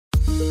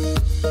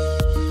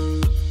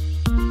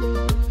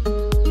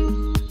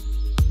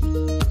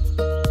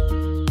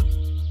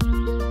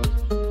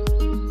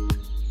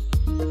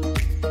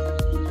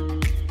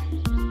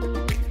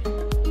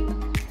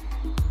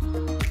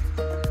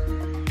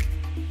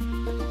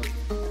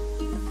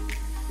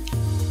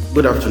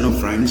Good afternoon,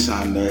 friends,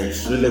 and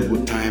it's really a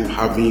good time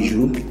having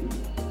you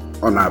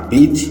on our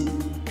beat.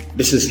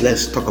 This is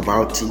Let's Talk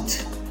About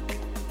It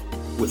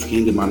with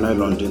King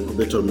Emmanuel on the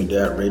Incubator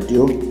Media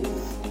Radio.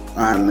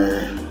 And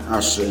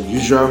as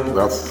usual, we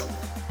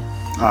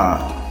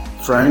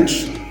have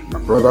friends, my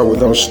brother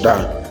with us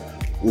that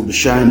will be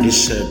sharing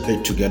this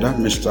bit together,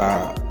 Mr.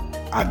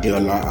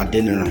 Adeola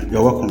Adeniran.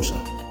 You're welcome, sir.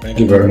 Thank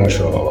you very much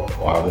for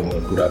having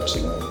a good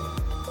afternoon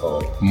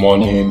or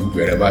morning,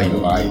 wherever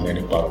you are in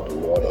any part of the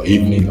world, or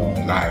evening or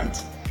night.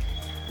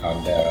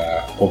 And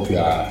hope you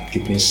are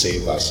keeping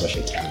safe at such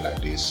a time like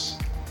this.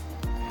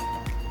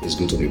 It's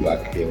good to be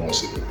back here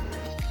once again.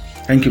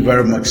 Thank you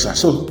very much, sir.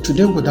 So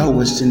today, without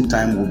wasting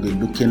time, we'll be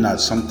looking at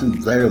something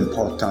very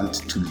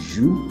important to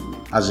you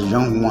as a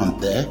young one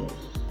there.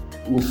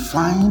 We'll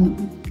find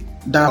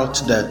out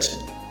that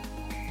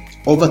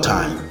over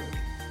time,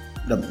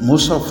 that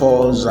most of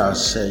us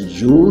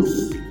as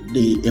youth,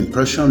 the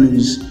impression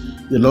is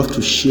you love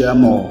to share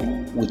more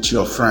with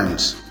your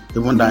friends,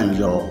 even than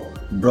your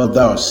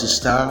brother or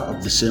sister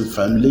of the same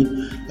family.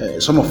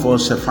 Some of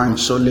us find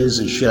solace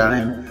in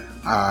sharing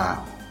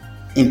our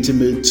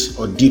intimate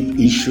or deep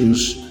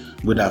issues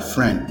with our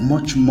friend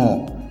much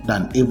more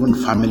than even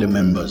family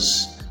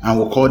members. And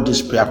we'll call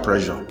this peer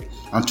pressure.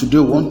 And today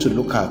we want to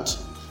look at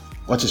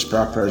what is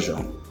peer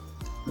pressure.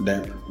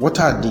 Then what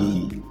are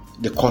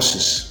the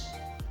causes?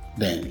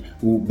 Then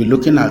we'll be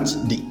looking at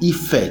the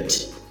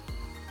effect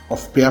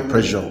of peer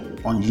pressure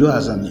on you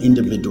as an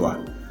individual,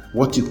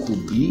 what it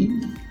could be,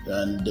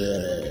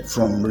 and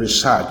from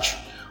research,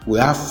 we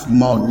have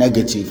more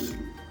negative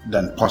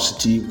than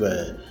positive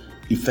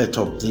effect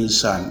of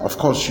this. And of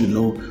course,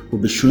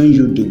 we'll be showing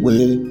you the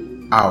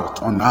way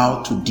out on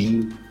how to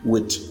deal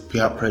with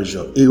peer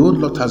pressure. A whole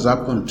lot has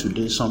happened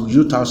today. Some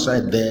youth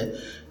outside there,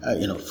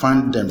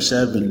 find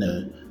themselves in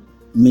the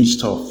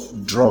midst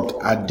of drug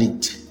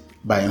addict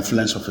by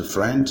influence of a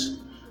friend.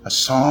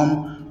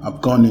 Some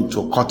have gone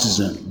into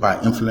courtesan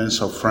by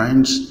influence of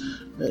friends.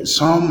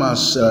 Some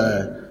has,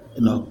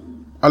 all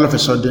of a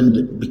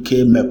sudden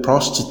became a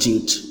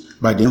prostitute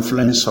by the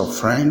influence of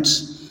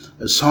friends.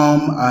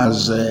 Some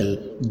has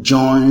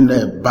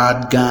joined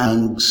bad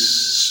gangs,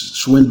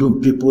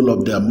 swindled people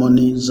of their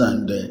monies,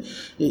 and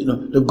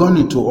they've gone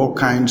into all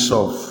kinds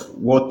of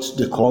what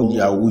they call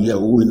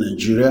Yahoo in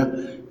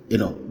Nigeria.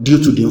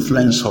 Due to the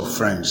influence of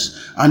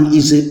friends. And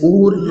it's a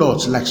whole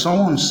lot. Like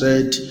someone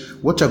said,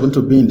 what you're going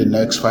to be in the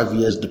next 5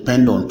 years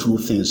depend on two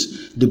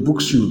things: the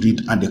books you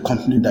read and the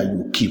company that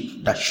you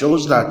keep. That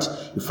shows that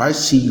if I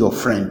see your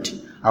friend,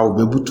 I will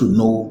be able to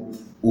know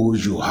who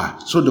you are.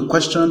 So the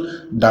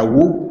question that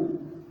will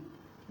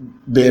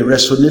be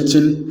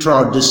resonating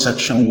throughout this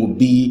section will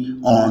be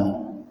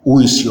on who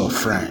is your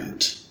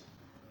friend.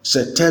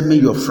 So tell me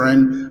your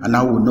friend and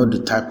I will know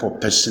the type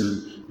of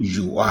person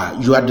you are.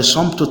 You are the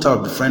sum total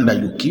of the friend that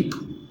you keep.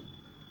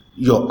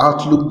 Your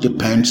outlook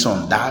depends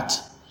on that.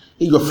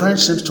 Your friend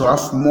seems to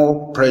have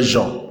more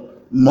pressure,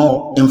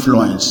 more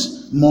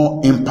influence,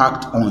 more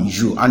impact on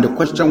you. And the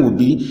question will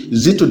be,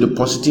 is it to the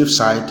positive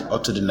side or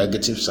to the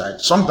negative side?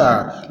 Some that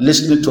are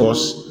listening to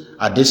us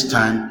at this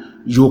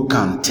time, you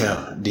can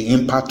tell the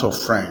impact of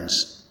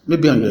friends,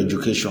 maybe on your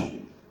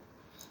education,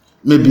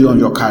 maybe on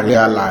your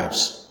career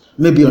lives,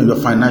 maybe on your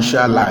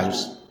financial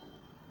lives,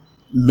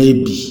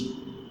 maybe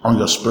on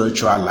your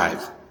spiritual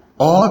life.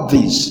 All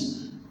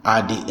these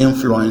are the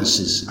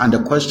influences. And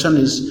the question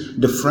is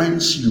the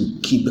friends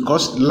you keep,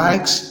 because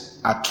likes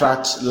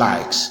attract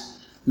likes.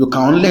 You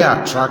can only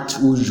attract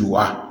who you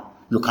are.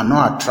 You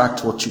cannot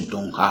attract what you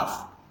don't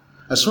have.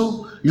 And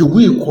so you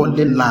will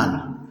equally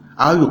learn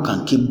how you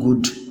can keep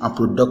good and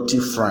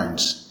productive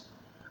friends.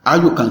 How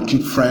you can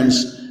keep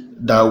friends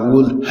that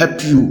will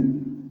help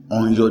you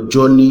on your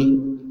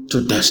journey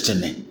to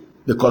destiny.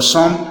 Because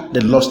some, they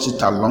lost it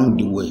along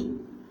the way.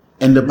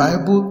 In the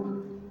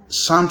Bible,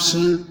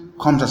 Samson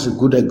comes as a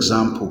good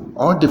example.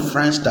 All the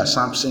friends that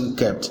Samson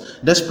kept,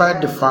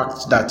 despite the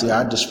fact that he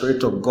had the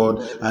Spirit of God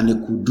and he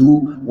could do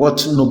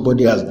what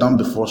nobody has done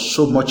before,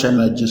 so much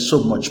energy,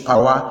 so much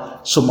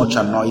power, so much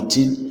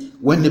anointing,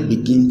 when they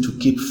begin to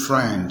keep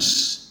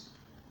friends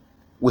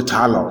with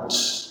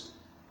harlots,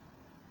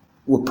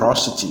 with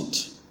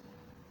prostitutes,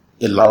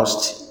 he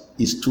lost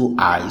his two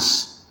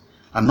eyes.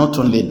 And not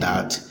only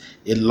that,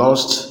 he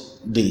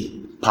lost the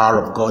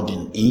power of God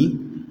in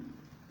him.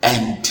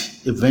 And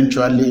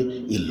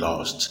eventually he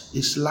lost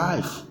his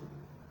life.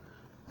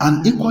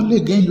 And equally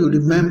again, you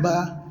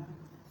remember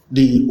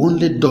the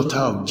only daughter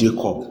of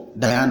Jacob,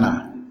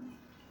 Diana,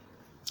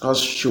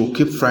 because she will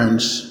keep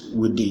friends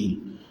with the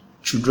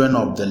children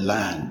of the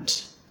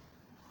land.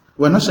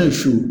 We're not saying you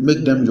should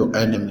make them your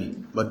enemy,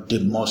 but they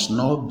must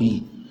not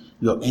be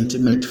your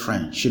intimate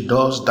friend. She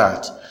does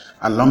that.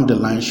 Along the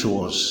line, she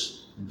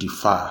was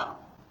defiled.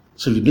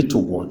 So you need to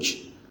watch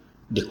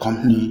the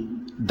company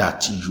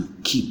that you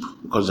keep,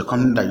 because the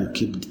company that you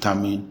keep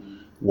determine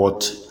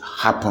what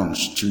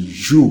happens to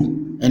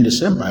you. In the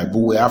same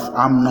Bible, we have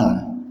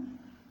Amnon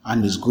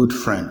and his good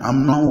friend.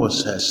 Amnon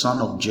was a son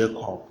of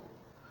Jacob,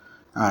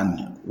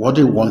 and what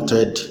he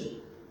wanted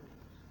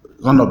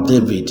son of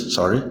David,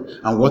 sorry,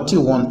 and what he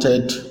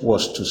wanted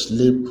was to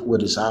sleep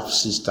with his half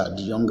sister,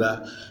 the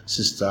younger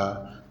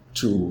sister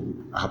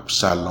to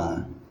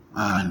Absalom.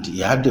 And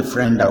he had a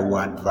friend that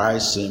would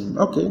advise him,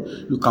 okay,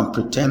 you can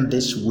pretend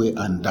this way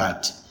and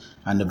that.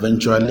 And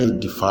eventually he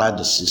defied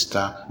the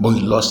sister, but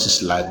he lost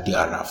his life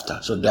thereafter.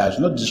 So there is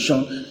no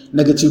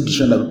negative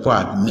decision that people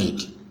had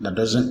made that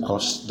doesn't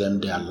cost them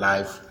their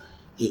life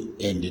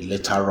in the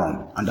later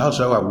on. And that's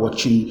why we're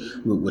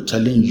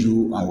telling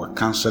you and we're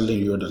counseling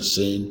you and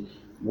saying,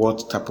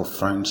 what type of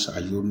friends are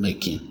you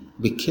making?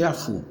 Be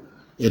careful.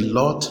 A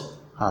lot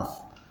have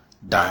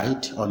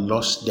died or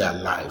lost their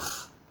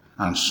life,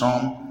 and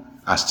some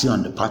are still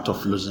on the path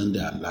of losing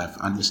their life,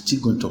 and it's still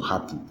going to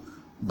happen.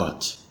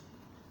 But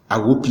I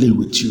will plead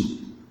with you,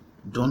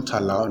 don't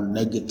allow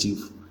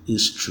negative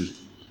history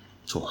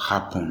to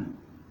happen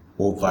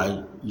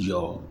over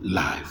your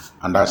life.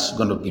 And that's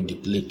going to be the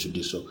play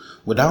today. So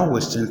without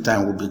wasting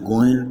time, we'll be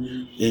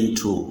going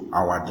into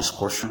our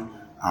discussion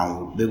and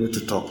we'll be able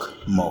to talk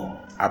more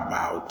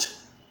about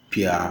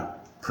peer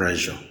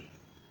pressure.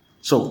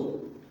 So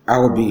I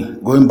will be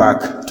going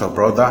back to a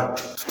brother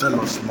to tell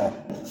us more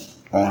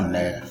on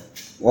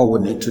what we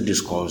need to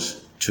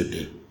discuss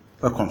today.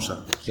 Welcome,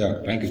 sir.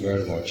 Yeah, thank you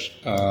very much.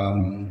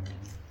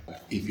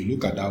 If you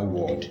look at that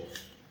word,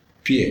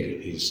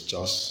 peer is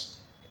just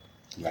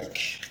like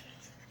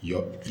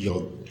your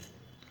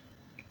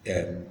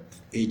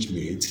age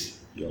mates,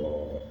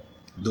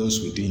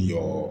 those within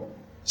your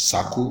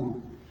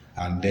circle,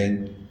 and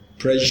then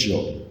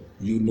pressure.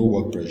 You know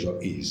what pressure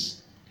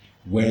is.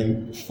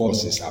 When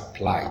force is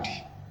applied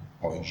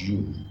on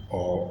you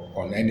or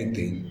on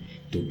anything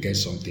to get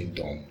something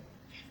done,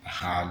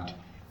 and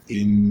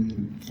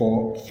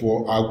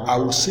I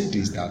will say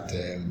this that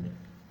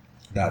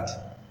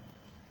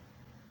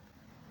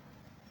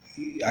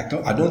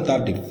I don't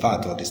have the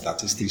fact or the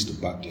statistics to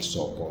back this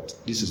up, but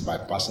this is my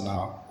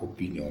personal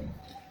opinion,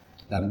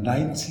 that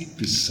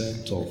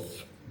 90%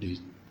 of the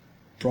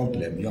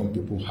problem young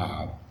people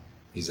have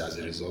is as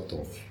a result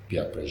of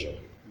peer pressure.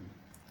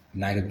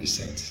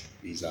 90%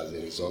 is as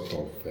a result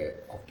of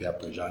peer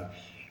pressure.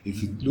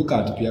 If you look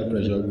at peer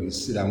pressure, we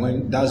see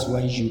that that's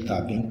when youth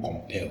are being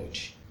compelled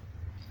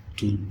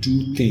to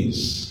do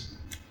things,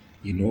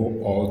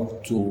 or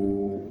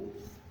to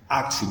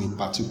act in a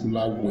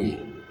particular way,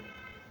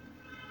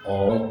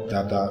 or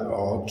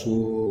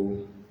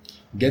to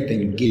get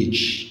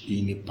engaged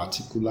in a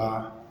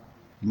particular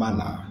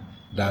manner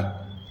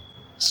that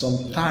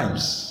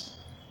sometimes,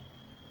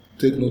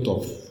 take note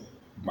of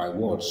my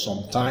words,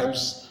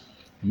 sometimes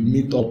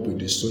meet up with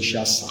the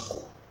social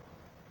circle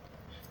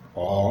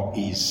or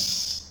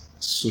is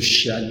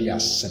socially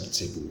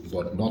acceptable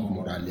but not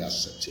morally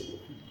acceptable.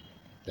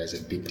 There's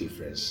a big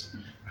difference.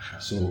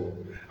 So,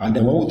 and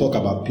then when we talk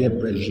about peer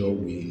pressure,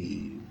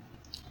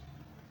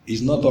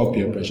 it's not all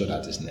peer pressure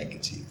that is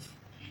negative.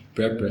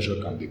 Peer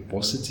pressure can be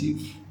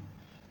positive.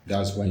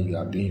 That's when you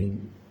are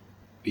being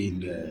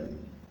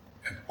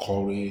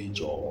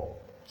encouraged or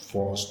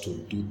forced to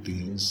do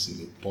things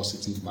in a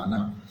positive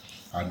manner.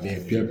 And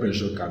then peer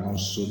pressure can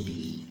also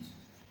be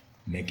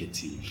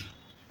negative.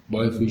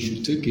 But if we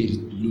should take a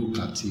look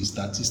at it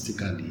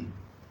statistically,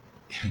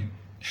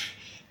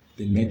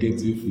 the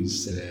negative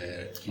is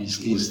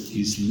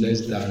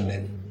less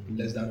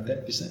than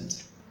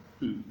 10%.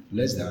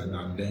 Less than,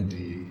 and then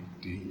the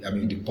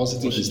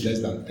positive is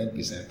less than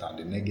 10%, and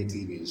the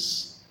negative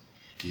is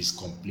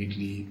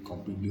completely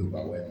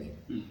overwhelming.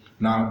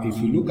 Now, if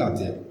you look at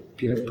the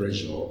peer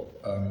pressure,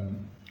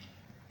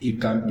 it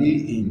can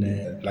be in,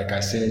 like I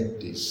said,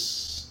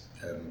 this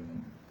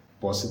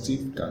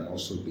positive can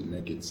also be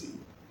negative,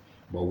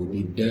 but we'll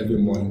be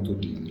delving more into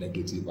the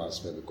negative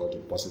aspect because the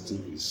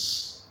positive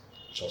is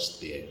just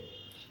there.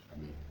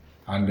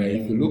 And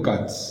if you look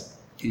at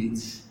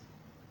it,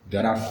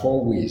 there are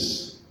 4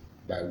 ways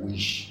by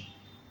which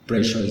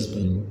pressure is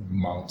being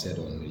mounted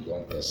on a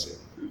young person.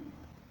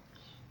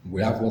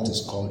 We have what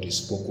is called the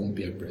spoken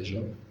peer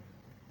pressure.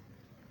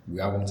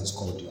 We have what is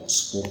called the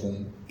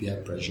unspoken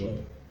peer pressure.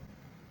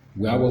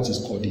 We have what is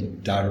called a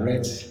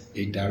direct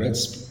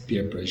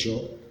peer pressure,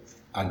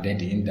 and then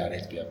the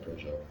indirect peer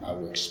pressure. I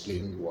will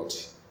explain what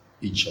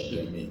each of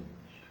them mean.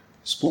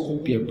 Spoken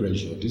peer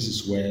pressure, this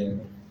is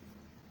when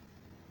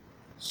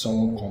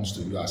someone comes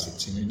to you as a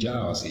teenager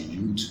or as a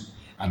youth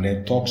and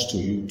then talks to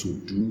you to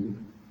do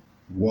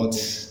what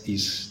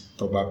is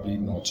probably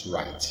not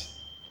right.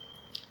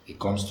 It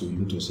comes to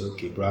you to say,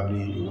 okay,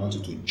 probably you want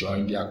you to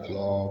join their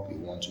club, you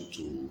want you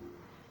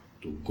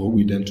to go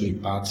with them to a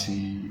party,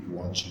 you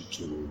want you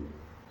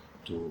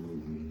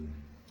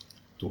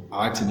to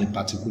act in a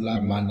particular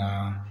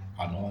manner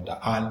and all that.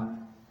 And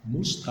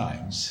most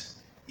times,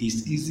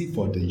 it's easy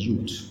for the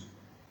youth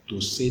to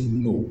say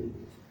no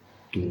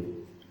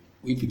to,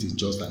 if it is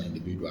just an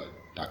individual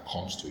that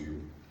comes to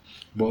you.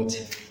 But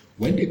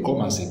when they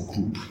come as a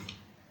group,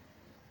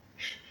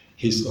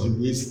 it's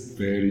always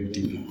very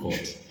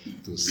difficult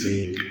to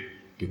say,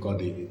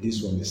 because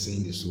this one is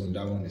saying this one,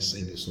 that one is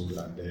saying this one,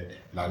 and then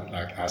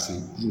like as a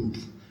group,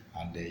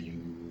 and then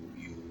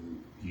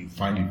you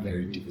find it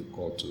very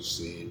difficult to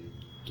say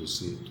to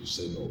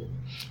say no.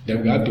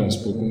 Then we have the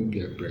unspoken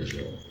peer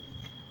pressure.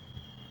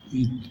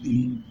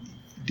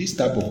 This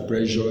type of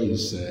pressure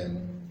is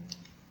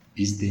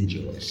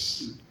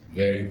dangerous,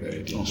 very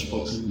very dangerous.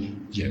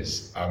 Unspoken.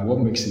 Yes, and what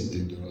makes it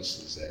dangerous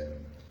is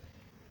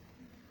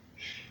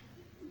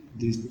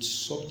they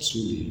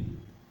subtly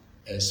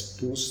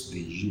expose the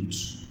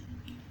youth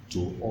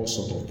to all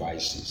sorts of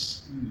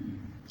vices,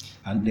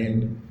 and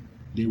then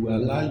they will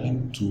allow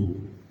you to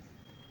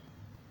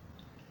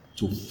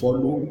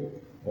follow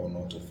or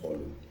not to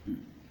follow.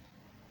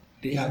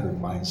 They have a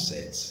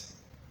mindset,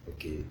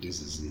 okay,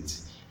 this is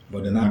it.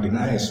 But then they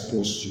now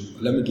expose you.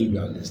 Let me give you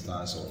an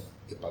instance of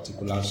a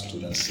particular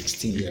student,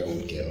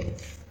 16-year-old girl,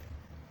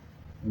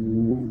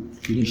 who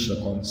finished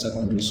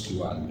secondary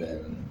school, and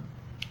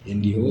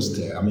in the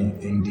hostel,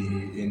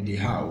 in the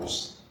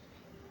house,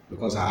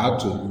 because I had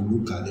to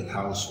look at the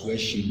house where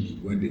she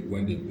lived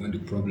when the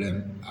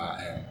problem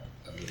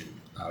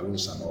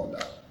arose and all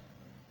that.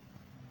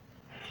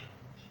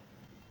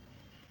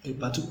 A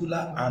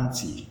particular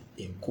auntie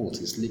in quote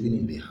is living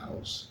in the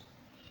house,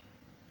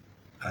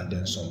 and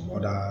then some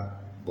other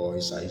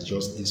boys are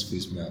just this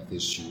face me and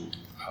face you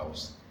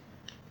house.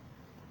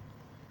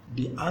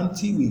 The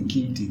auntie will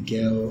give the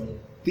girl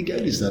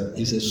is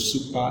a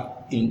super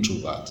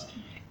introvert,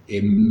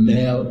 a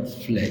male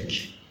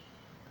flake.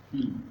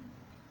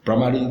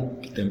 Primary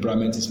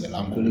temperament is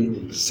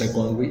melancholy,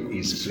 secondary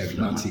is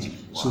phlegmatic.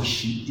 So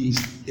she is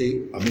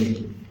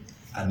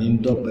an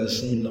indoor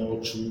person, all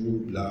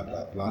through, blah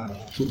blah blah.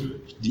 So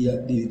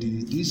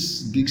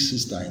this big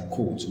sister in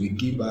quotes will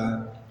give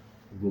her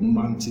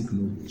romantic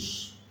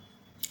novels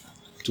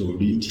to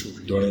read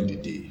during the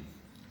day.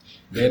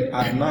 Then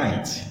at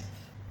night,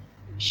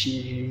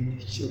 she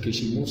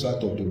moves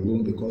out of the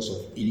room because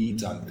of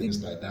heat and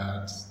things like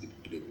that.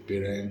 The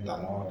parent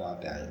and all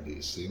that, they are in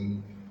the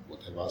same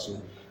whatever.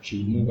 So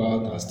she will move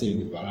out and stay in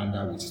the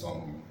veranda with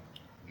some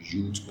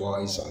youth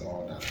boys and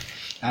all that.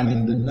 And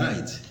in the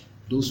night,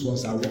 those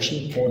ones are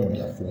watching porn on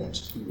their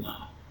phones.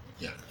 Wow.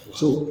 Yeah.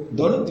 So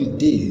during the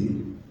day,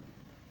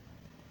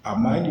 our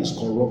mind is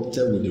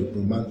corrupted with the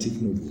romantic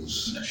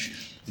novels.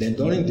 Then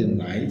during the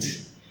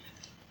night,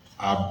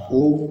 our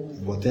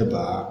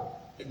whatever.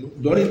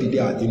 During the day,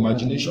 our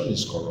imagination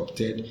is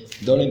corrupted.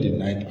 During the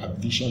night, our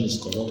vision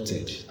is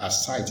corrupted. Our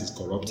sight is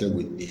corrupted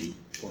with the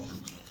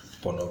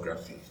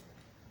pornography.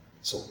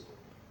 So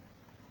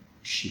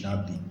she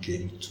now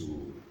began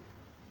to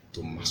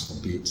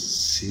masturbate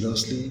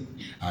seriously,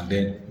 and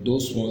then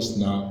those ones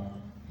now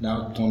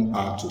turn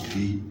out to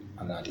be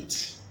an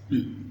addict.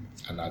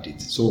 An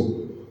addict.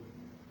 So,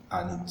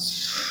 and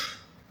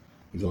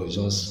it was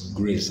just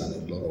grace and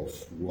a lot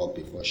of work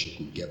before she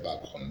could get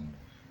back on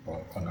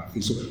her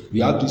feet. So we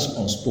have this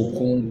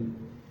unspoken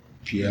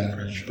peer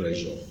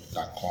pressure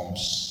that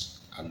comes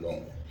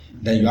along.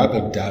 Then you have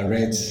a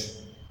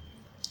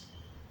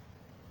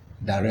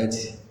direct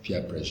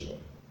peer pressure.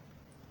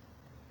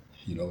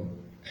 You know,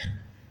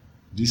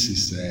 this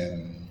is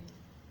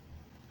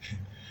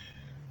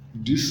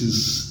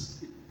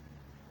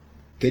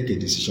take a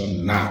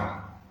decision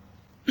now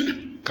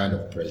kind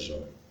of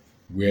pressure,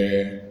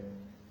 where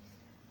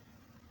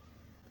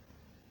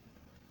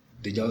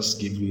they just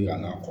give you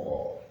an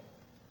alcohol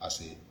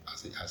as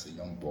a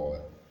young boy,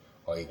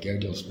 or a girl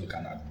just make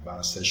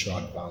an sexual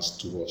advance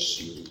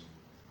towards you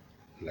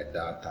like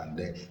that, and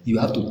then you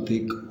have to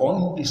take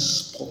on the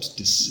spot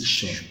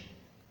decision.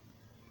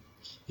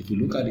 If you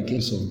look at the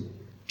case of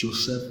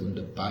Joseph in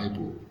the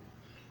Bible,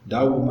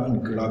 that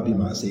woman grabbed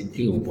him and said,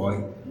 "Hey,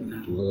 boy,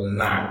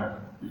 now."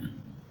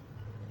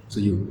 So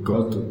you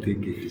got to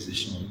take a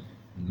decision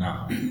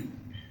now.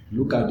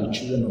 Look at the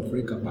children of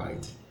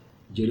Rechobite.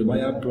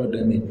 Jeremiah brought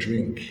them a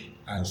drink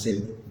and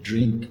said,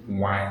 "Drink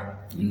wine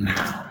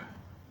now."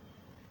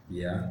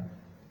 Yeah,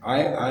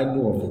 I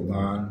know of a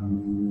man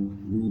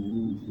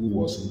who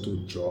was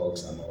into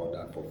drugs and all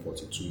that for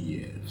 42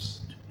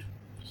 years.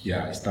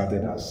 Yeah, I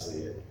started as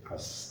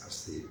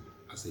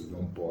a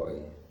young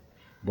boy,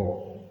 but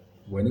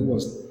when he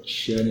was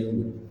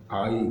sharing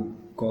how he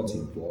got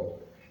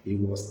involved, he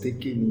was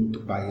taken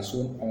by his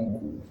own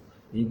uncle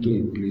into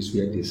a place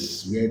where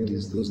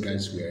those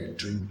guys were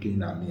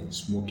drinking,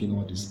 smoking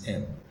all this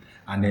hemp,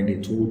 and then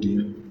they told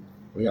him,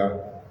 "Oh yeah,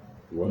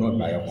 we are not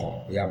by your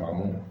car, we are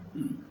mamu."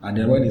 And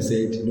then when he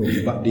said no,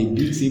 but they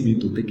beat him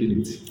into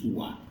taking it.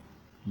 Wow.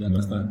 You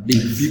understand? They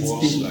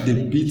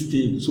beat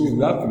him. So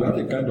we have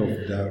a kind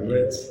of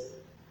direct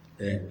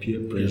peer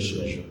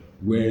pressure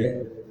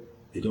where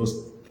they just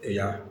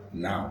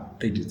now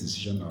take this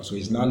decision now. So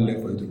it's not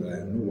left for you to be like,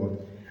 "You know what?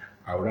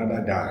 I would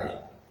rather die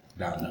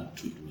than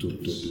to do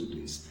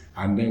this."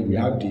 And then we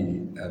have the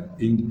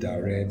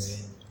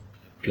indirect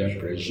peer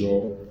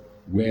pressure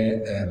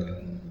where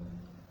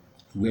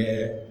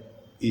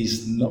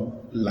it's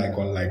not like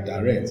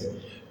direct.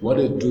 What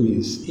they do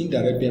is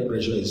indirect peer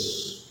pressure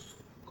is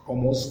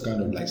almost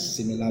kind of like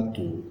similar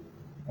to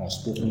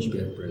unspoken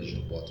peer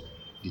pressure, but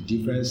the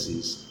difference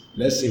is,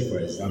 let's say for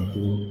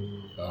example,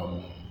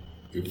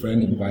 a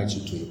friend invites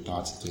you to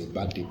a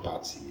birthday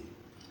party,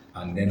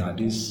 and then at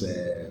this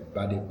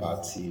birthday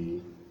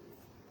party,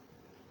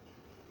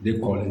 they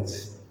call it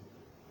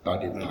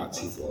birthday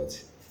party,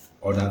 but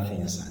other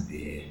things are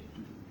there,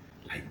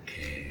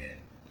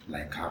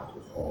 like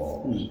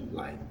alcohol,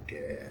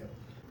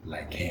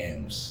 like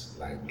hymns,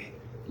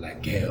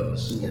 like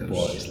girls for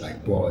boys,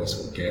 like boys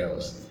for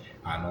girls,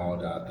 and all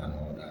that.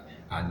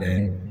 And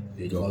then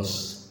they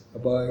just,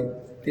 boy,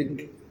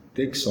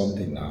 take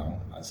something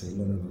now and say,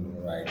 no, I'm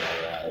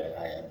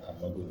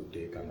not going to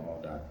take and all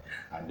that.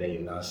 And then you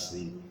now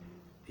see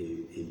a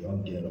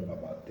young girl of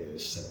about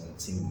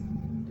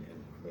 17,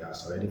 who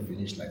has already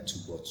finished like 2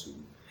 bottles,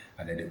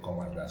 and then they come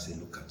and say,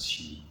 look at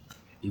you,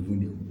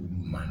 even a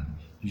woman.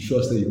 You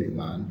sure say you're a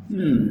man?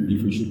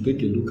 If we should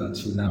take a look at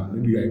you now,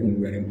 maybe you're even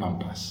wearing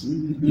pampers.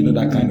 You know,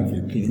 that kind of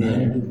a thing.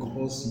 And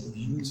because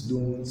youth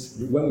don't,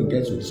 when we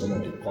get to some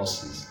of the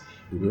courses,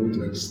 we'll be able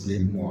to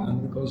explain more.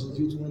 And because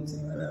youth want to,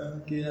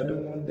 okay, I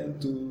don't want them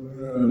to.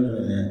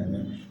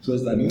 So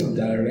it's an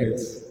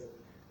indirect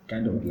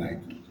kind of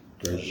like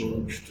pressure.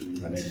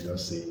 And then you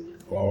just say,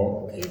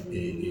 well, a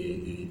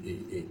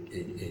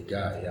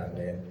guy, and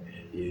then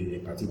a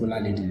particular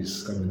lady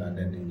is coming, and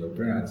then your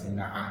parents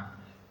saying,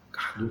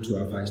 don't you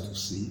have eyes to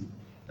see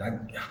that?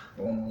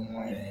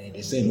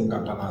 They say look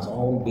at palace,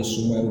 all the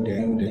somewhere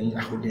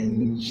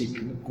then shake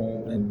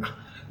and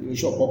you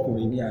sure are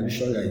you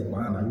sure you're a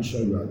man, are you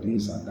sure you are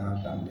this and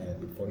that, and then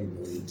before you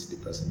know it, the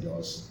person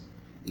just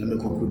go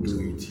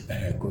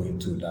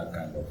into that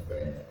kind of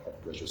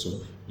pressure.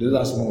 So those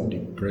are some of the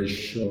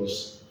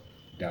pressures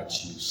that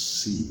you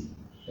see.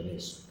 I mean,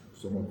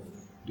 some of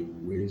the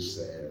ways.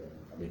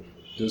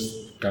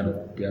 Just kind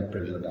of peer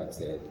pressure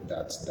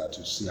that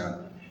you see, and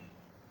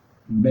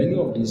many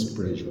of these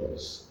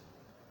pressures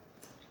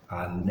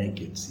are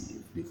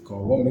negative,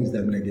 because what makes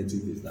them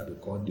negative is that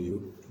because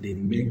they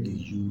make the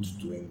youth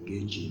to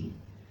engage in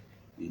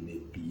a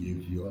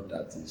behavior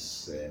that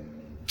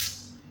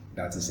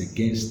is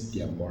against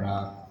their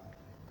moral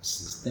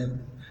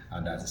system,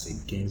 and that is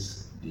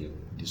against the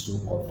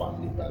so-called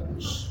family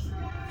values.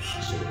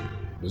 So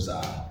those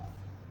are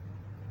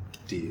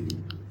the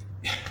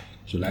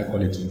should I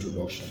call it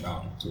introduction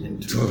now to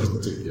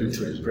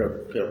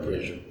peer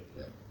pressure?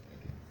 Yeah.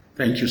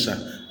 Thank you, sir.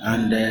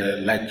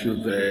 And like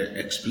you've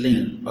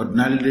explained,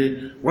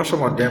 ordinarily, what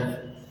some of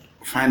them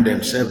find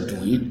themselves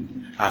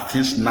doing are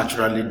things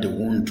naturally they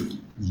won't do.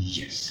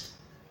 Yes.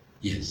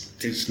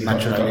 Things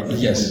naturally they won't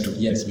do.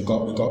 Yes,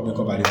 because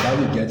by the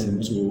time we get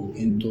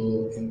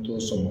into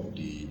some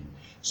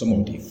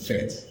of the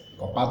effects,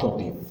 because part of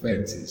the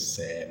effect is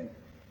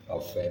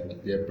of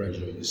peer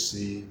pressure, you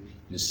see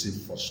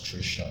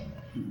frustration,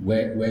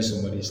 where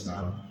somebody is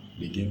now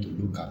begin to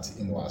look at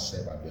him or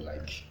herself and be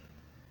like,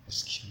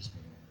 excuse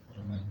me, what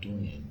am I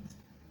doing?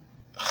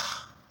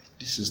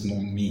 This is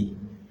not me.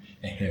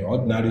 And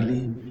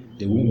ordinarily,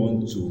 they won't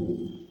want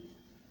to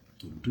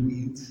do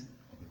it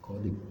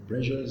because the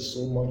pressure is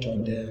so much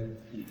on them,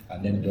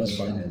 and then they just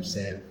find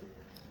themselves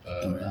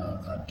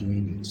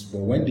doing it. But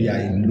when they are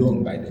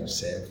alone by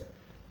themselves,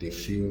 they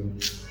feel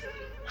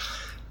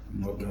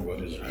I'm not doing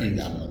what is right. I'm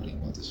not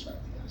doing what is right.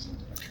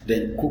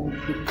 Then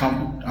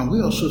and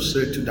we also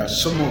say too that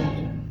some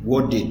of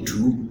what they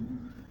do,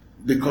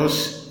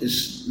 because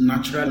it's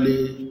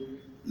naturally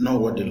not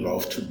what they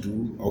love to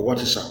do or what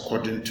is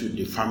according to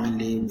the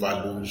family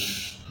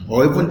values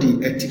or even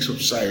the ethics of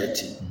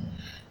society,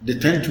 they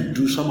tend to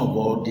do some of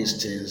all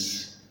these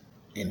things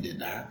in the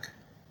dark.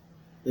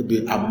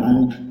 Maybe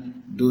among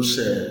those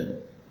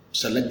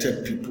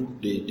selected people,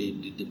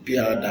 the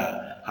peer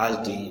that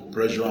has the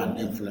pressure and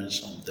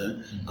influence on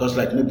them. Because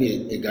like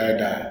maybe a guy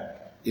that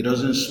he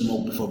doesn't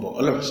smoke before, but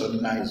all of a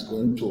sudden now he's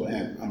going to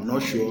I'm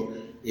not sure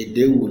a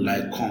day will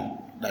like come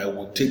that I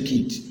will take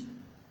it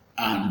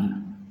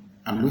and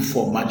look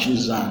for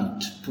matches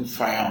and put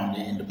fire on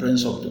it in the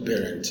presence of the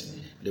parents.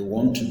 They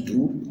want to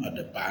do at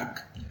the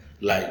back,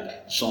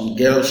 like some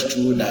girls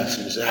too that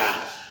say,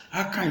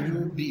 how can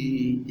you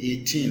be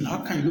 18? How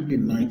can you be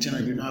 19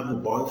 and you don't have a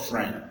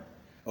boyfriend?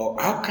 Or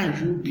how can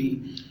you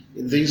be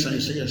this and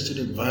you say you're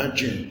still a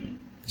virgin?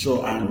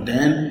 So, and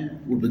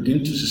then we begin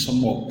to see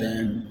some of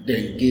them,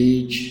 they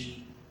engage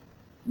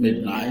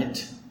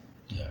midnight,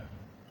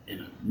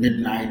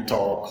 midnight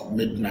talk,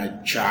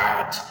 midnight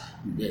chat,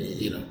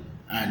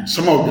 and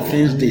some of the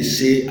things they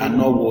say are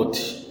not what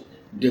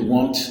they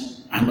want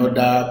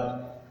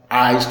another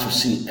eyes to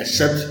see,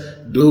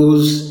 except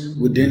those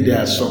within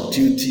their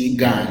subtlety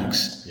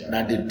gangs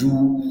that they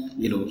do,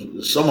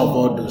 some of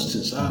all those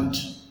things. And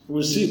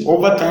we see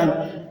over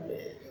time,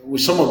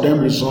 with some of them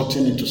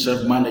resulting into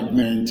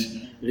self-management,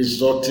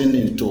 resulting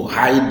into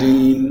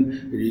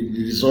hiding,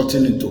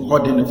 resulting into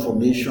hoarding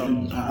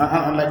information.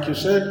 And like you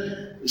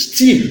said,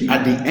 still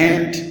at the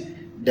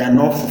end, they are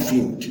not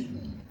fulfilled.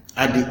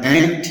 At the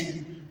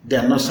end, they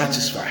are not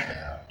satisfied.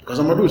 Because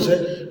somebody will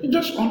say, you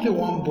just only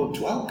one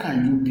bottle. How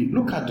can you be?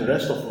 Look at the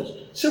rest of us.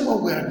 See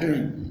what we are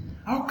doing.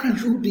 How can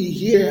you be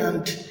here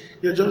and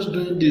you're just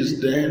doing this?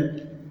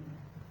 Then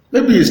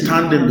maybe he's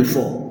standing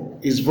before.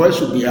 His voice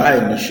will be high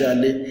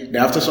initially.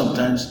 Then after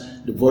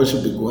sometimes the voice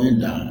will be going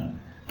down.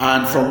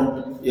 And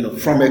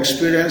from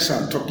experience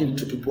and talking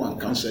to people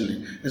and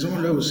counseling, and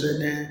someone will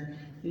say,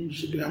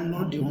 I'm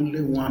not the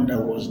only one that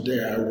was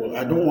there.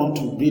 I don't want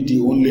to be the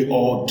only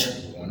odd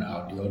one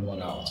out, the odd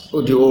one out.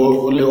 Or the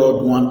only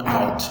odd one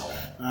out.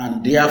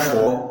 And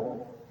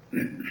therefore,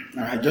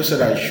 I just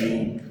said I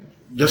should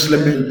just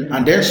let me.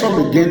 And then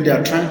some again, they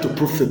are trying to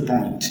prove a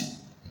point.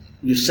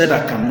 You said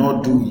I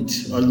cannot do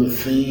it, or you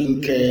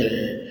think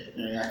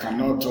I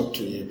cannot talk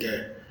to you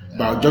again.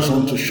 But I just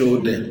want to show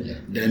them. Yeah.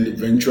 Then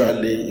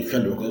eventually, it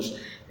fell because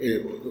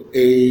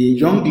a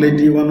young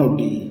lady, one of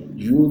the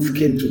youth,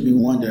 came to me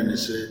one day and he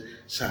said,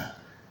 "Sir,"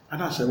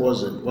 and I said,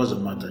 "What's the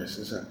matter?" He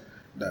said, "Sir,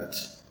 that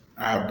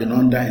I have been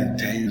under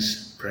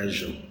intense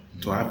pressure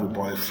to have a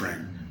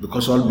boyfriend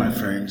because all my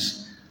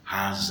friends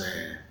has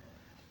a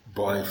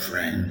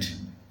boyfriend,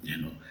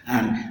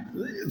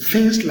 and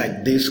things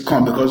like this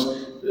come because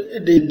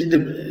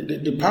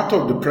the part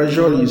of the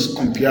pressure is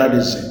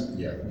comparison.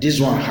 Yeah. This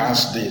one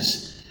has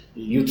this.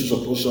 You two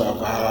supposed to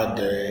have had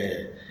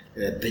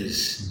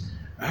this."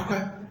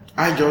 Okay.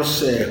 I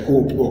just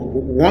hope.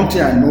 One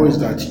thing I know is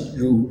that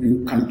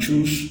you can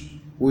choose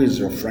who is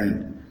your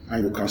friend,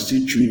 and you can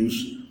still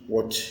choose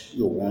what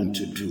you want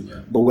to do.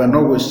 Yeah. But we're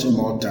not wasting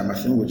more time. I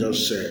think we'll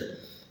just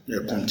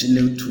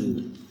continue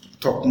to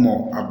talk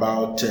more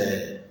about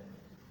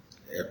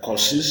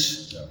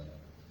causes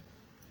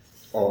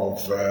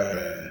of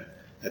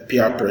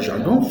peer pressure.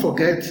 And don't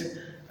forget,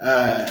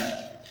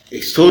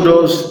 it told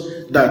us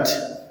that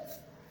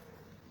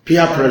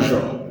peer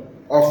pressure,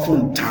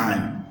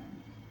 oftentimes,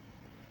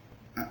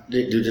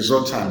 the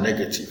results are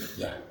negative.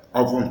 Yeah.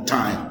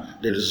 Oftentimes,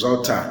 the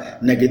results are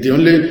negative.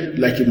 Only,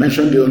 like you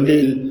mentioned, the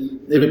only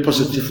maybe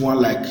positive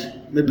one, like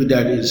maybe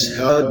there is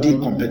healthy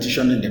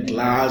competition in the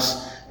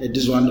class.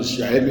 This one is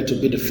you are able to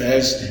be the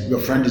first, your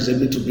friend is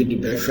able to be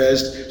the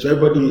first. So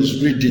everybody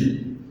is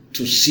reading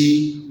to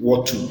see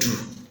what to do.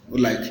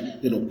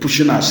 Like,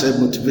 pushing ourselves,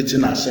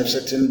 motivating ourselves,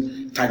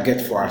 setting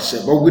target for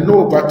ourselves. But we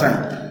know over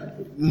time,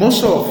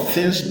 most of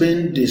things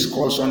being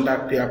discussed under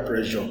peer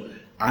pressure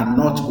are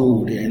not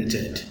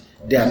goal-oriented.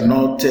 They are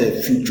not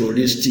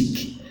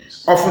futuristic.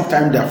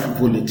 Oftentimes they are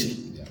frivolity.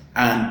 Yeah.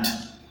 And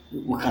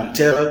we can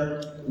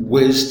tell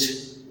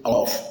waste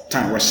of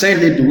time. We're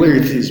saying it the way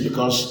it is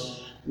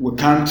because we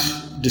can't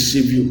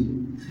deceive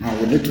you. And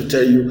we need to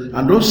tell you.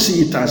 And don't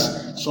see it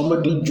as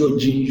somebody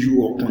judging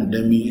you or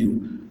condemning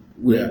you.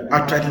 We're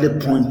actually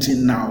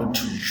pointing now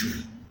to you.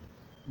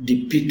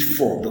 The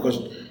pitfall. Because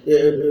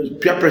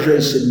peer pressure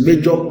is a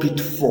major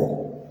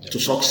pitfall to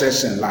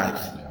success in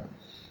life.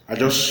 I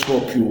just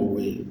hope you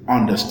will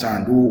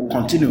understand. We'll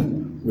continue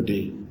with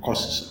the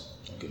causes.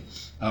 Okay.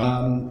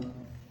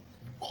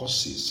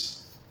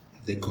 Causes.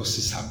 The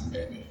causes are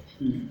many.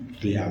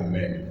 They are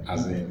many.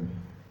 As in,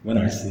 when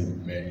I say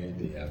many,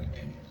 they are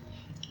many.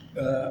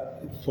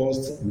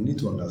 First, we need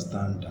to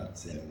understand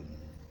that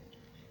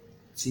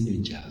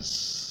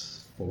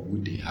teenagers, for who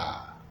they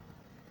are,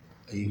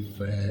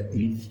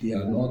 if they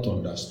are not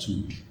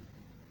understood,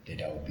 then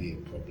there will be a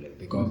problem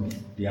because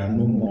they are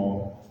no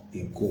more,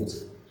 in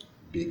quotes,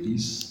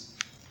 babies,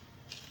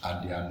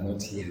 and they are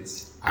not yet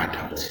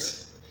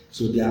adults.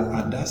 So they are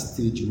at that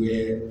stage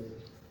where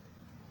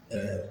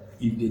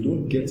if they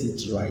don't get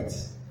it right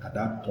at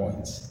that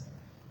point,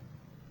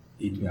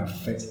 it may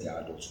affect their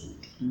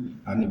adulthood.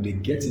 And if they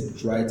get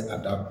it right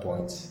at that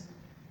point,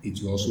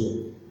 it will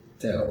also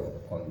tell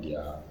on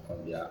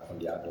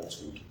their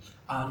adulthood.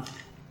 And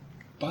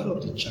part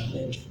of the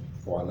challenge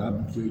for an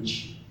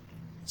average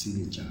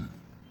teenager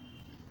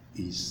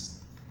is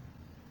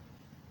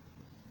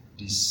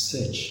the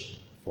search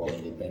for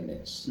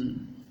independence.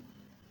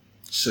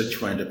 Search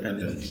for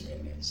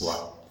independence.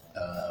 Wow.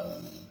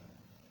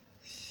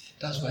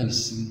 That's why you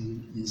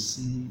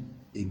see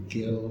a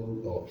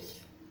girl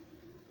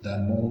that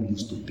mom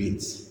used to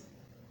bathe.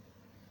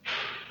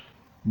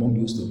 Mom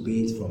used to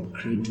bathe from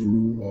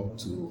cradle up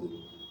to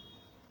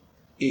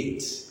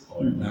 8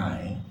 or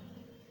 9.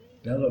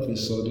 Then all of a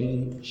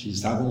sudden,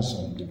 she's having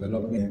some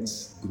development,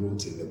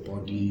 growth in the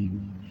body,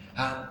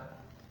 and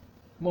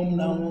Mom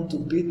now want to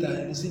bathe her,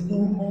 and he said, "No,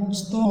 Mom,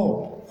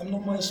 stop. I'm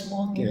not my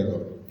small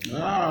girl.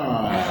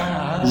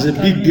 It's a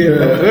big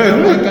girl.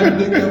 I can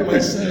take care of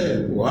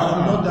myself. Wow.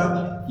 I'm not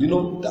that,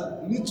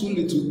 that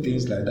little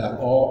things like that.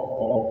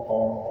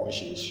 Or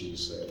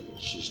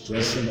she's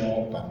dressing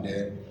up,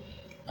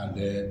 and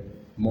then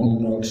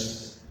Mom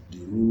knocks the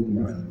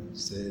room and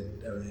said,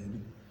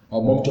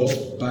 or Mom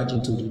just barged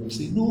into the room and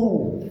said,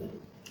 "No,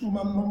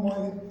 Mom,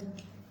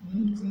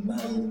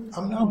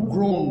 I'm now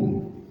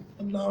grown.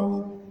 I'm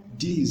now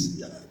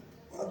this.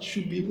 I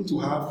should be able to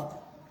have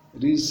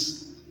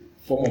this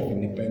form of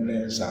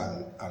independence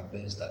and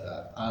things like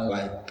that." And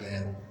like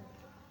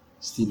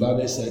Steve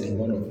Harvey said in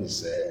one of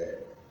his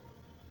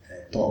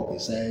talk, he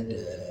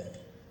said,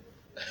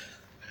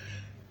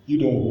 "You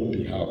don't hold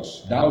the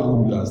house. That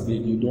room you are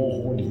staying, you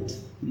don't hold it.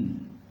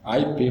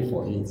 I pay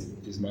for it.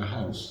 It's my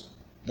house.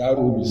 That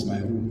room is my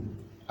room.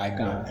 I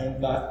can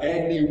enter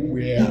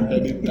anywhere at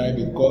any time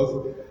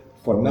because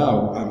for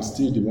now, I'm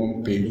still the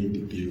one paying the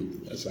bill.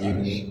 That's You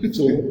know?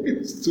 So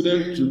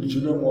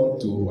children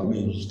want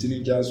to,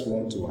 teenagers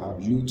want to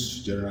have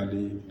youth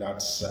generally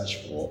that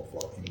search for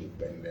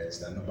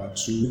independence. And number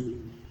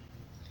two,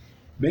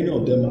 many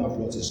of them have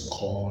what is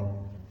called,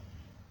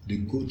 they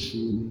go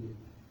through,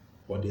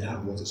 or they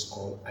have what is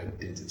called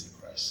identity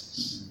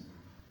crisis.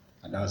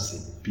 And that's a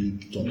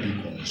big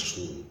topic on its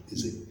own.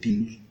 It's a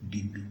big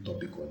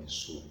topic on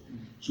its own.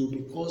 So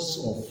because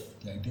of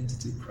the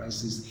identity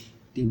crisis,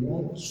 they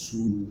want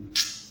to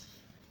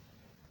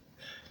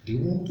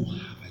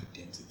have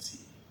identity.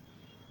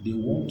 They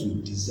want to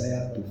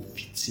desire to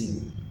fit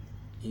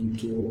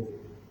into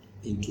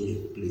a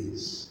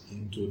place.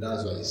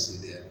 That's why you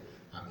see there,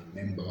 I'm a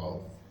member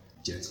of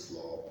Jet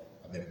Club,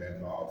 I'm a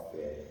member of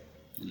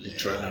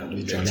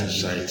Literary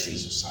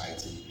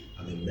Society.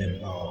 I'm a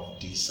member of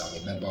this, I'm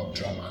a member of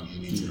drama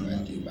unit in my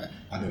team,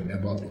 I'm a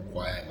member of the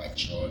choir in my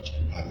church,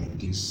 I'm in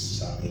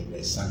this, I'm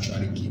a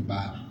sanctuary keeper,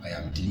 I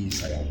am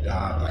this, I am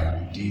that, I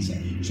am this.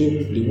 So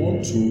they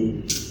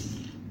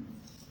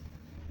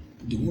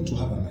want to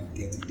have an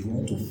identity, they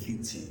want to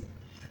fit in.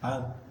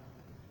 And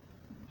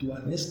to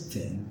an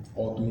extent,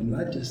 or to a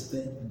large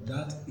extent,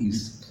 that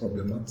is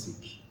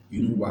problematic.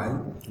 You know why?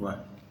 Why?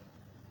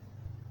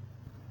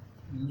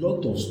 A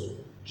lot of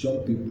young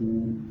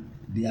people,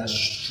 they are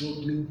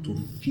struggling to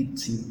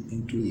fit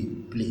into a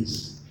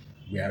place,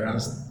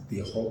 whereas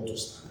they ought to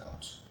stand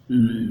out.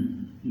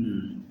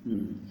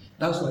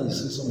 That's why you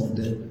see some of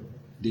them,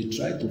 they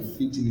try to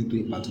fit into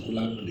a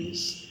particular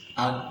place,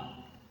 and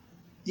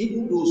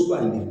even those who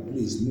are in the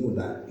place know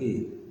that,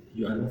 hey,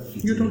 you are not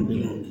fitting. You don't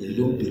belong here. You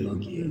don't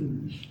belong here.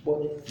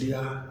 But they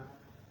are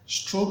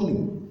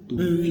struggling to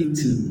fit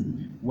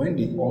in when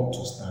they ought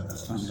to stand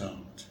out.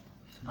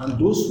 And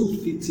those who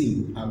fit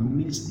in are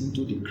mixed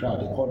into the crowd.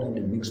 They call them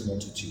the mixed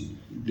multitude.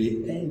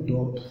 They end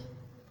up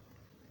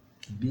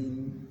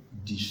being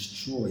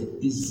destroyed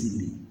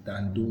easily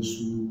than those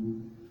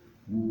who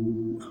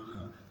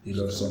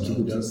some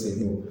people just say,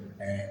 no,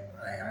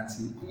 I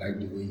actually like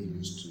the way he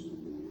used to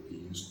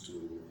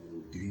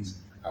do this.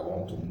 I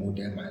want to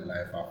model my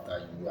life after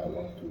you. I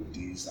want to do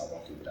this, I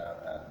want to do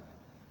that. And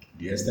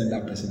the extent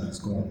that person has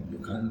gone,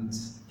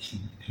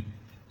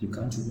 you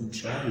can't even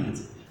try it.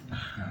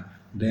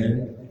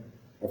 Then,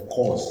 of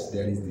course,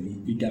 there is the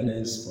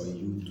eagerness for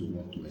you to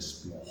want to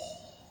explore.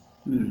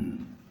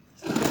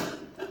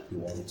 They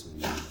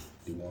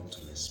want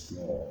to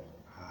explore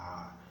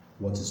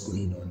what is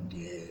going on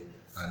there,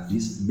 and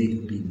this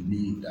make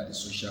believe that the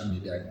social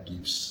media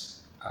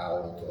gives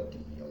out,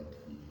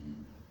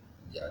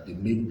 they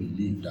make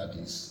believe that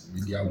this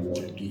media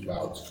world give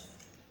out.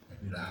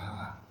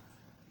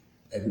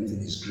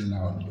 Everything is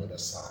greener on the other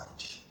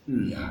side.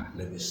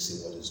 Let me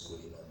see what is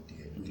going on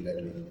there.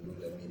 Let me look.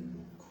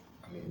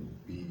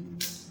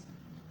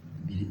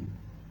 Be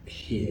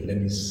here. Let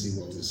me see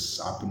what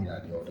is happening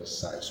at the other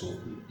side. So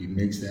it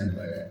makes them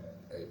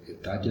a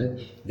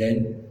target.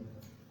 Then,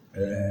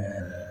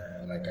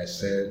 like I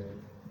said,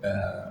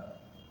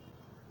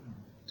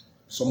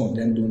 some of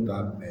them don't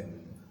have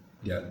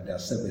their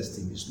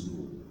self-esteem is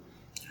low.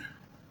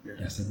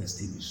 Their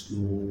self-esteem is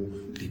low.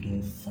 They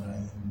don't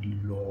find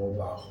love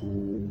at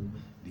home.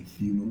 They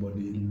feel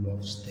nobody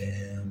loves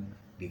them.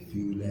 They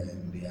feel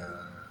they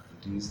are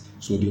this.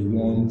 So they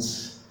want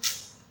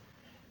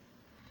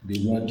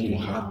to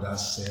have that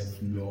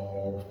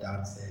self-love,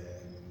 that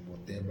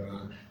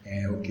whatever.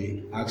 And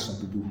okay, ask some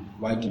people,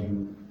 why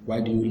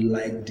do you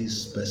like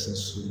this person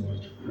so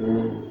much?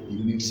 Oh, it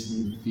makes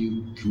me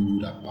feel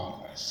good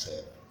about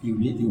myself. You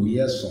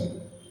hear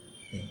some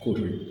quote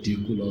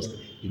ridiculous.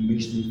 It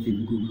makes me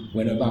feel good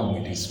whenever I'm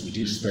with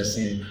this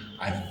person.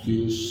 I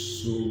feel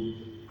so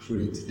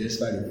great,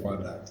 despite the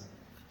fact that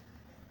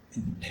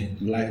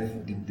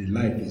the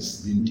life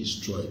is being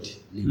destroyed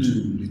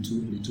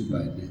little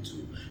by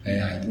little.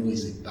 And I know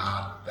it's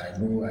bad. I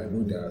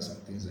know there are some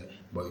things,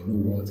 but you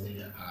know what?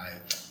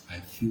 I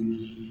feel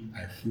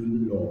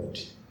loved,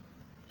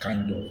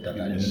 kind of, that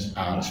I don't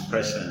have His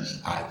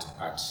presence at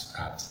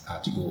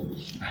home.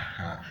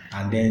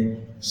 And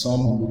then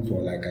some look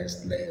for, like I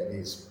said,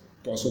 it's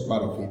also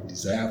part of it,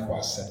 desire for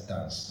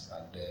acceptance,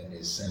 and then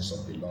a sense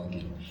of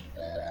belonging.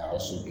 I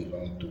also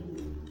belong to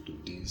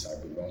this. I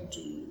belong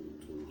to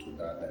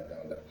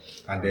that.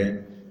 And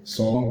then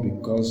some,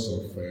 because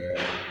of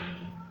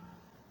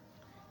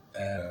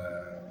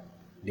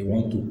they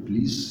want to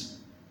please,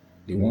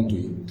 they want to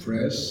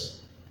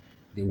impress,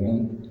 they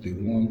want to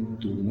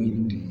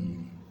win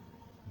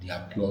the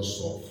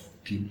applause of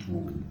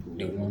people.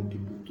 They want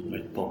people to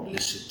with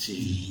publicity.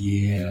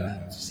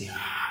 Yeah.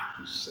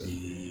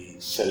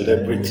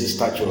 Celebrity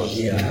status.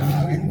 Yeah,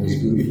 the most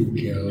beautiful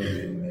girl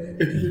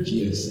in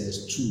GSS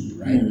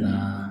 2 right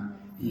now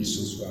is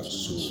so.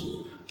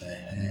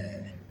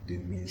 The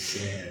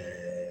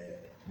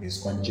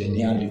Miss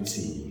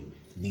Congeniality,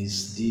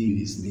 Miss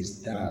this, Miss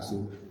that.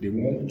 So they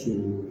want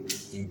to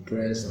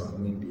impress and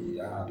win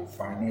the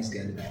finest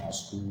girl in our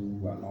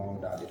school and all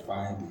that. They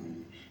find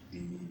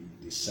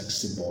the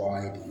sexy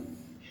boy,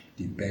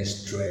 the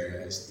best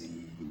dress, the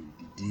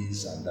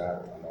this and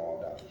that and all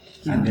that.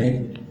 And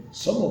then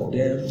some of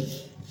them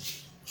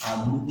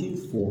are looking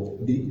for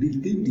the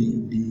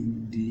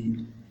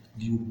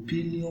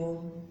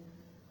opinion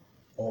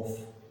of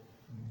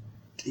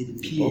a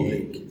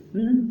peer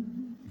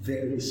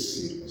very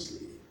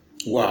seriously.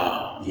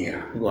 Wow.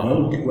 Yeah.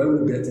 Wow.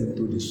 When we get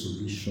into the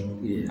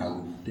solution, I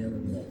will tell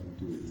more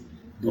into it.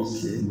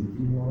 This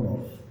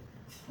opinion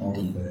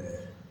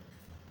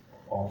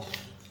of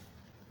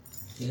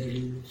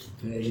very,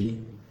 very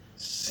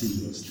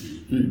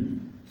seriously.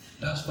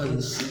 That's why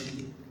you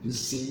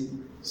see,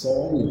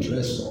 someone will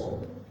dress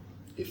up,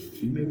 a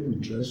female will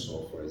dress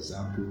up, for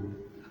example,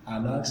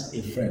 and ask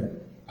a friend,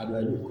 how do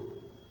I look?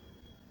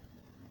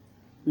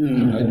 How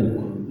do I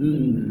look?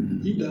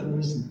 If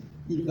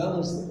that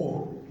was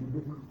all, you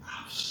look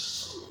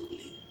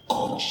absolutely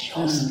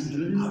gorgeous,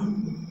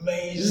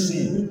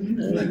 amazing.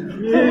 Like,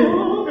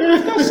 oh,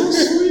 that's so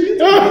sweet.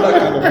 That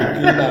kind of a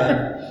thing.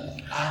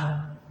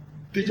 And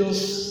they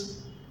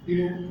just,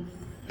 and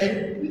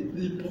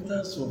the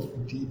importance of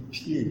the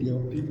peer, the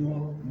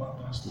opinion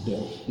matters to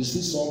them. You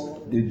see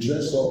some, they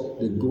dress up,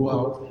 they go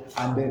out,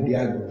 and then they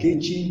are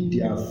gauging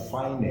their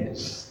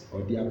fineness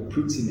or their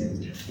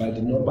prettiness by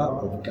the number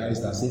of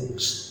guys that say,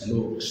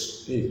 hello,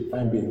 hey,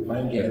 fine babe,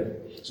 fine girl.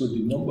 So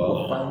the number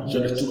of fine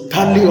girls to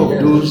tally of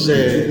those,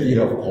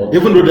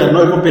 even though they are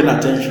not even paying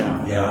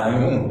attention. Yeah, I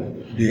know.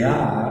 They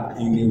are,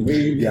 in a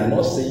way, they are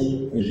not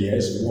saying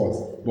yes,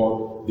 what,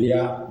 but they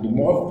are, the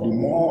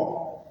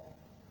more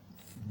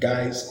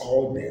guys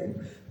call them,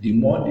 the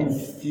more they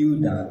feel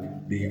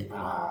that they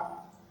are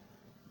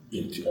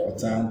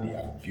important, they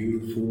are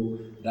beautiful.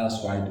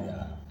 That's why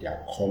they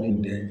are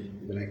calling them.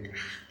 You're like, can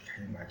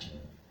you imagine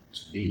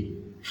today?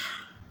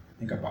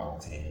 Think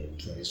about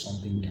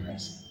 20-something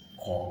guys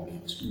call me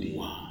today.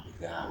 Wow.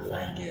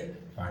 Fine girl,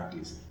 fine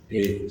this.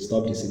 Hey,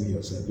 stop deceiving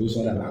yourself. Those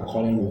ones that are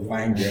calling you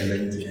fine girl,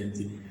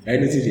 anything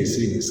they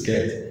see in a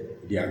skirt,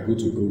 they are good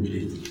to go with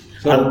it.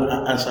 So,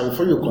 and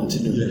before you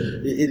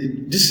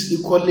continue, this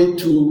equally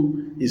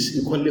too is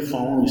equally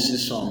found when you see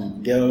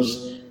some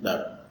girls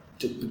that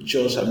take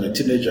pictures. I'm a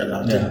teenager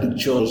now. Take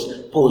pictures,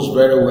 post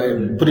very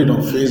well, put it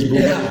on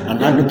Facebook,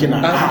 and I'm looking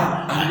at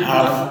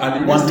I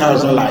have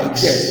 1,000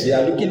 likes. Yes, they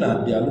are looking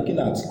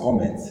at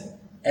comments.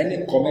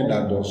 Any comment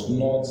that does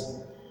not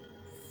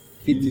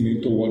fit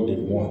into what they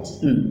want,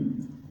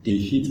 they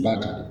hit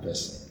back at the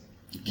person.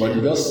 But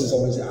you just see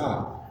someone say,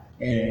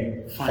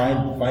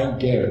 fine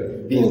girl,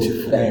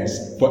 beautiful.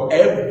 Thanks. For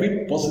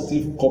every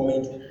positive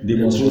comment, they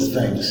must just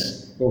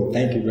thanks. Oh,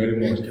 thank you very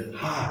much.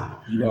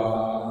 You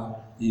are.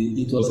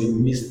 It was a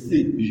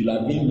mistake. You should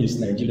have been Miss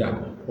Nigeria.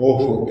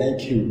 Oh,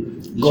 thank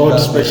you. God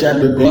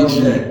specially brings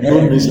you.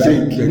 No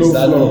mistake, no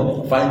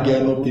flaw. Fine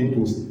girl, no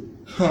pimples.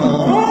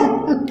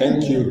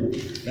 Thank you.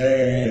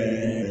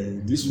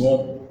 This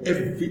one,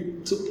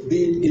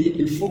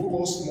 they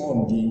focus more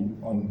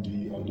on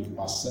the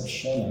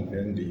perception and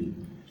then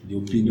the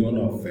opinion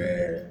of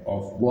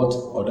what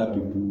other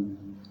people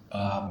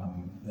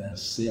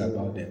say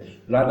about them,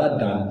 rather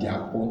than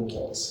their own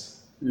thoughts.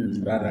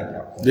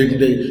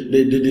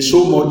 They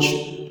so much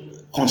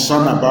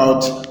concerned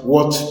about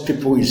what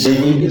people is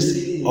saying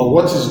or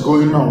what is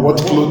going on, what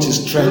clothes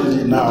is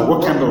trending now,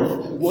 what kind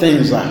of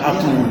things are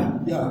happening.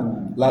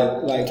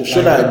 Like to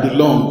show that I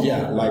belong.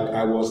 Yeah, like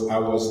I was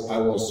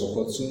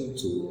opportune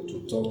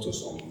to talk to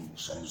some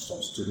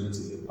students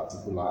in a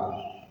particular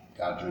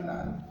gathering,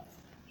 and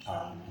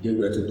they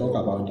were to talk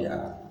about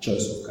their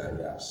choice of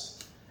careers.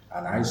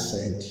 And I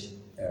said,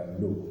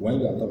 look, when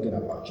you are talking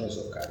about choice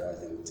of careers,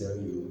 they will tell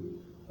you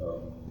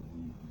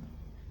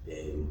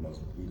you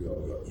must be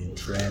your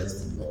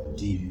interest, your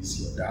this,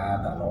 your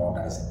that, and all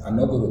that. I'm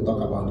not going to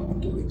talk about the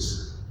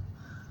rhetorics.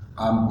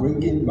 I'm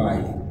bringing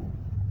my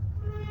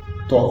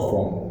talk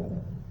from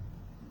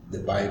the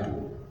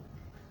Bible,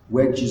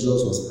 where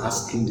Jesus was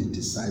asking the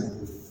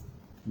disciples,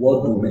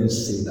 what do men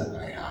say that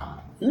I am?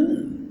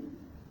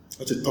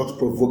 That's a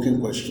thought-provoking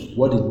question.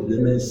 What did the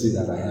men say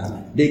that I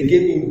am? They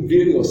gave him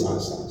various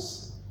answers.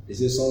 They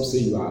say, some say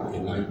you are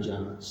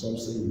Elijah, some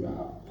say you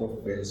are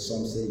prophet,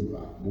 some say you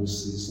are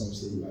Moses, some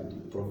say you are the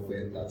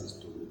prophet, that is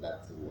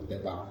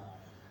whatever.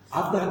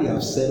 After they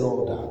have said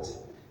all that,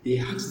 he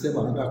asked them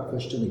another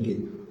question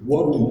again.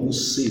 What will you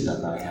say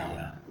that I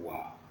am?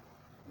 Wow.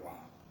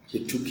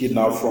 He took it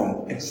now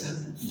from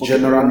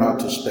general now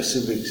to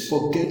specifics.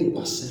 Forget the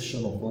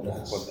perception of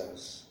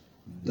others.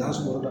 That's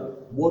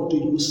what do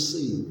you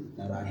say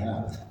that I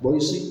am? But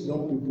you see,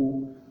 young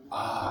people,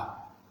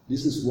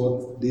 this is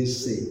what they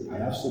say. I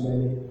have so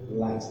many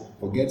likes.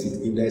 Forget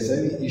it. If there's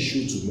any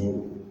issue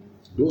tomorrow,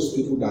 those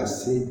people that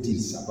say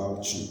this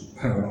about you,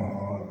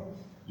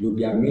 you'll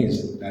be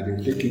amazed that they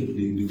take it,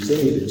 the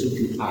same way they took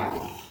you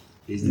high,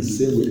 is the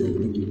same way they'll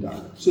bring you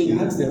down. So you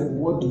ask them,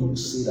 what do you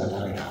say that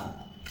I am?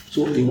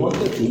 So they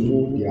wanted to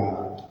know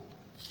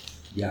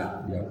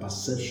their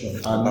perception.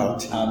 And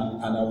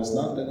I was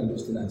now telling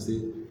those things and say,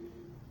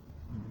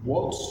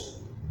 what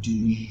do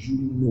you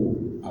know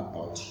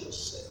about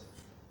yourself?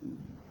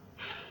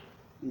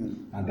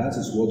 And that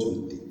is what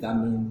will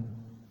determine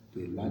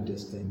to a large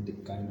extent the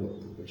kind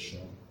of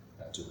profession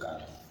that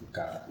that you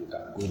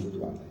can go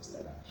into and things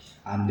like that.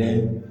 And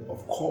then,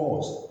 of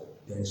course,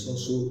 there is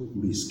also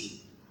risk.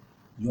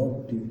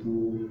 Young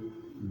people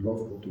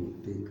love to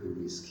take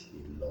risk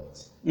a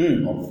lot.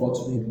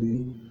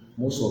 Unfortunately,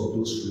 most of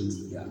those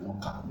risks, they are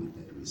not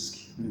calculated risk.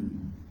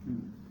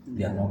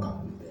 They are not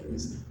calculated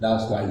risk.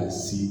 That's why you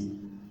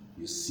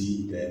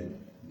see them,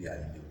 they are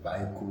in the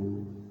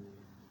vehicle,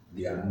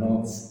 they are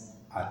not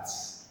at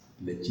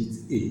legit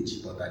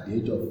age, but at the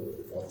age of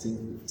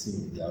 14,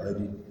 15, they are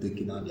already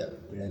taking out their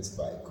parents'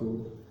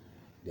 vehicle,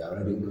 they are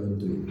already going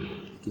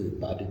to a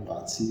birthday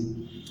party,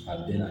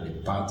 and then at the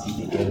party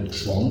they get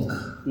drunk,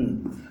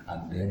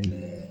 and then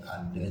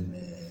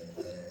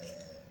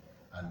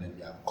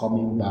they are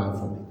coming back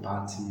from the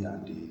party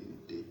and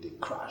they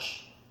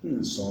crash.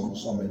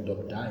 Some end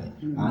up dying.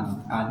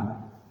 And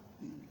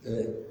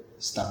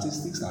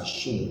statistics have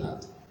shown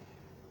that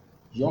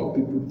young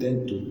people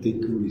tend to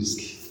take risk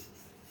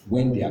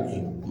when they are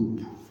in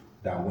group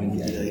than when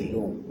they are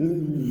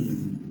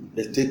alone.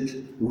 They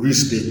take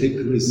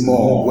risk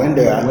more when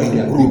they are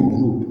in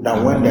group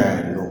than when they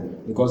are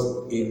alone. Because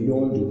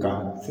alone you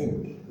can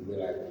think, you'll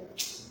be like,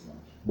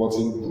 but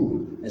in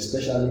group,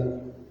 especially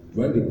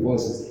when the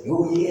boss is,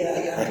 oh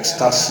yeah,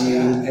 ecstasy,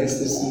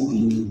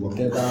 the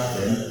whatever,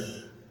 then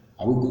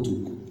are we good to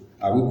go?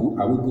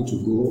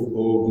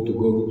 Oh, good to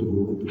go,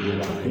 and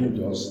then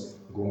just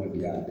go on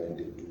there and then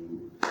they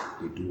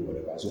do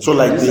whatever. So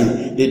like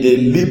they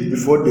leap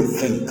before they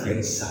think.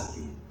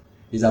 Exactly.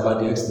 It's about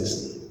the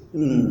ecstasy.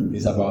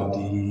 It's about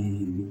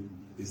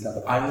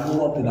I know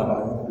one thing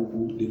about young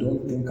people, they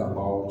don't think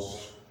about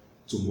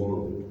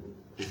tomorrow.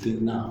 They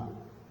think now.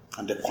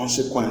 And the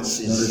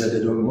consequences. No, they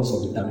don't, most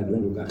of the time they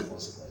don't look at the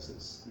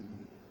consequences.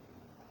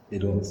 They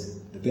don't.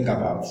 They think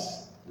about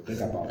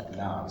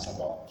now. It's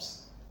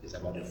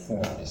about the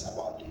fun. It's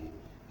about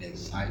the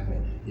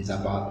excitement. It's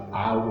about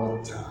our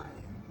time.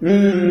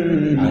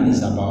 And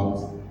it's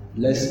about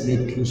let's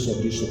make use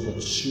of this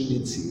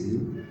opportunity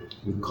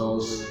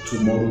because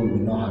tomorrow we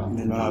will not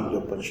have the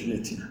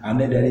opportunity. And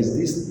then there is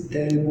this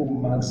terrible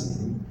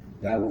maxim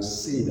that will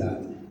say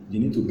that you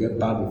need to get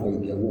bad before you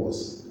get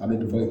worse.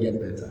 Before you get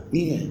better.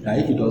 Yeah. Now,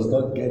 if it does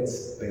not get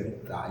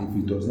better, if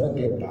it does not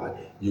get bad,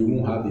 you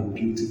won't have a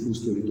beautiful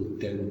story to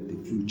tell in the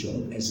future.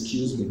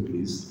 Excuse me,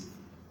 please.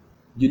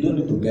 You don't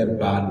need to get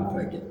bad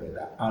before you get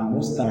better. And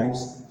most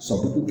times,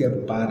 some people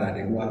get bad and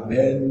they don't have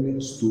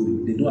any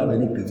story. They don't have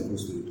any beautiful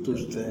story to tell in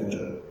the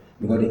future.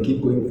 Because they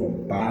keep going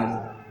from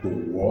bad to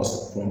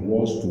worst, from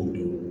worst to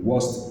the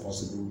worst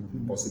possible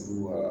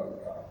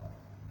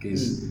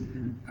case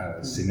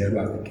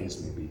scenario as the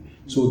case may be.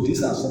 So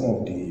these are some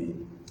of the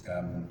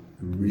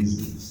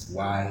reasons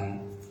why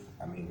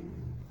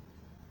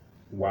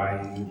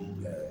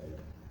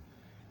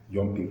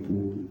young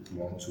people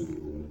want to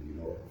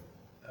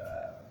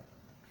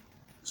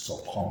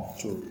succumb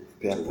to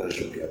peer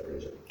pressure.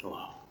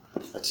 Wow,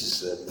 that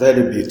is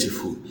very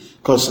beautiful.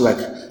 Because like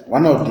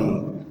one of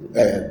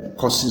the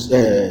causes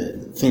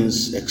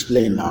things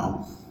explained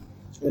now.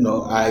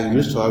 I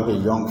used to have a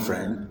young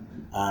friend,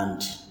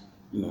 and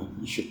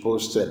she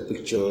posted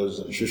pictures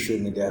on social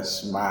media,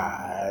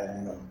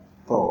 smile,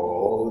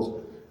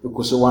 pose. You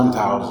could say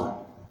 1,000.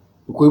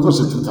 You could even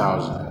say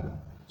 2,000.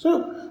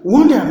 So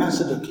one day I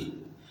said, okay,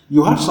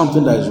 you have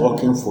something that is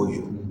working for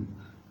you.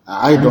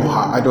 I don't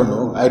have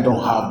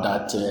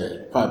that.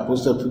 If I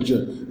post a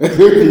picture,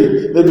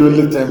 maybe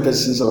only 10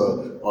 persons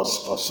or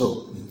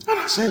so. And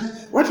I said,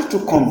 why don't you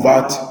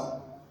convert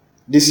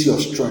this your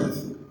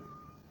strength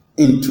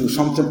into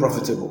something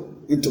profitable,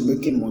 into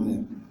making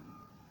money?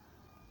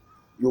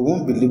 You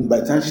won't believe by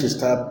the time she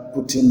start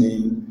putting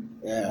in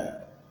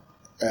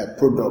a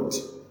product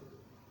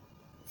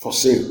for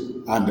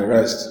sale and the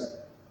rest,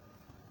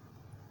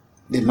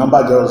 the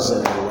number just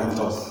went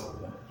off.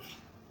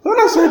 So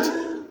I said,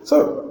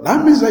 so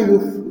that means that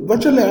you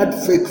virtually had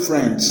fake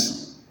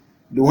friends,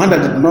 the one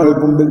that did not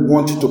even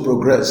want you to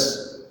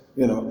progress,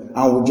 and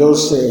would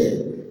just say,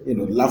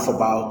 laugh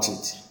about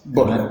it.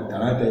 But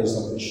can I tell you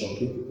something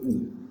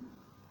shocking?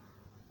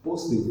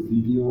 Post a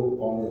video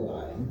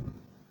online.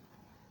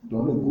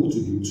 Don't go to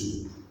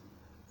YouTube.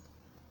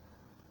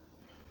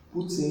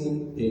 Put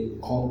in a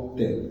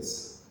content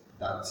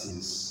that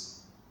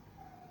is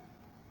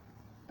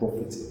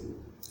profitable,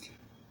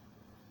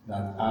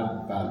 that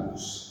add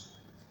values.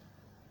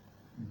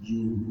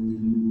 You will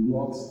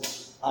not,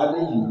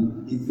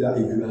 if you are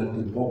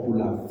the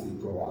popular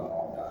figure and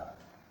all that,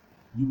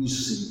 you will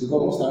see,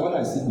 because most time when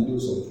I see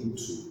videos on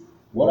YouTube,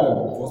 what I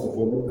will first of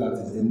all look at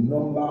is the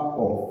number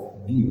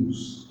of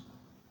views.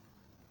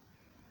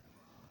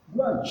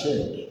 Go and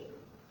check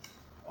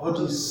all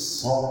these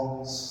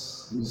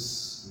songs,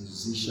 these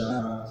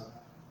musicians,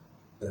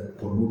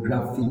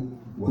 pornography,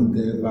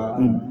 whatever.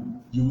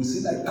 You will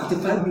see like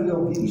 35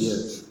 million views.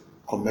 Yes.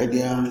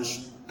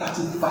 Comedians,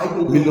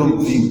 35 million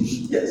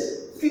views.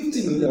 Yes,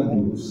 50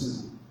 million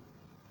views.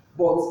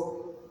 But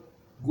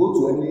go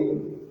to any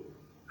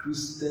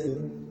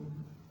Christian,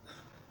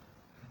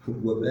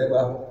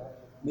 whatever,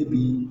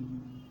 maybe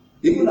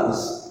even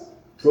as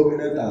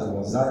prominent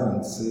as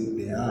Zion say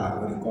they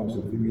are when it comes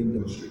to the film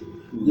industry,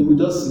 You will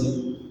just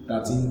see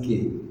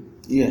 13K.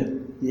 Yeah.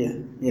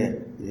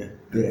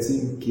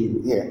 13K.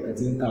 Yeah.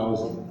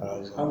 13,000.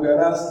 And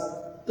whereas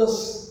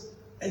just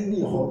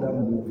any other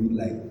movie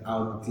like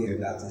out there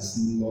that is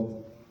not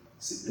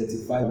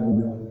 35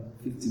 million,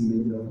 50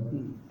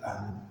 million,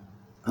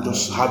 and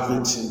Just have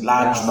it in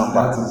large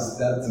numbers.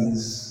 That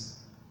is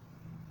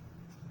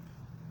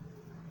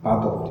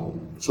part of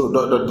the. So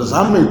does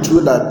that mean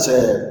too that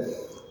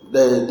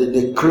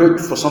they create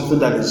for something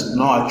that is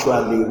not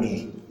actually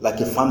real, like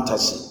a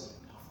fantasy?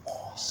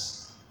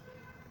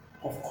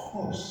 Of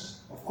course.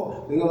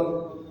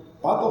 Because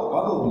part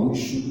of the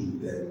issue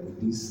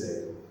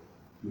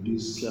with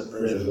this Peer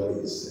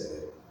pressure is,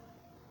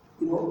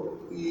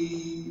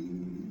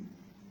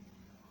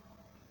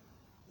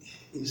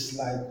 it's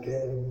like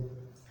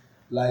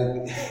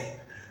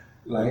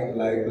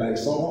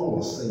someone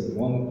was saying,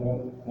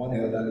 one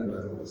elderly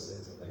brother was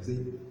saying something. He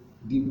said,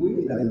 the way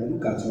that you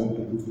look at young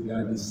people today,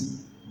 and see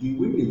the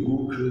way they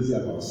go crazy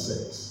about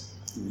sex,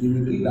 they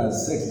will think that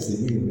sex is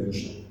a new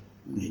invention.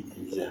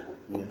 Yeah.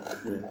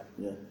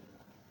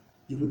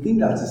 You would think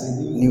that is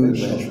a new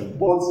invention,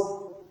 but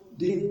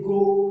they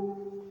go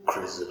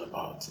Crazy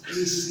about it.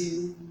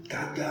 crazy,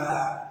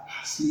 gaga,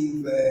 as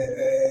if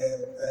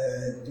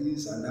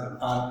this and that.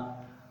 And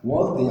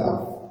once they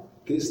have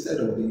tasted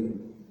of the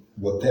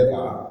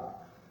whatever,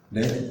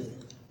 then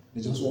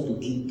they just want to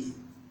keep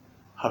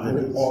Having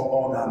it.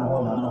 on and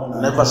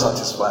on. Never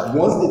satisfied.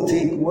 Once they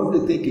take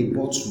a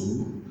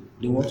bottle,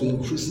 they want to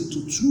increase it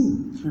to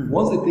 2.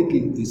 Once they take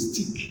a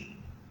stick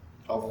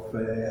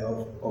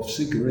of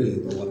cigarette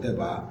or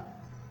whatever,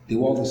 they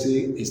want to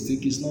say a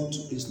stick is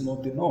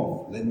not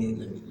enough. Let me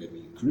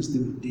increase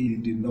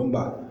the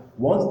number.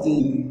 Once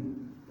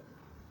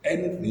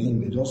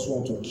anything, they just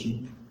want to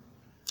keep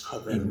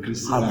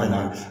increasing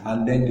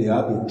and then they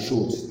have a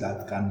throat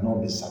that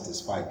cannot be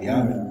satisfied. They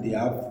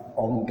have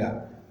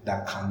hunger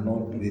that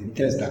cannot be, the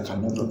thirst that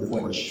cannot be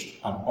quenched,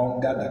 and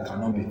hunger that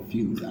cannot be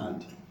filled,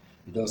 and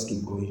you just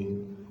keep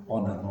going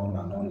on and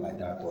on like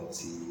that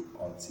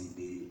until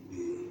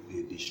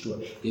they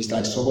destroy. It's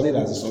like somebody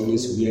that is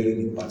always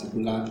wearing a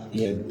particular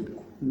hairbook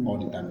all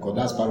the time, because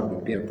that's part of the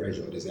peer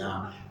pressure. They say,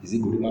 is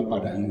it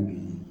Gorimapa that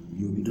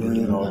you'll be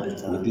doing all the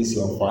time with this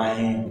your fine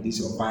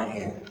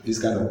hair, this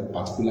kind of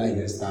particular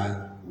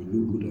hairstyle will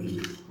look good on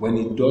you. When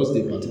it does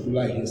the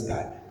particular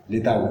hairstyle,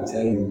 later will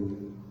tell you,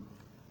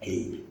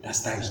 hey, that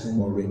style is no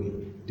more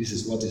raining. This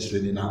is what is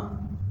raining now,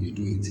 you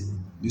do it.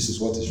 This is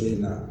what is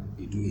raining now,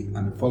 you do it.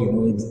 And before you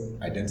know it,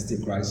 identity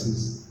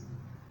crisis,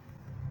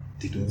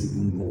 they don't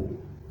even know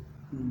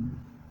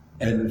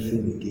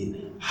anything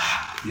again.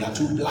 You are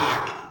too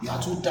black, you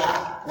are too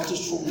dark. What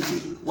is wrong with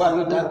you? Why are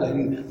you dark like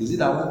you? Is it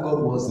that when God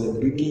was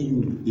breaking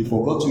you, he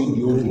forgot you in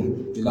the oven?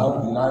 You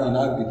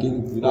now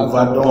became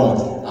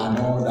overdone and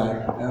all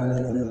that.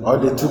 Or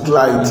they took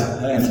light.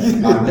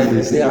 And then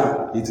they say,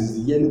 it is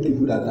the yellow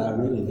people that are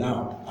raining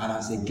now. And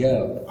as a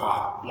girl,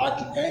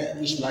 black,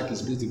 which black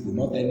is beautiful,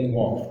 not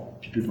anymore.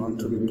 People want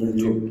to begin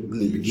to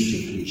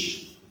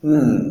bleach.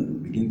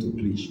 Begin to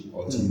bleach.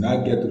 Until you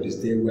now get to the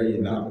stage where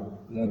you now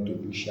want to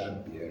do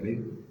sharp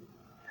bearing.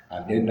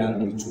 And then that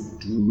need to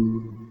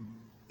do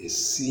a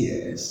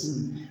CS,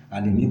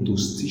 and you need to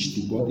stitch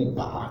the body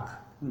back,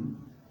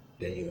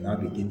 then you now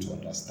begin to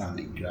understand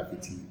the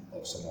gravity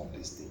of some of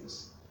these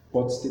things.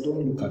 But they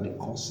don't look at the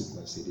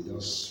consequences. They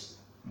just,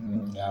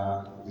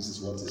 this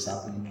is what is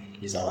happening.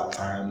 It's our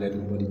time. Let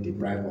nobody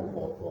deprive of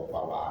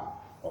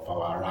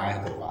our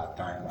right, of our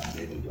time, and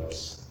then they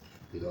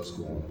just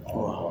go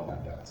on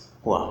like that.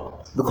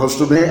 Wow. Because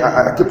to me,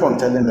 I keep on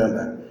telling them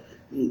that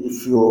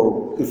if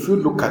you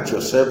look at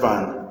yourself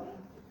and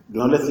the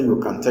only thing you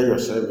can tell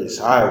yourself is,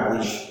 I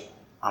wish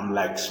I'm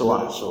like so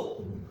and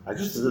so. I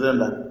just tell them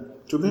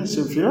that to me it's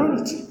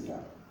inferiority.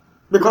 Yeah.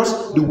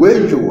 Because the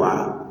way you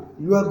are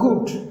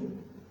good.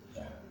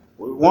 Yeah.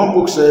 One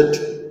book said,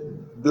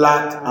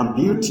 black and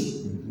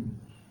beauty.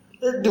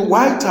 The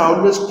white are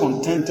always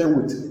contented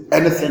with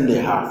anything they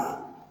have.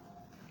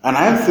 And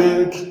I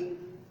think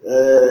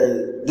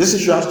this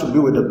issue has to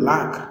do with the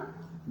black,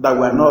 that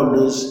we're not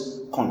always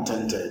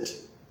contented.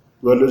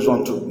 We always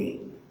want to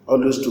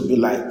be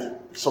like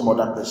some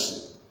other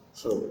person.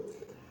 So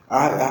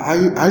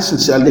I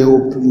sincerely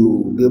hope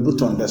you'll be able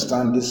to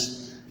understand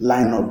this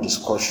line of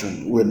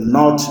discussion. We're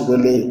not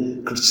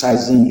really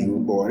criticizing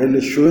you, but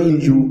really showing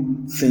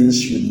you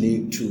things you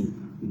need to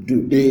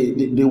do.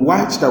 The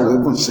whites that we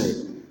even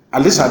say,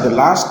 at least at the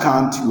last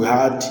count, we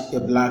had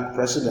a black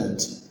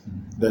president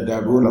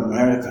that ruled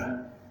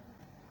America.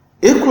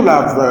 He could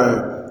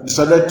have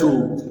decided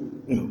to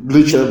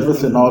bleach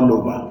everything all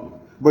over,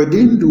 but he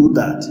didn't do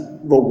that.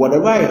 But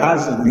whatever he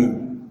has in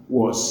him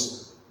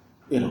was,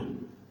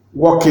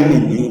 working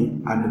in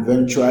him, and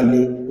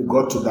eventually he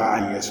got to the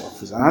highest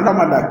office. Another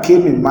man that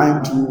came in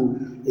mind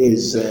too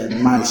is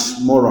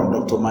Miles Moron,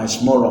 Dr.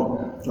 Miles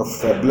Moron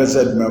of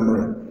blessed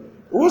memory.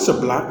 He was a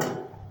black,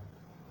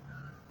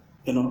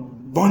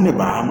 born in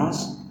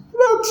Bahamas,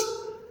 but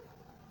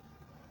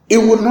he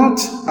would not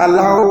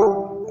allow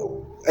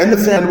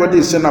anything anybody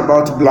is saying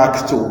about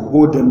black to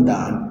hold him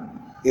down.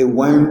 He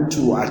went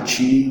to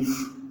achieve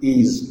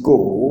his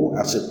goal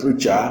as a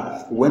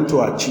preacher. He went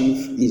to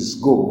achieve his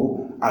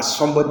goal as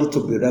somebody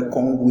to be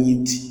reckoned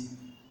with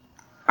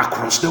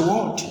across the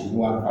world.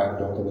 You have 5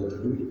 doctorate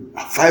degrees.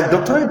 5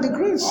 doctorate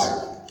degrees.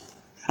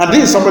 And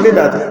this is somebody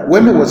that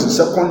when he was in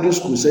secondary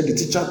school, said the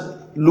teacher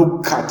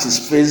look at his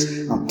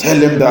face and tell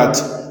him that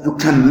you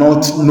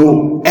cannot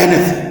know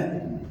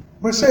anything.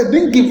 But he said,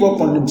 didn't give up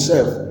on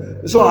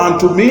himself. So, and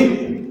to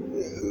me,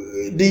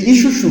 the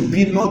issue should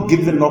be not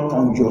giving up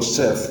on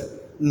yourself,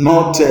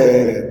 not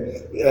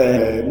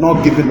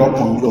giving up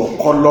on your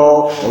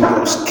color or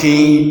your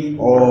skin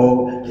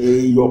or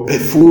your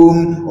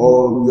perfume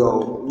or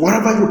your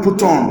whatever you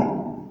put on.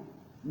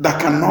 That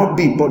cannot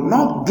be, but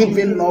not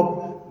giving up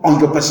on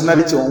your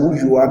personality, on who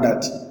you are,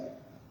 that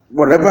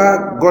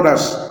whatever God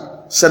has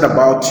said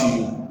about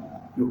you,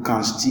 you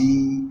can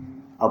still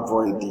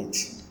avoid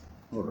it.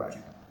 All right.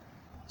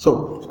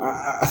 So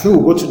I think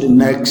we'll go to the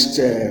next.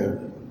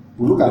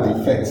 We look at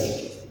the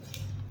effects.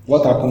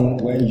 What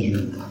happens when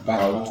you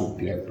bow to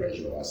peer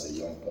pressure as a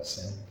young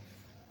person?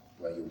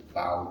 When you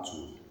bow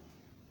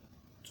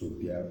to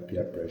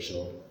peer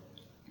pressure,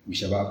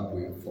 whichever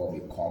way form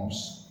it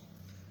comes.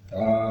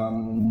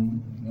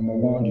 Number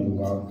one,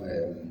 you have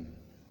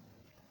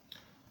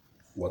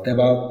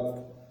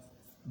whatever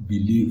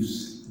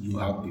beliefs you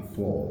have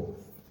before,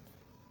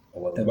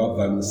 or whatever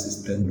value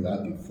system you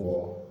had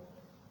before,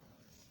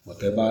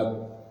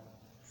 whatever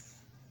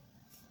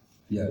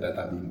that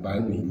have been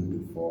binding you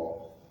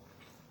before,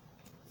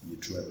 you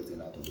throw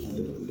everything out of the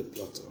window.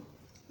 Out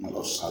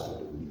of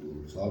the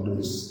window. So all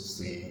those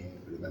saying,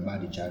 remember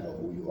the child of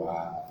who you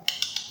are,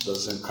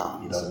 doesn't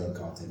count. It doesn't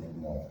count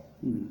anymore.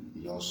 You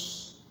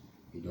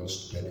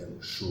just get them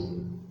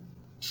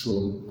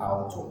thrown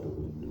out of the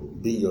window.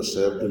 Be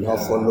yourself. Do not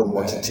follow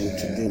multitude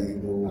to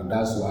them. And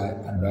that's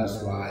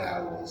why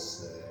I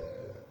was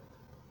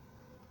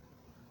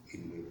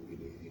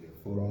in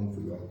a forum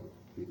for young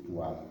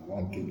people, and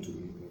one came to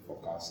me for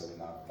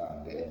counseling after,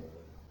 and then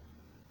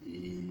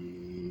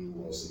he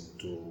was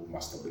into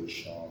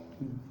masturbation,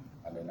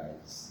 and then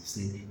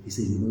he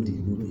said, you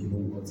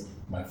know what?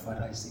 My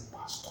father is a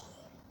pastor.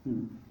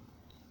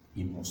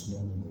 He must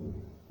not know.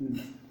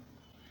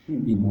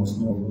 He must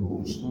not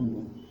know.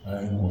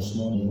 He must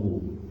not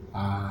know.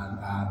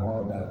 And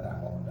all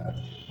that.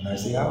 And I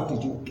say, how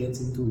did you get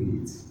into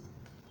it?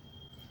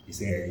 He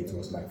said, it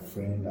was my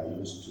friend that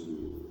used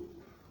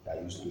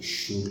to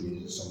show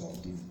me some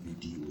of these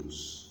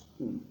videos,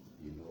 and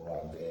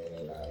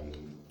then I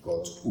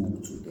got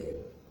hooked to them.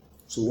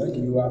 So when do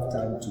you have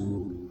time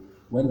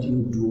when do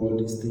you do all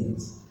these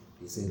things?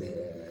 He said,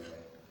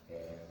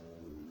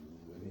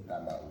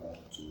 anytime I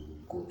want to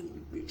go to the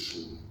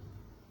bedroom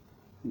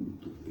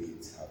to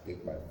bathe, I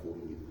take my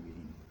phone with me.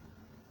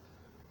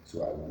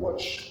 So I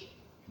watch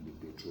in the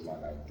bedroom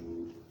and I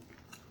do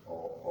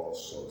all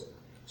sorts.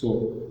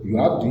 So you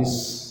have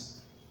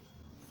this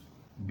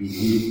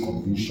belief,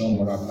 conviction,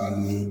 moral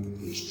value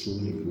is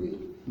truly away.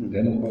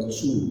 Then number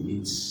two,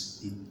 it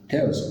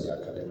tells on the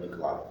academic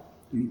life.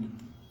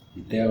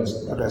 It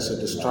tells that there's a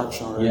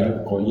distraction. Right?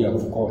 Yeah,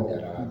 of course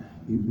there are.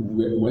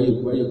 Where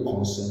you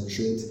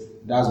concentrate,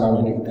 that's why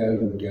when they tell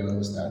you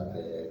girls that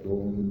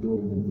don't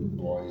move with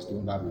boys,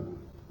 don't have a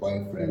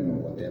boyfriend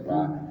or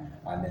whatever,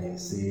 and they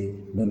say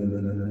no, you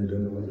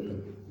don't know what they're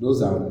doing.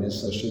 Those are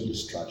unnecessary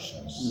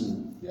distractions.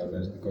 Yeah,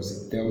 because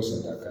it tells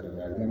on the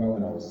academy. I remember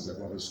when I was in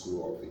secondary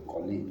school, of a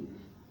colleague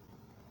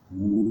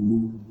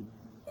who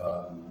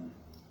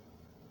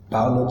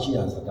biology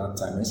at that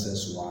time,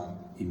 SS1,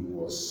 he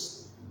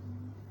was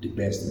the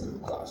best in the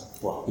class.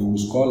 Wow. He would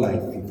score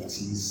like 50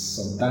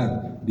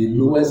 sometimes. The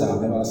lowest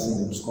I've ever seen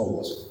him score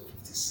was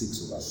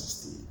 56 over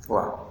 60.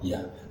 Wow.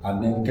 Yeah.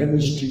 And then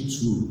chemistry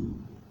too.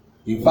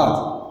 In fact,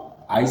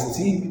 I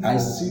still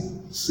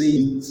say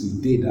it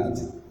today that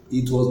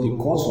it was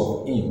because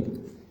of him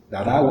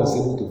that I was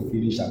able to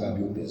finish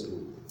Agabio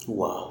textbook.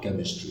 Wow.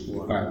 Chemistry.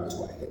 Before I went to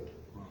my head.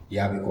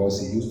 Yeah, because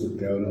he used to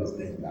tell us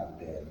then that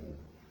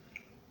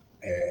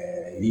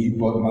he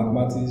bought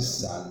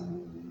mathematics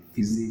and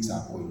physics,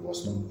 and he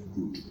was not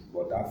good,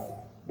 but that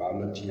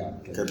biology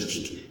and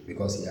chemistry,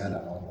 because he had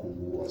an uncle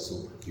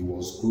who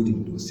was good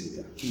in those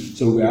areas.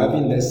 So we're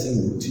having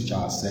lessons, we teach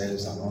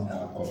ourselves and all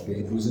that, compare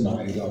using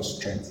our area of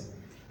strength.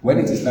 When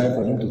it is time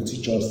for him to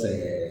teach us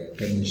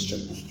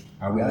chemistry,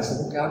 and we ask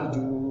him, okay, how did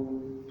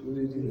you do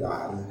it? He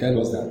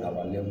tell us that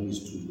our level is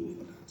too low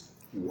for that.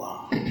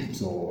 Wow.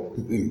 So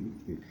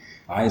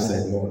I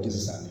said, no, this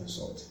is an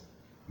insult.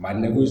 My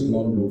level is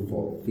not low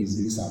for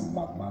physics and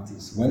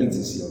mathematics. When it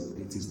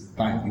is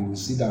time, you will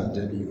sit down and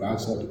tell me, you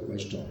ask all the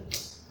question.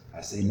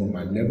 I say, no,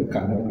 my level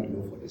cannot be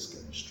low for this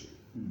chemistry.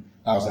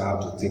 I also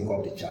have to take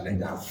up the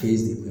challenge and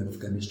face the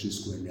chemistry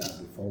squarely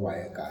before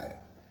I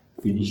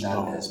finish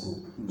that textbook.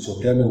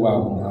 So tell me why I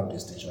will not have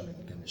distinction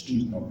in chemistry.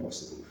 It's not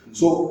possible.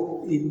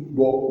 So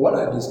but what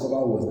I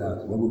discovered was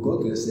that when we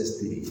got to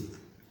SS3,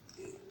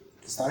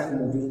 started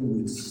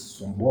moving with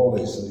some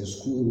boys in the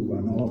school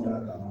and all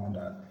that.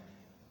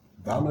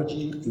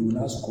 Biology, he will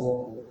now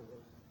score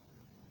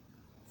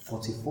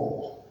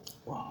 44.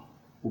 Wow.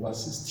 over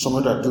 60.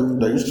 Someone that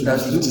used to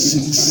That's do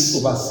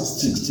 56. over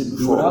 60. 60 He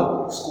before. would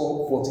have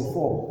scored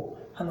 44.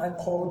 And I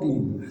called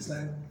him. It's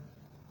like,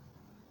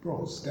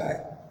 bros, guy,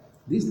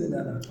 this,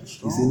 that. He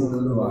said,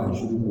 no, I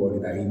shouldn't worry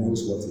that he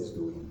knows what he's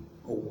doing.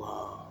 Oh,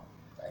 wow.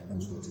 That he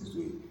knows what he's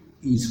doing.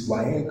 His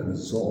WAEC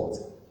result,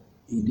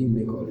 he didn't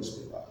make all his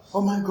papers.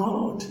 Oh, my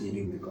God. He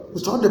didn't make all his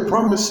With all the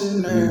promising...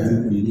 He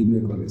didn't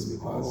make all his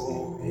papers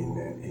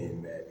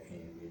in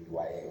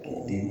WAEC.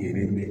 He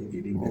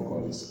didn't make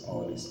all his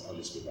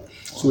papers.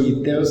 So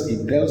it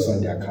tells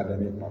on the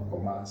academic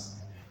performance.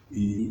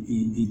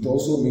 It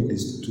also makes the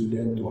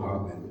student to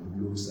have a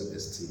low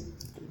self-esteem.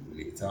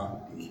 Later,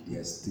 the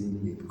esteem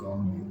may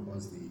become,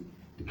 because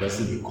the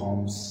person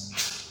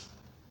becomes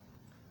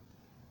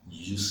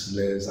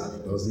useless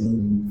and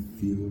doesn't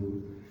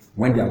feel,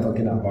 when they are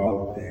talking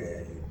about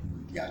the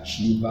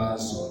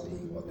achievers or the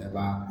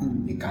whatever,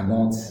 they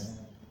cannot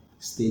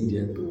stay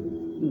there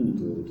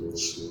to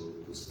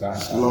start.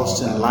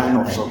 Lost in line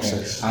of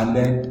success. And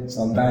then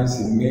sometimes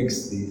it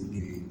makes the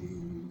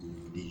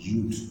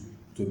youth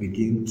to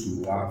begin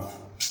to have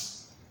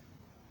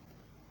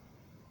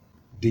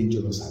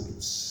dangerous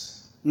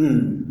habits. The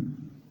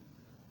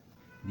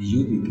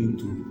youth begin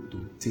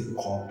to take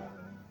up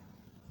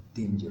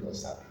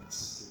dangerous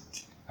habits.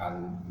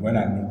 And when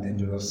I mean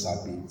dangerous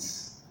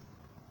habits,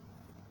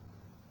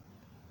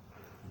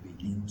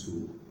 begin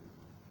to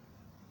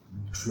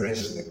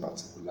dress in a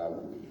particular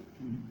way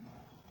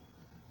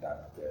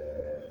that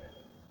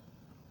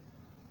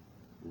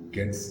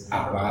gets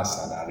harassed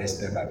and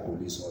arrested by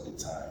police all the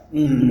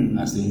time.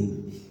 I say,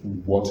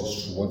 what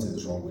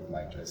is wrong with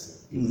my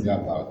dressing? Is it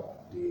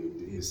about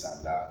this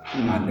and that?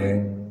 And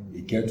then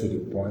it gets to the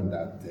point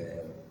that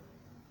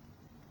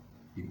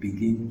you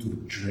begin to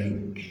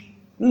drink.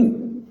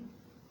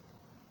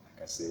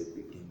 Like I said,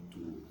 begin to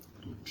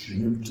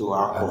drink, to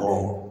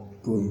alcohol,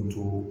 go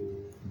into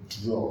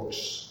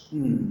drugs,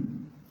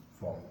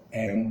 from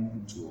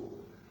M to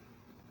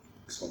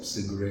some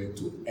cigarette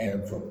to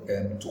M, from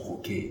M to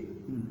cocaine.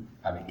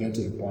 And it gets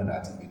to a point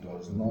that if it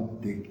does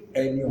not take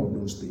any of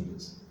those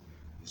things,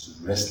 it's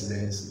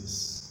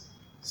restless,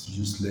 it's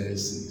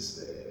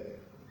useless,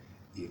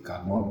 he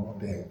cannot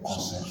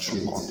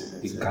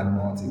concentrate. He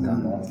cannot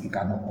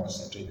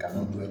concentrate. He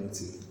cannot do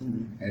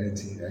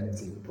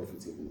anything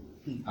profitable.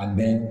 And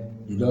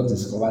then you don't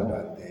discover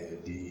that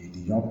the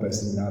young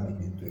person now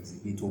begins to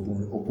exhibit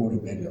open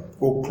rebellion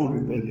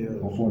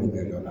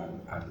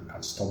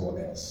and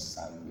stubbornness,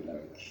 and be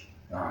like,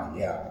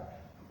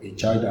 a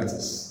child that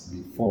is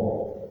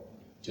before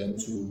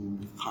gentle,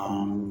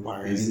 calm,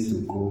 easy to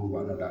go,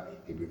 another,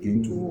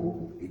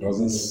 he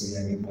doesn't see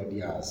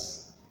anybody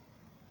as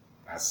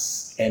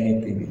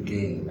anything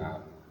again,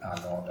 and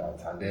all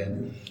that, and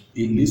then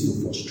it leads to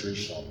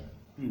frustration.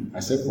 I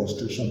say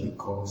frustration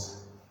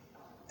because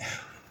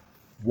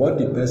what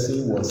the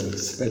person was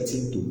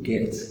expecting to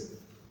get,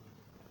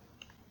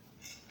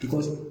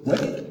 because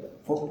let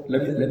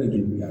me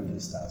give you an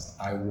instance.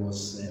 I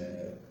was in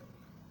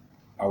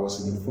a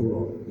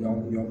forum,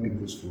 young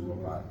people's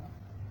forum,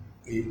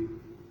 and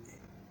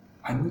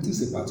I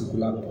noticed a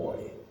particular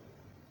boy.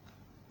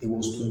 He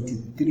was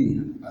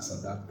 23 as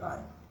at that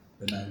time.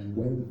 Then I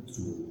went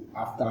to,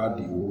 after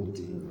the whole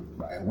thing,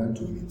 I went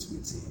to meet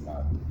with him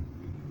and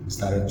we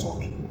started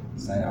talking,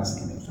 started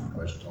asking him some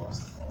questions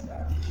and all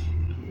that.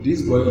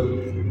 This boy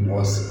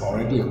was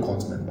already a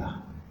cult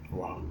member.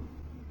 Wow.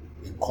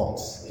 A cult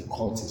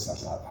is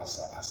as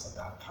at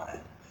that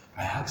time.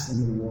 I asked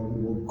him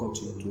what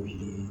got you into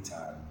it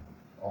and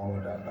all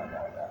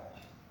that.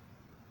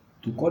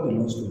 To cut the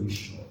long story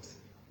short,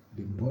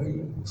 the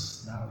boy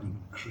was now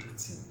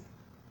regretting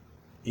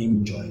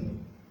him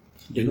joining.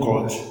 The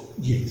cult?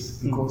 Yes,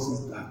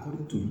 because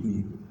according to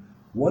him,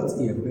 what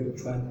he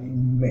eventually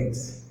met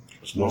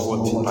was not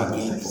what he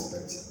bargained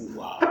for.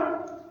 Wow.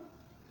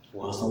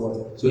 Was not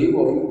what. So he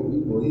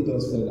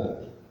does feel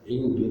that he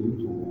will be able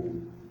to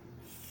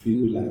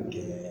feel like,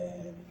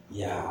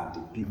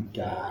 the big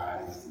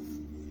guys,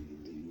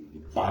 the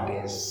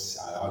baddest,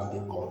 how do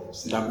they call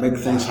themselves? That make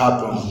things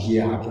happen.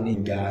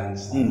 Happening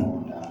guys and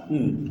all that.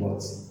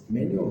 But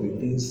many of the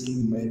things he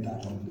met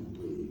along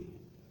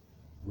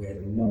the way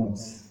were not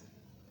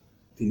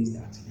things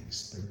that he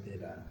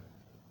expected, and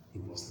he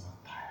was not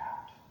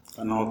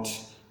tired.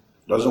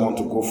 Doesn't want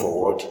to go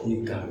forward.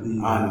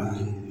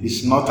 And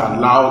he's not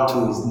allowed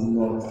to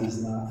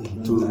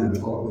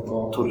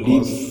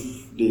leave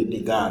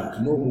the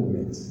gang. No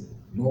movement.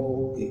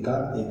 No, he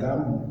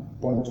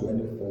can't point to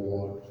any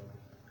forward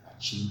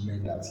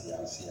achievement that he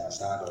has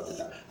had all the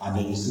time. And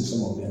then you see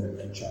some of them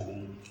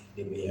eventually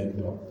they may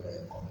end up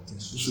committing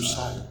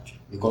suicide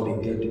because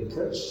they get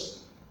depressed.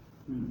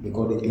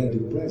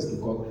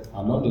 Because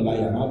I'm not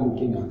denying, I'm not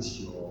looking at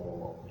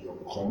your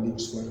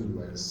colleagues when you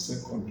were in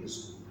secondary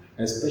school,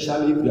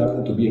 especially if you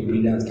happen to be a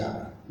brilliant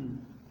guy,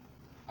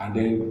 and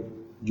then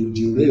you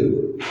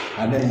derail,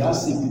 and then you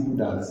see people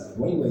that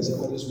when you were in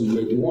secondary school, you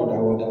were the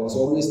one that was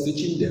always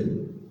teaching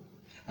them,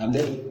 and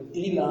then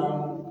you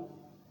now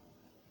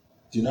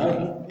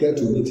get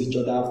to meet each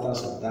other after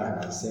some time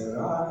and say,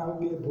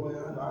 okay, boy,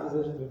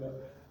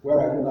 Where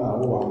are you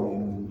now? Oh,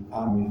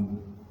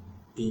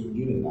 in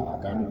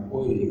Unilag. I'm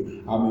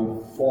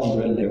in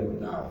 400 level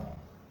now.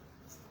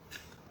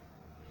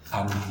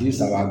 And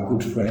this our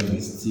good friend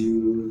is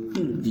still,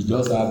 he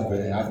just have,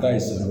 after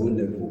his own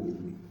level,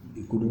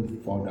 he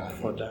couldn't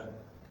further.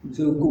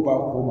 So you go back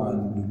home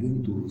and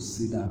begin to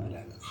sit down and be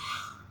like,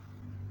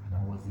 and I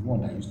was the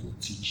one that used to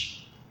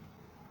teach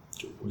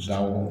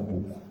that one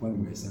book when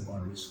we were in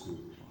secondary school.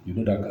 You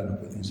know that kind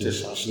of a thing.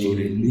 So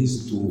it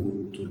leads to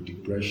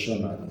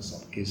depression, and in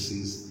some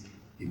cases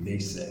it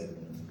makes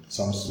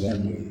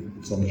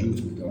some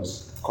youth with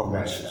us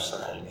commit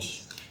suicide,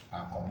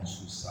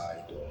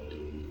 or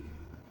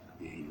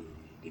they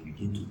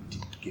begin to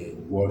get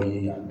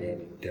worry, and then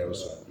it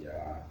tells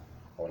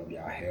on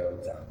their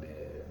health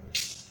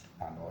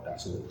and all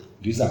that. So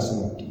these are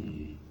some of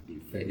the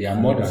effects. They are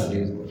more than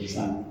this, but these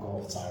are time.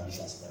 These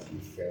are some of the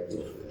effects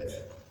of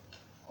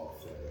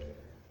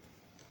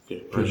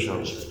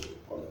depression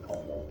on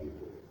young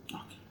people.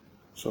 Okay.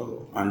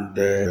 So, and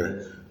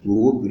we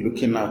will be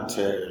looking at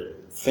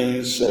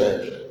things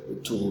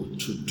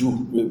to do.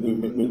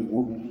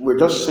 We're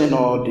just saying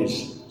all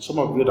this. Some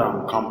of you that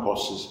are on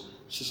campuses,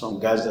 see some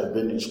guys that have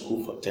been in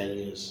school for 10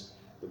 years.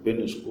 They've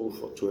been in school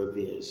for 12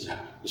 years. Yeah.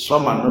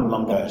 Some are no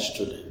longer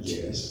students.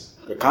 Yes.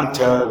 They can't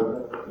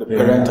tell the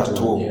parent at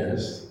home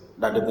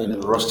that they've been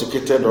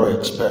rusticated or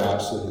expelled.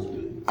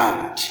 Absolutely.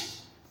 And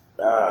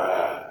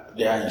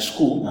they are in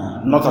school,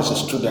 not as a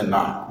student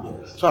now.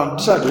 Yes. So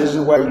these are the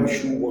reasons why you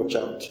should watch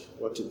out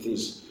what it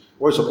is.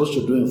 What you're supposed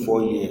to do in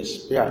 4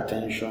 years, pay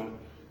attention.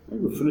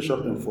 When you finish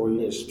up in 4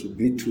 years, to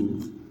be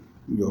to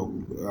your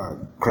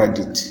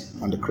credit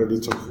and the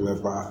credit of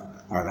whoever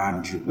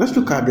around you. Let's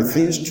look at the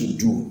things to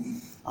do,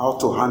 how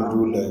to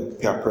handle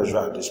peer pressure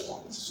at this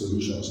point.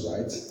 Solutions,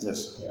 right?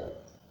 Yes. Yeah.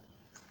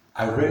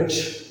 I read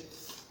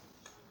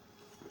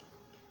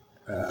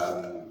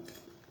a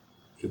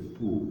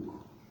book,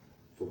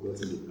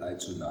 forgotten the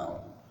title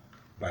now,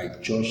 by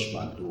Josh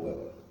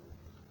McDowell,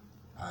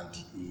 and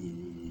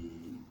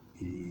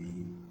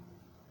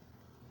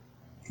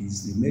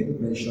he made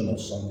mention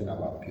of something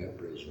about peer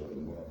pressure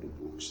in one of the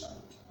books,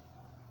 and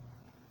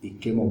he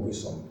came up with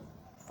some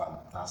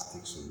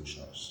fantastic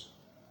solutions.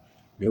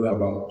 There were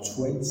about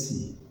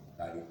 20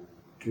 that he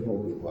came up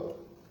with, but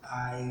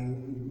I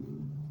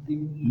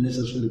didn't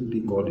necessarily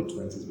pick all the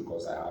 20s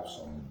because I have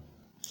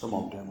some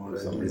of them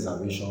already. Some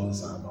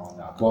reservations and all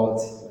that. But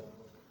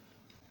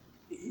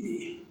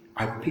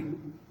I picked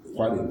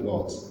quite a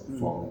lot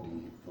from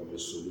the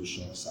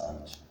solutions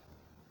and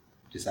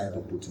decided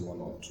to put in one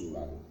or two,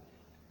 and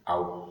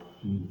I'll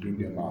bring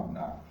them out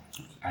now.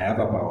 I have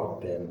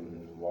about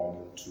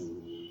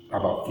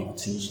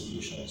 15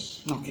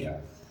 solutions. Okay. Yeah.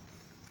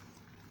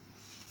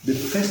 The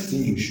first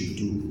thing you should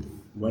do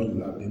when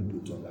you have been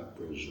put under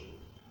pressure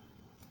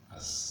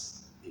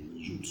as a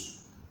youth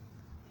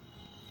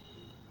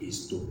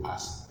is to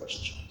ask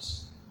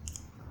questions.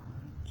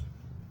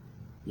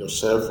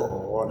 Yourself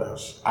or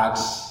others?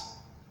 Ask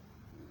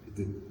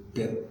the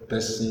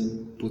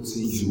person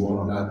putting you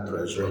under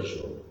pressure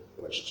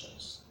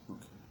questions.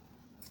 Okay.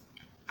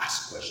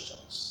 Ask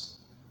questions.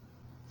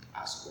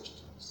 Ask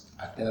questions.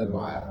 I tell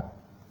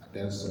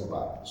some of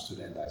our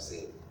students, I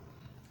say,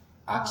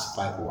 ask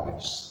 5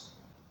 whys.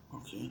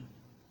 Okay.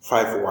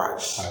 5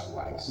 whys. 5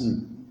 whys.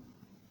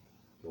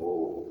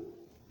 Oh,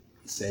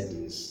 he said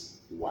this,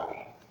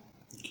 why?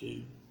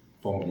 Okay.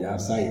 From the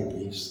answer he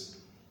gives,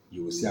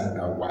 you will see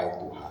another why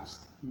to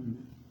ask.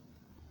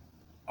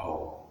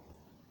 Oh,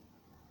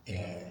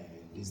 and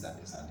this and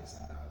this and this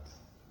and that.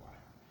 Why?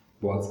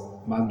 But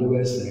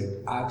McDowell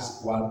said,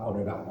 ask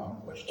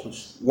 101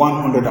 questions.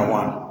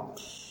 101.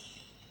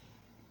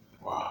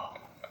 Wow.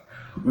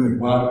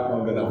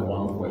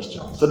 101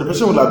 questions. So the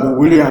person would have been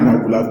willing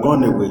and would have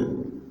gone away.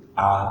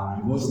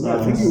 And most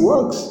times, I think it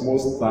works.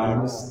 Most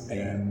times,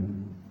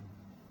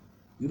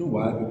 you know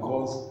why?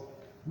 Because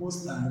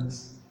most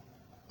times,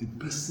 the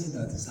person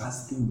that is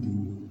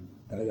asking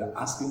that you're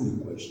asking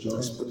the question,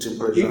 if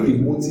the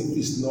motive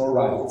is not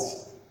right,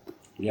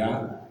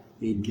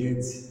 they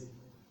get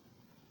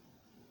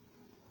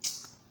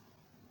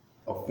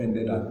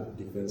offended and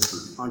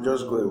defensive. And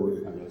just go away.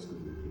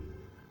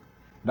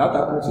 That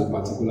happened to a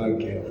particular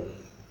girl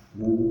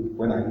who,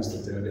 when I used to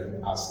tell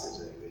them, ask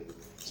them.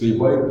 So a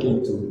boy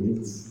came to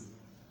meet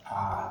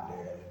her,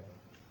 and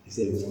he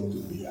said he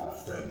wanted to be her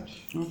friend.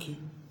 Okay.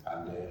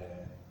 And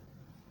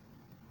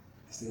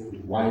he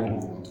said, why do you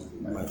want to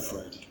be my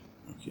friend?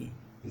 Okay.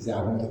 He said,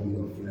 I want to be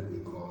your friend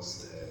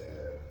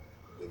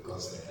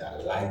because I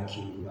like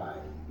you, I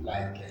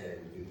like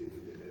you.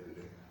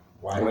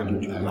 Why do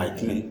you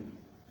like me?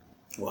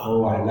 Wow.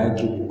 Oh, I like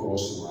you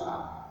because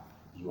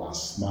you are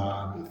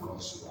smart,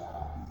 because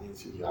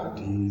you are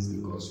this,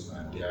 because you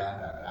are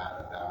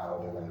that,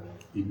 whatever.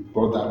 He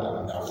brought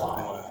out another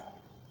why.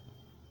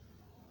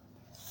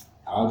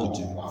 How did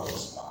you know I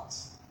was smart?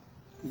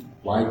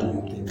 Why do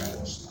you think I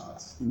was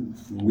smart?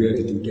 Where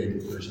did you get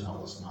the impression I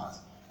was smart?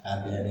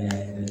 At the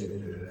end,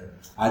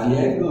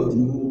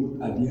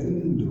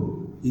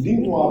 he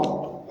didn't want to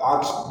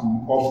ask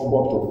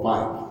up to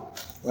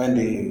 5. When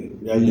they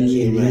are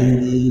using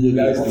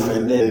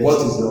offended.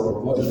 What is your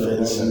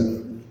problem?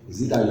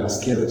 Is it that you are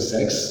scared of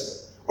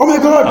sex? Oh my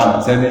God!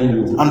 I'm telling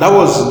you. And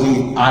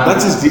that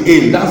is the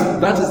aim.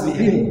 That is the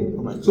aim.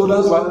 So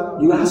that's why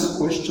you ask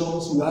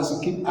questions, you have to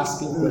keep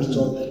asking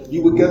questions,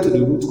 you will get to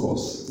the root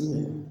cause.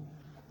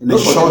 The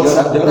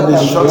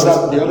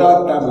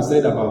other time we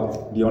said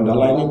about the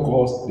underlying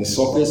cause, the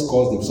surface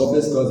cause, the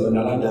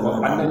underlying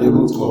cause, and then the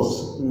root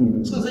cause.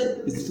 So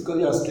it's because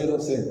you are scared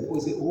of sex.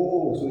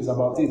 Oh, so it's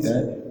about it.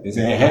 They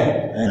say,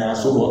 and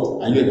so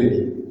what? Are you a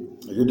baby?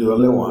 Are you the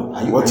only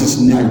one? What is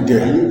new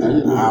there?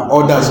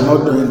 Others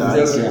not doing that.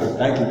 Yes, yeah.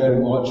 Thank you very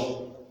much.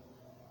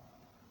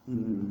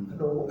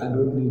 I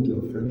don't need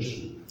your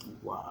friendship.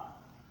 Wow.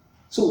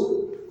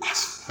 So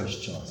ask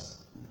questions.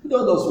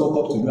 Don't just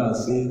walk up to you and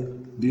say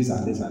this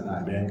and this and that,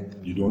 and then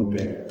you don't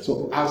pay.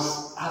 So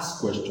ask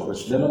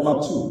questions. Then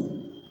number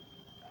 2,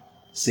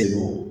 say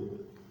no.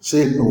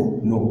 Say no.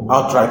 No.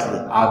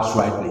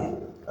 Outrightly.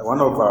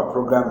 One of our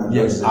programs.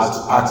 Yes,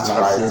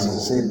 outright.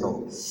 Say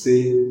no.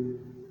 Say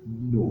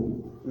no.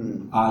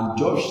 And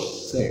Josh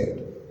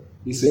said,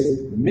 he said,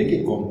 make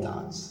a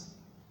contact.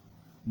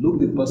 Look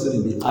the person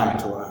in the eye.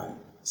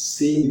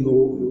 Say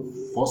no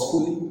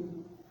forcefully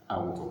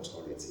and with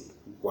authority.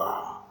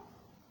 Wow.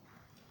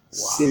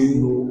 Say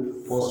no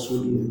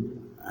forcefully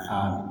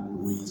and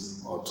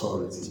with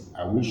authority.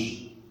 I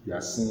wish you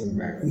are seeing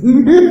me. As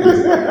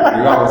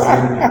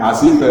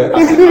if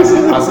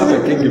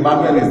the King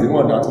Emmanuel is the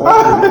one that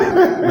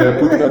wanted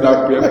putting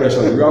under peer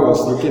pressure. The guy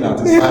was looking at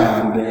his eye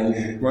and then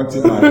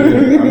wanting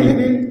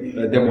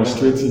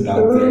demonstrating that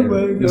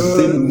you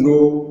say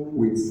no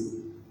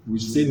we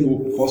say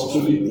no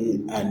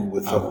forcefully and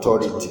with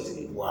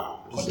authority. Wow.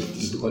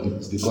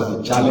 Because the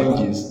challenge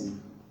is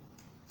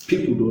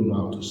people don't know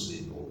how to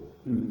say no.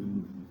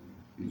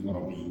 It's going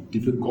to be a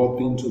difficult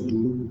thing to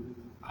do,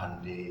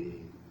 and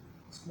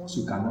once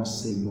you cannot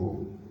say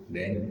no,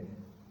 then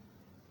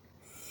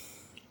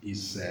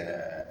it's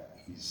a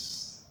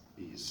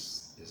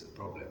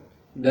problem.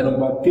 Then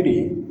number 3,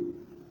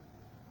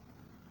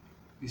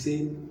 you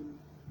say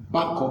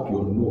back up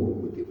your no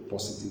with a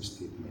positive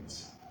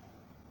statement.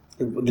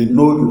 The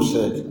no you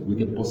said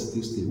with a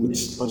positive statement.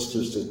 With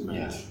positive statement.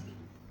 Yeah.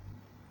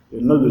 The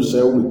no you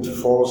said with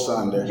force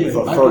and with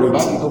authority.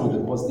 Back it up with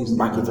a positive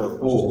statement. Back it up.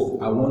 Oh,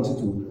 I want you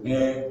to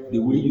the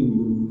way you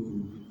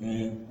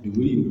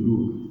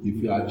look. If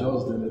you are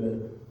just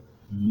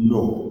no.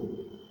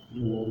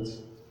 You know what?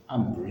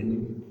 I'm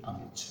brilliant.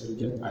 I'm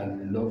intelligent. I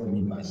love me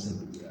myself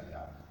the way I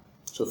am.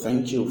 So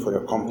thank you for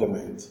your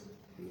compliment.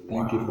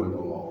 Thank you for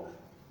your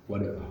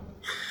whatever,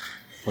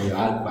 for your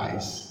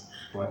advice.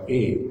 For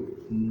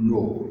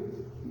no,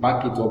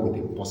 back it up with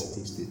a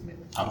positive statement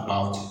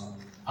about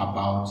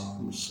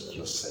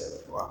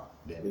yourself. Wow,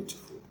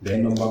 beautiful.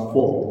 Then number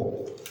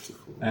 4,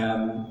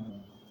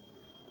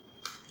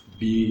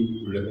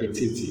 be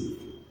repetitive.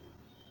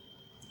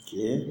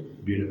 Okay.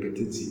 Be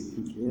repetitive.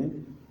 Okay.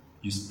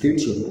 You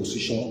state your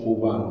position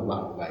over and over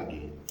and over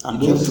again.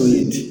 And stick to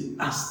it.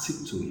 And stick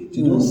to it.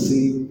 You don't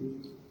say.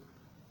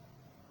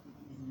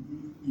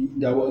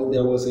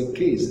 There was a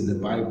case in the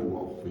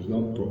Bible of a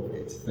young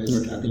prophet, I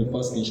think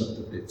 1 Kings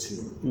chapter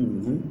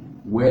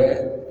 13,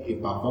 where he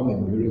performed a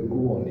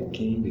miracle on the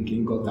king. The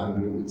king got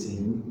angry with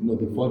him.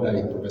 Before that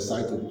he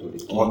prophesied to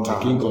the king. The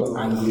king got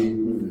angry,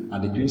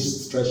 and the king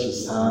stretched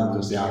his hand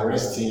to say,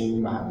 arrest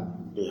him, and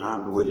the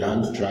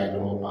hand dried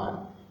up, and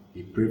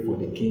he prayed for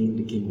the king.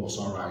 The king was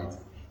all right.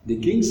 The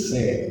king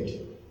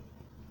said,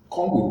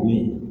 come with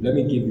me, let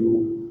me give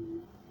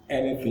you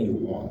anything you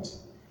want.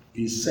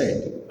 He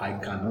said, I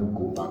cannot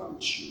go back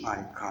with you.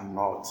 I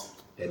cannot.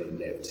 Then he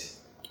left.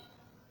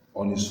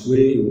 On his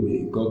way,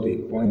 he got to a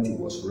point he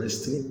was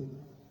resting.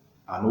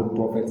 An old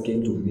prophet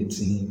came to meet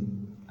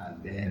him,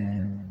 and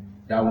then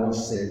that one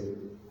said,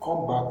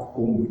 come back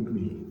home with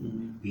me.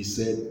 He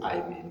said,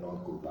 I may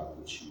not go back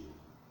with you.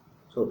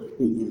 So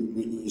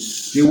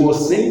he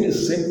was saying the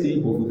same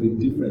thing, but with a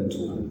different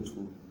tone.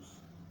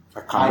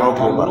 I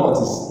cannot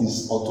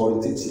is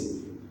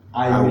authoritative.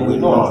 I may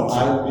not.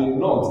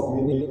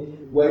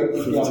 Meaning, well,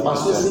 if you are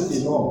persuasive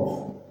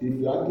enough, if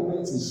the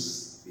argument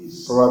is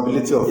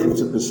probability of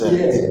 50%.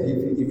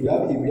 Yeah, if you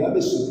have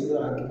a superior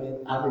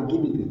argument, I will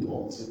give it a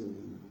thought.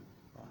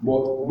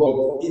 But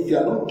if you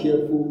are not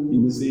careful,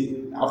 you will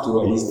say, after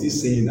all, he's still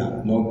saying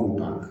that, not go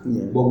back.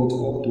 Yeah. But with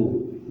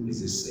auto,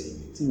 he's just saying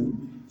it.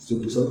 So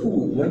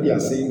people, when they are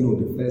saying no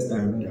the first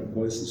time, their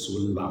voice is so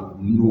loud,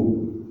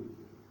 no.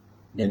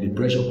 Then the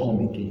pressure come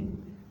again.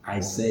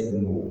 I said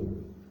no.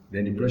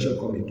 Then the pressure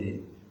come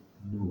again.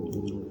 No.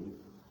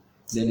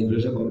 Then the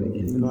pressure come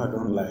again. I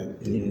don't like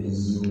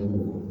this.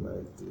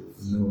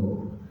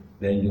 No.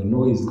 Then you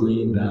know it's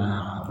going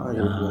down.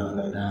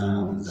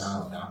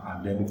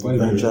 And then before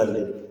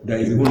eventually there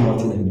is even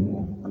nothing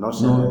anymore.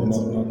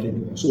 Nothing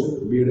anymore.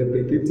 So be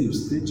repetitive,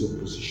 state your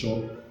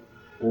position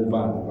over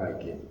and over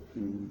again.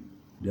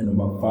 Then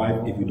number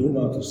 5, if you don't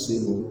know how to say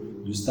no,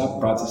 you start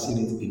practicing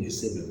it in a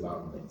safe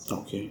environment.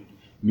 Okay.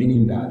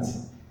 Meaning that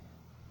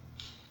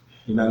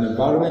in an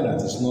environment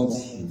that is not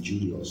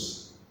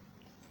injurious,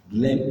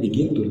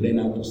 begin to learn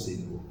how to say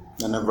no.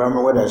 An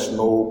environment where there's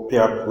no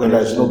peer, where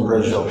there's no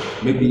pressure.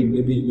 Maybe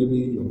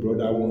your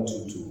brother wants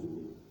you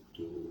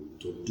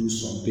to do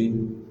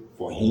something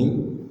for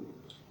him,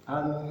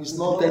 and it's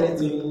not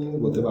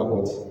anything whatever,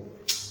 but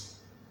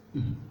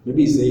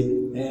maybe he say,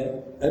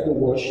 help me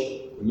wash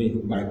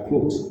my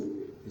clothes.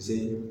 He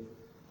say,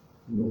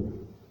 no,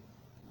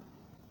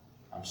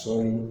 I'm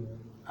sorry,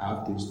 I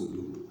have things to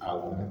do. I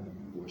will not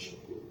wash your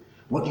clothes.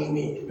 What do you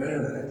mean?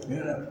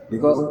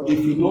 Because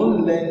if you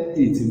don't learn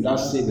it in that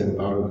safe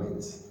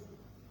environment,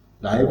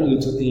 that every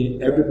little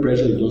thing, every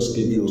pressure you just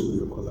came into,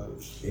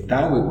 a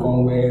time will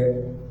come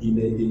where in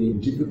a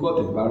difficult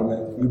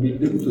environment, you'll be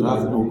able to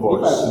have no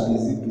voice. If I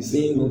could be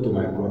saying no to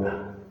my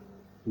brother,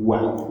 who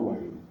are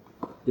you?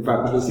 If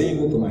I could be saying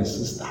no to my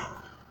sister,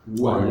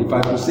 who are you? If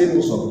I could say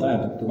no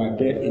sometimes to my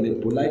parents in a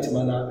polite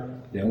manner,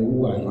 then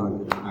who are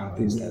you? And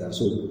things like that.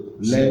 So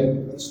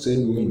learn say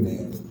no in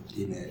a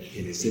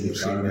safe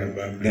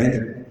environment.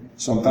 Then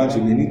sometimes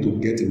you may need to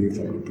get away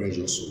from the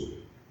pressure zone.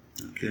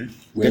 Okay.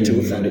 Get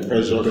away from the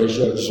pressure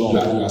zone.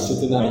 You are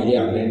sitting down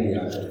here and then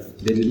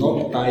they did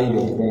not tie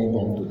your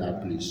bum to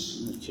that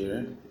place.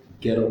 Okay.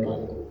 Get up and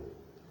go.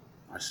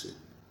 I see.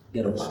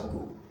 Get up and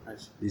go. I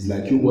see. It's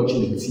like you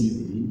watching the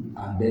TV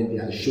and then they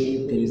are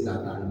showing things that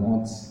are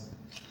not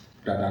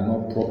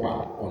proper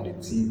on the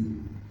TV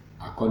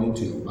according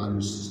to your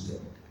value system.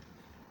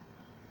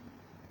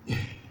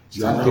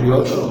 You have three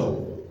options.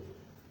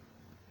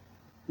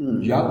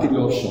 You have three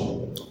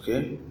options.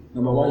 Okay.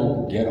 Number one, you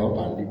could get up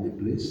and leave the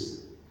place.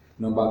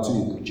 Number two,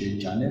 you could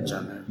change channel.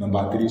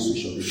 Number three,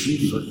 switch off the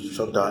TV.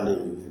 Shut down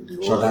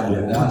the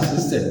entire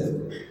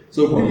system.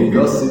 So when you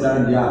just sit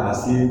down there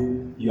as if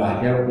you are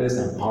helpless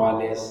and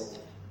powerless,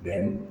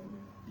 then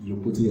you're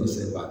putting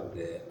yourself at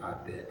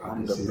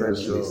the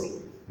pressure.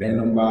 Then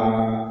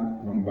another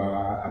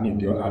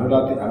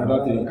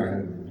thing you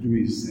can do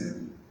is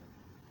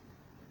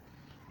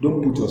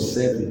don't put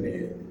yourself in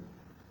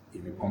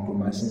a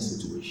compromising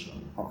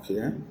situation.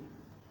 Okay.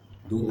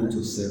 Don't put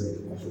yourself in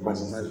a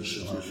compromising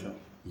situation.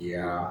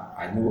 Yeah,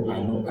 I know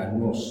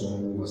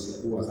someone who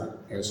was an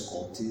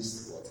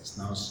escortist, but it's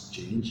now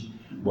changed.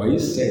 But he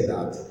said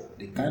that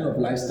the kind of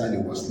lifestyle he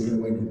was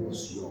living when he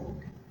was young,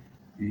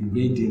 it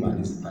made him an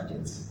easy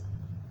target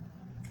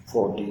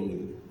for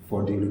the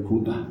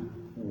recruiter.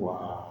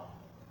 Wow.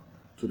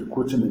 To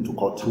recruit him into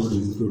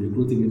cultists. To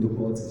recruit him into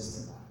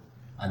cultists.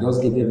 I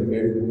just gave them a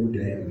very good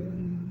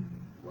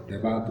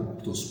whatever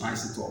to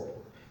spice it up.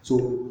 So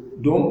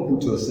don't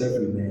put yourself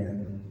in there.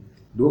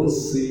 Don't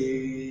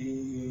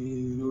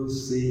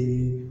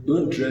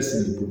dress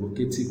in a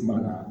provocative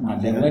manner.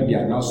 And then when they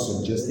are now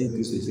suggesting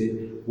this, they say,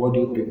 what do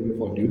you pick me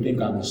for? Do you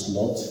think I'm a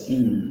slut?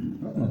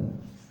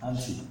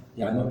 Auntie,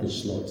 you are not a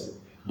slut.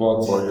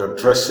 But you're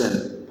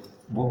dressing.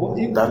 But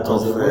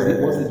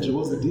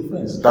what's the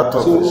difference? That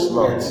of the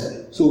slut.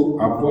 So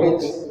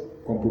avoid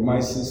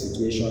compromising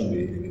situation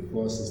in the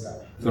first system.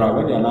 So that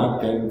when they are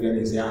not telling them,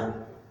 they say,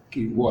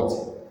 okay, what?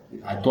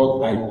 I thought.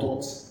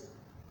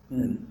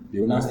 They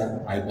will not say,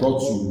 I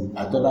thought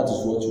that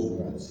is what you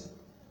want.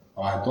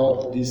 Or I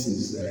thought this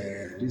is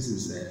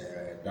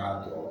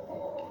that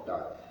or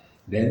that.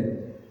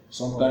 Then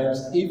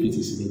sometimes if it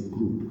is in a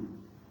group,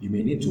 you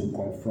may need to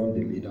confront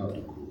the leader of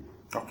the group.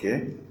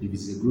 Okay. If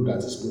it's a group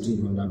that is putting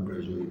you under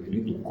pressure, you may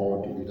need to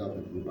call the leader of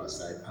the group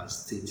aside and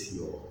state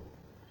your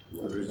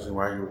reason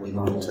why you will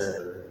not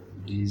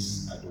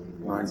this I don't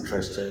know. Not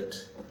interested.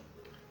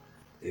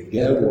 A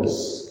girl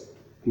was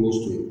close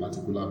to a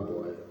particular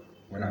boy.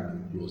 When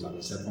I'm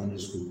in secondary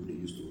school, they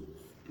used to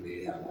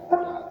play and all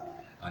that.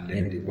 And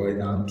then the boy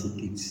now took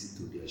it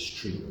to the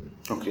extreme.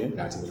 Okay.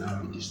 That he will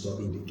now be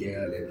disturbing the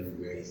girl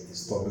everywhere. He's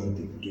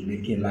disturbing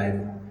making life,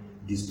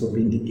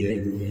 disturbing the girl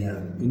everywhere.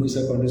 And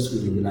secondary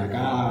school, they'll be like,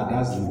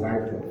 that's the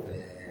wife of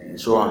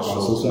so and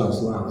so.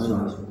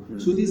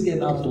 So this girl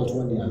now thought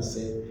one day and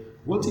said,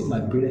 what if my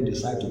parents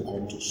decide to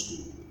come to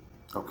school?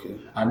 Okay.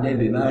 And then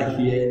they now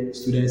hear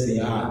students say,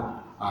 they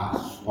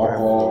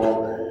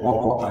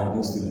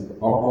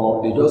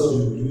just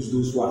use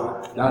those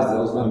one. That's the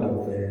husband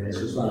of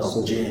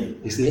so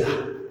they say,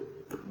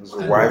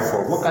 the wife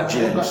of what kind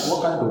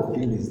of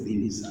thing is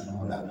this and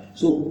all that.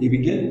 So he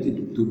began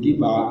to give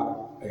her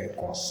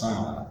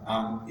concern,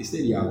 and he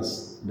said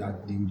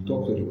that they will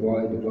talk to the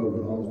boy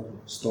will not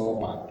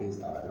stop and things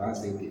like that.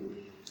 Said they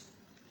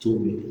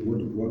told me,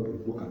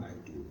 what can I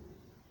do?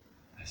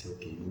 I said,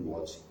 okay, you know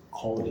what?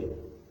 Call him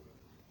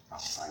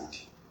aside.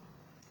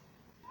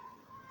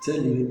 Tell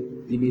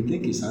him, he may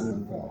think he's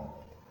having fun,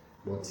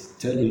 but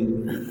tell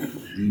him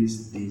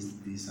this, and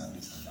this, and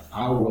that.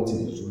 How what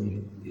he is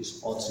doing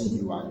is hurting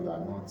you and you are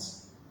not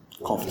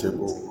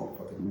comfortable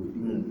with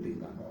the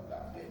thing and all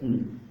that.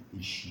 Then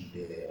he should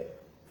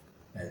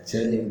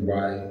tell him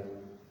why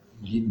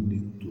he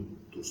need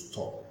to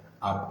stop.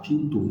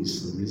 Appeal to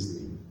his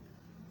reasoning.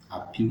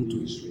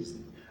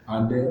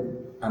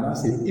 And I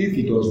said, if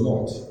he does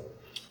not,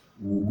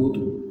 we'll go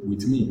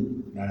with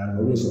me. There are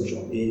always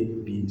option A,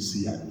 B,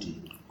 C, and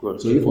D. Good.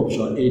 So if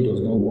option A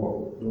does not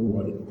work, don't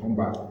worry, come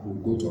back, we'll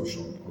go to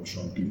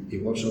option B.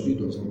 If option B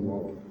does not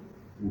work,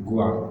 we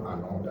go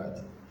and all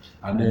that.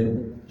 And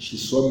then she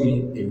saw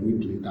me a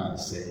week later and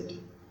said,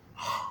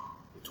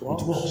 It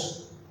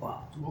works.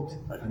 Wow. It works.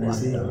 And I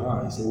said,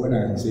 he said, when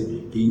I said,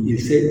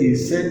 he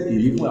said he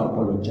even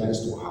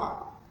apologized to her.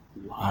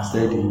 I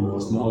said he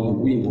was not,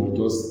 we were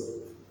just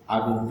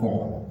having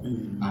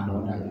fun and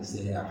all that. He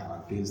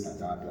said, things like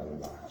that, blah,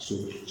 blah, blah. So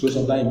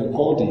sometimes you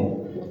call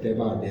them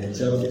whatever and then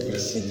tell the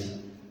person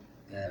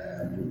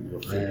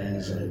Your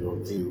feelings and your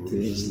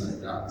things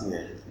like that.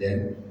 Yeah.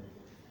 Then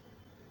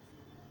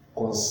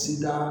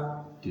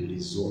consider the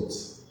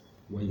results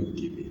when you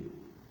give it.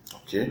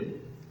 Okay.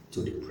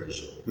 To the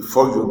pressure.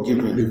 Before you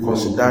give it,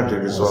 consider the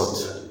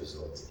results.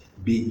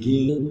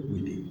 Begin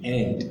with the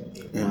end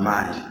in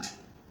mind.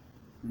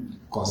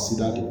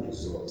 Consider the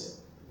result.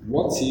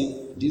 What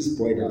if this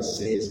boy that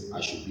says I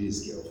should be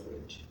his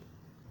girlfriend?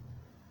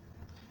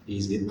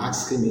 He's been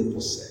asking me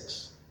for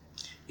sex.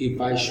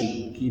 If I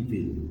should give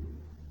him,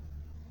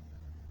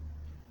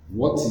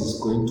 what is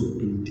going to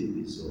be the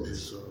result?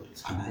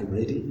 Am I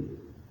ready?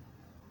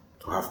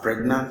 To have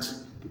pregnant?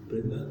 Be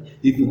pregnant.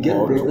 If you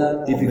get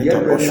pregnant,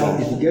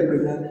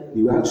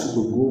 he will ask you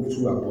to go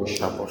through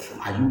abortion.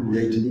 Are you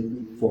ready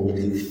for the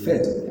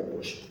effect of the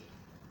abortion?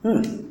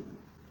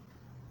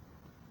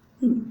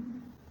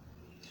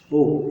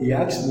 Oh, he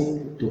asked me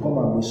to come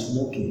and be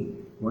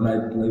smoking.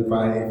 If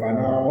I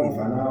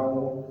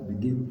now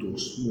begin to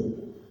smoke,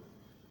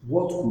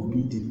 what could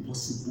be the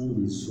possible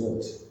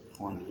result?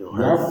 You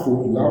have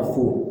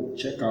phone.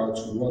 Check out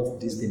what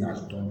this thing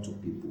has done to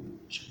people.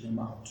 Check them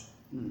out.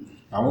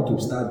 I want to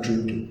start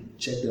drinking.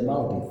 Check them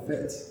out. The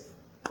effect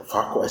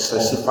of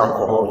excessive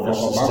alcohol,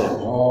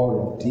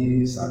 of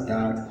this and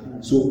that.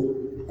 So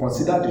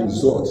consider the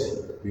result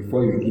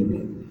before you give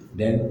it.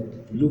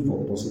 Then look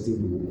for positive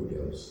role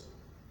models.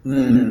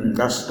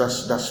 That's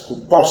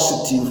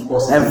positive,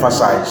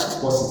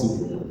 emphasized. Positive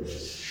role models.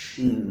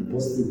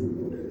 Positive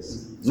role models.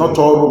 Not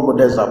all role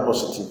models are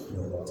positive.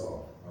 No, not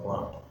all.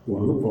 Wow. So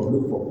look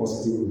for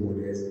positive role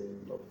models.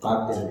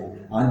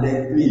 And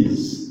then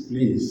please,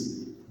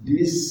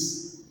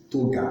 this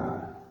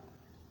toga,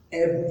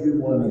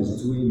 everyone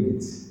is doing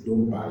it.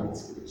 Don't buy it.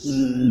 That's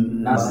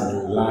a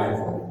lie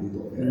from the pit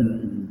of hell.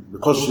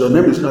 Because your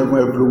name is not even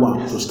everyone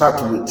to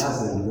start with.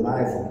 That's a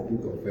lie from the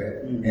pit of hell.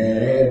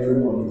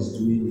 Everyone is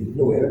doing it.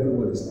 No,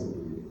 everyone is not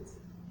doing it.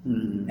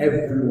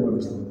 Everyone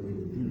is not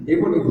doing it.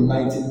 Even if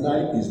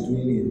 99 is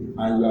doing it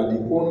and you are the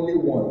only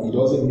one, it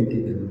doesn't make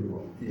it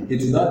everyone.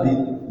 It will not be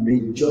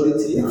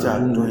majority are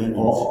doing it,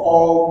 or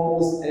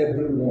almost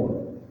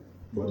everyone.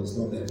 But it's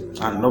not everyone.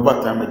 And over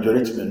time,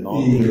 majority may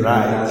not be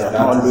right. They are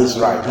not always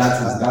right.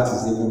 That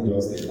is even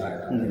just a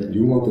lie. Do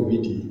you want to be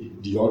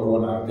the odd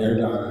one out there?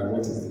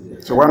 What is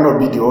it? So why not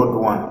be the odd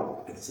one?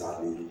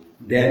 Exactly.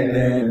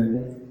 Then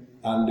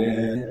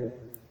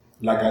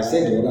like I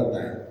said the other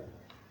time,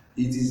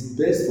 it is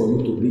best for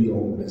you to be your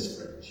own best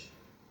friend.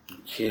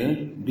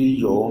 Okay, be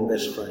your own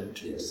best friend.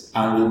 Yes.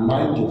 And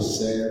remind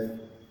yourself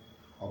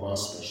of how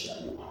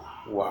special you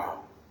are.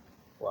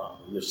 Wow.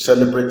 You're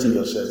celebrating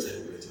yourself.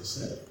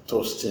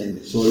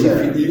 Toasting. So if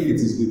it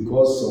is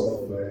because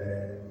of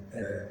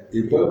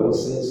a boy was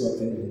saying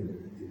something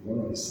in one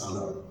of the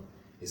salon,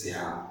 he said,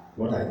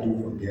 what I do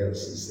for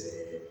girls is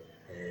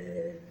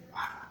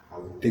I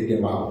will take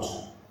them out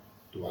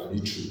to a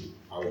trip.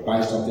 I will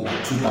buy something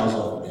like 2,000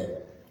 for them.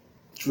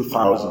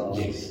 2,000?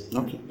 Yes.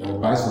 Okay. I will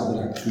buy something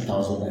like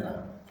 2,000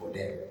 naira for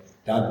them.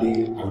 That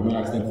day, I will not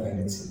ask them for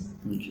anything.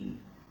 Okay.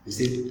 They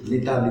said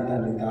later,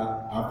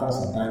 after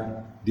some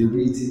time, they will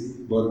eat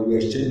it, but we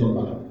exchange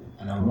number.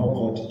 And I will not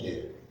call the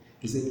girl.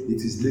 He said,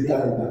 it is later,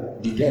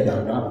 the girl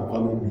that will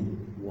calling me.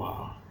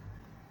 Wow.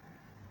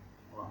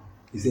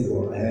 He said,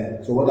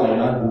 so what I will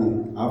not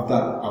do after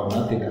I will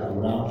not take it, I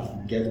will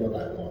not get what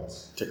I want.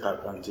 Take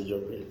advantage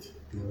of it.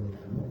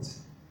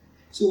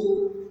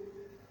 So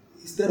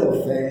instead of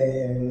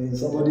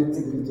somebody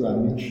taking you to a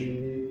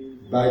military,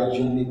 buy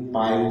unique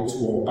pie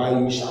or buy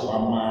you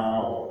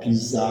shawarma or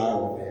pizza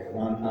or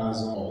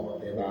 1,000 or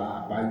whatever,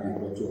 buy you a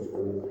bottle of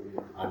Coke.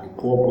 And the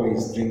poor boy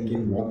is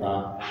drinking water,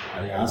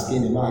 and you're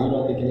asking him, are you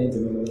not taking it?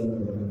 No.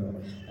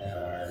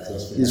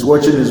 He's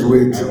watching his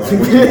weight.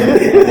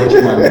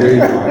 Watching my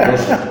weight.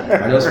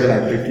 I just feel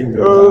like taking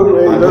water.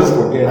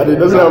 And he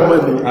doesn't have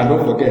money. And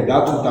don't forget,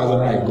 that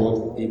 2,000 I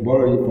got, he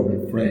borrowed it from a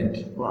friend.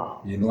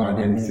 Wow. And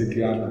then he's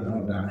taking out and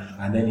all that.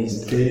 And then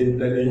he's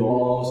telling you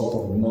all sort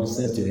of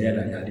nonsense to your head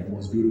that you are the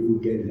most beautiful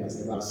girl he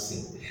has ever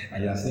seen.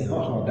 And you're saying,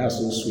 oh, that's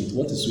so sweet.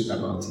 What is sweet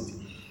about it?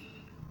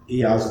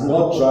 He has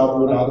not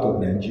traveled out of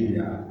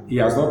Nigeria. He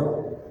has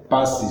not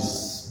passed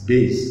his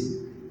base.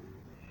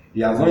 He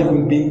has not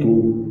even been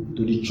to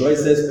the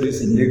choicest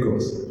place in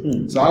Lagos.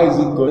 So how is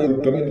it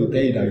coming to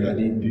tell you that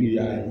you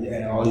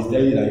are or he's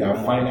telling you that you are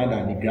finer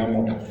than the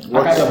grandmother?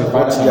 How can you be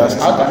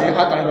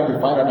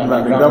finer than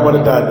the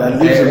grandmother that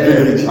lives in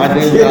village? And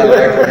then you are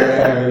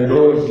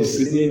like,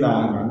 deceiving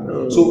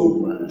and so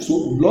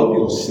love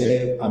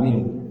yourself. I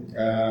mean,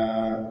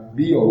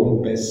 be your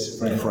own best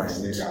friend. You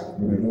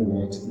know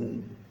what?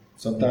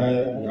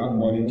 Sometimes you have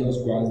money,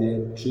 just go out there,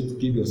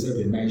 give yourself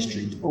a nice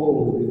treat.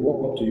 Oh, they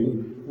walk up to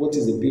you. What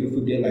is a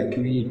beautiful day like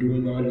you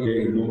doing all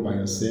here alone by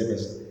yourself? I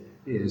say,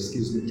 hey,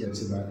 excuse me,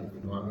 gentlemen, if you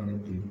don't have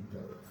anything,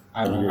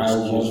 I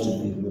want to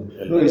be alone.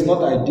 No, it's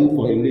not ideal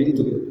for a lady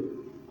to be.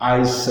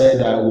 I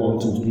said I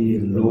want to be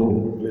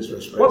alone.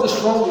 What is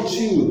wrong with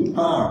you? I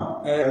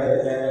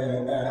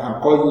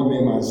called you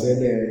name and said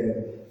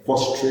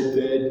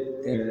frustrated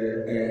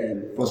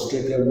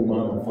woman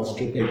or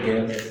frustrated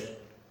girl.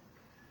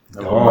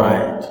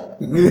 Right.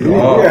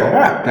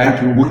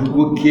 Thank you.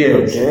 Who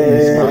cares? Okay.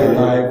 It's my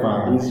life.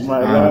 It's my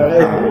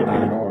life.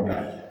 And all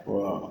that.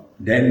 Wow.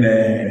 Then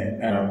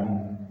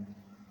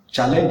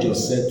challenge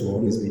yourself to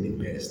always be the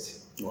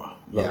best. Wow.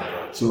 Yeah.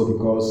 So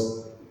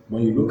because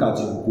when you look at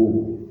your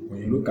goal,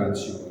 when you look at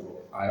your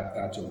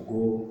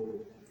goal,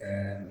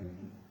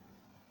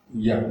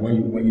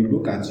 when you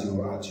look at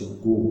your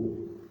goal,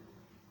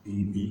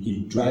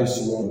 it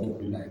drives you on to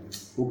be like,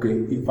 okay,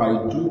 if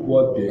I do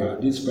what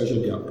this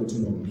pressure they are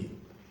putting on me,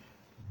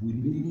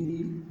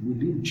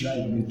 will it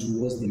drive me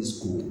towards this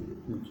goal?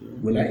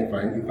 Okay.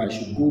 If I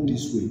should go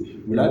this way,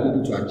 will I be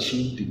able to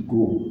achieve the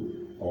goal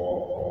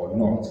or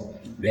not?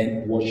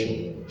 Then watch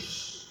your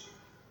moods.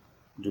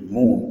 The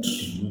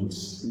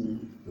moods.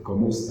 Because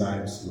most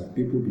times when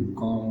people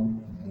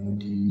become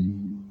moody,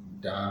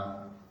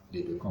 down,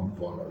 they become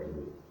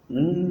vulnerable.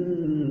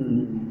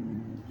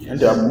 And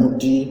they are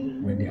moody.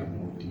 When they are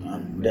moody,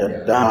 and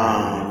they're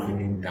down.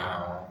 Feeling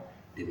down,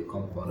 they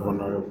become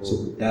vulnerable. So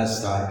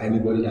that's how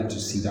anybody that you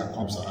see that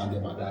comes around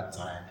them at that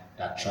time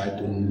that try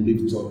to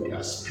lift up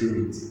their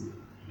spirit,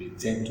 they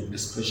tend to,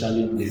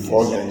 especially ladies,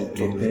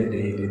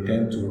 they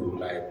tend to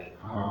like,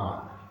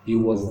 it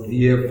was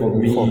there for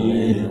me,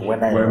 when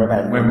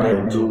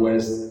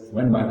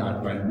my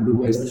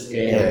lowest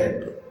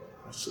ebb.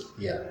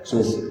 Yeah.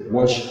 So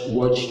watch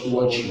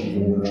your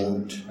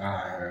mood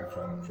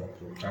from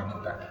time to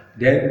time.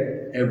 Then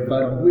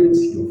evaluate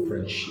your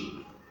friendship.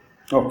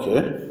 Okay.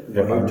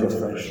 Evaluate your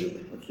friendship.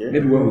 Okay.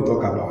 Maybe when we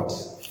talk about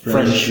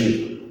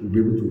friendship, we'll be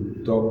able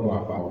to talk more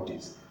about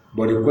this.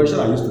 But the question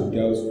I used to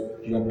tell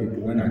young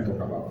people when I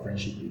talk about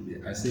friendship is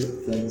this. I say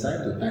from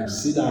time to time,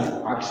 sit down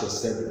and ask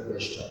yourself the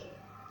question.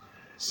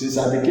 Since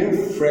I became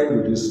friend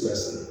with this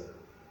person,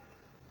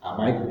 am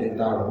I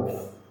better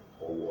off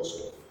or worse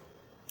off?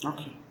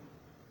 Okay.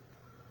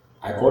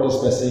 I call this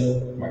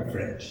person my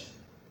friend.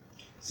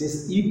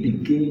 Since he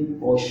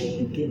became or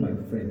she became my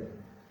friend,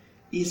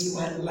 is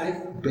my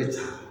life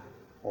better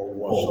or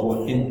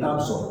worse in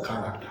terms of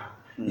character,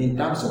 in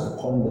terms of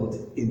conduct,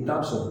 in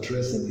terms of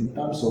dressing, in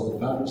terms of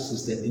value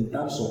system, in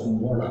terms of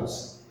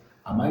morals?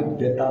 Am I a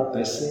better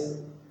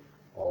person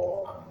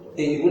or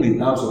even in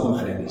terms of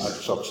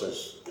academics?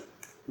 Success.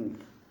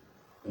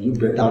 Are you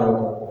better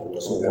off or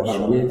worse off?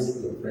 Evaluate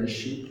your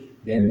friendship.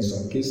 Then in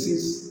some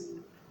cases,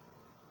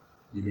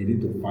 you may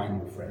need to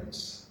find new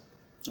friends.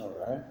 All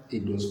right.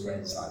 If those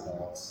friends are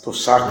not to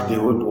sack the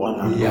old one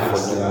and go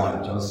for the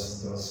one,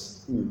 just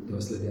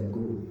let them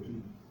go.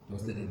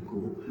 Just let them go.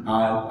 And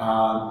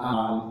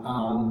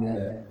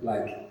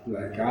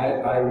like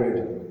I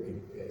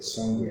read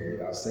somewhere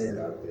that said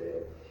that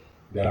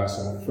there are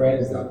some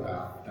friends that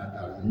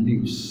are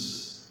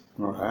leaves.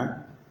 Okay.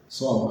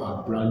 Some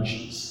are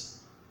branches,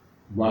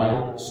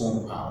 while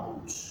some are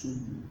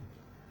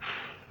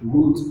roots.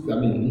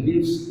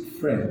 Leaves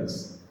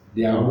friends,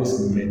 they are always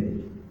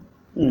many.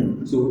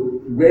 So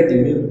where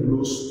the wind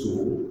blows to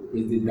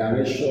is the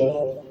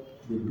direction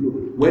they blow.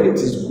 When it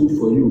is good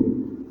for you,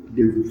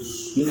 they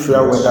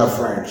fair weather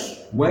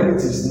friends. When it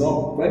is the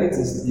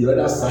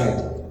other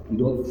side, you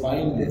don't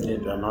find them. They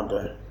are not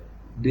there.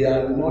 They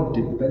are not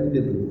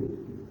dependable.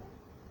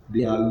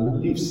 They are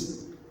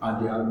leaves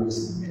and they are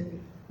always many.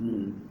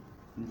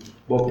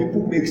 But some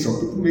people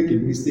make a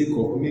mistake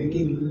of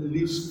making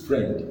leaves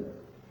friend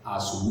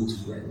as root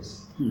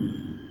friends.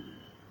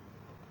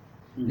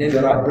 Then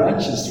there are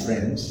branches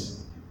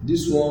friends.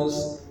 These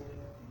ones,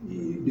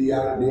 they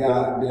are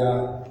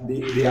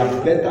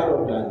better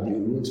off than the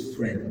root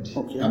friend.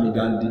 Okay. Than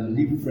the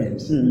leaf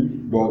friends.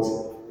 But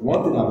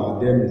one thing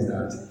about them is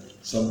that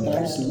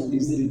sometimes so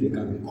easily they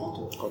can be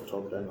cut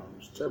off. Then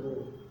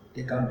unstable.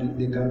 They can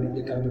be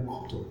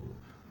cut off.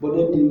 But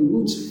then the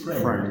root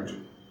friend,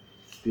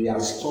 they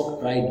are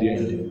stuck right there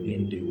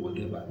in the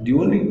whatever. The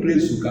only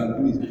place you can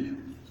do is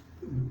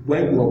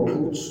when you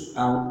uproot,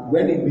 and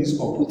when it means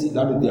uprooting,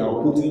 that means they are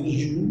uprooting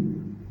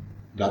you,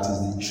 that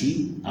is the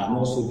tree, and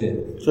also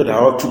them. So they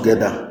are all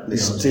together. They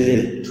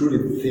stay through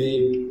the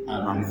thick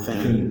and the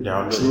thin,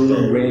 through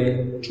the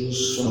rain, through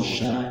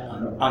sunshine,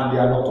 and they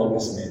are not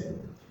always many.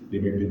 They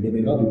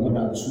may not be more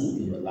than two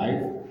in your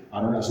life.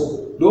 So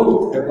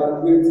don't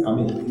evaluate.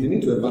 You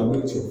need to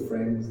evaluate your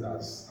friends.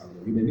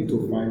 You may need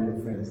to find your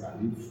friends,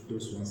 and if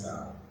those ones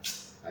are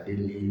they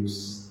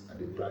leaves, are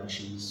they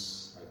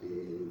branches, are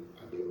they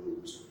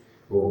roots?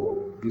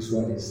 Oh, this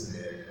one is,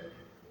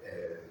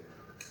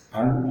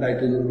 and like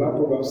the Yoruba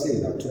proverb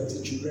says that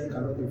 20 children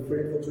cannot be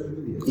friends for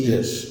 20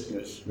 years.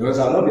 Yes. Because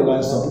along the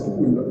line, some people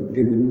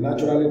will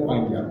naturally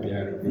find their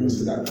parent. They will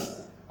say that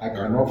I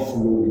cannot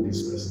flow with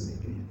this person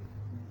again.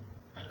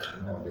 I cannot.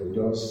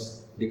 on.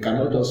 They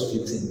cannot just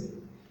fit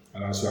in.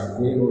 And as you are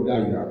going older,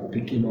 you are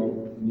picking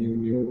up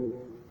new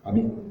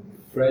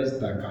friends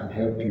that can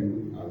help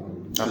you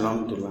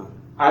along the line.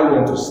 I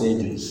want to say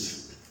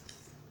this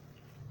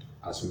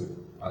as we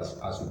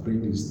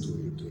bring this to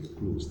a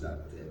close, that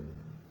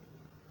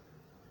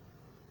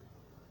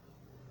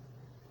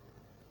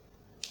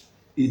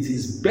it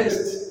is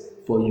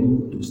best for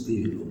you to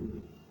stay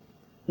alone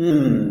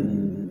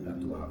than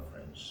to have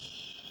friends.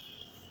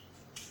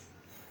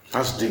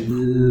 That's deep.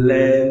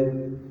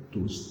 Learn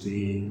to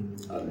stay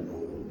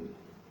alone.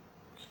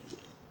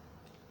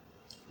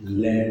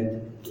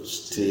 Learn to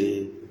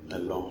stay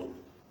alone.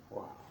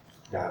 Wow.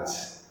 That,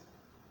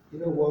 you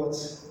know what,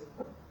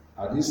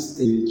 at this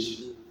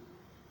stage,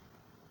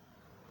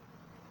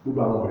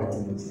 people are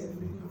writing it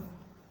every now.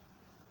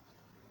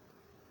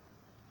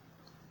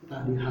 It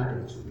can be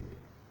harder to me.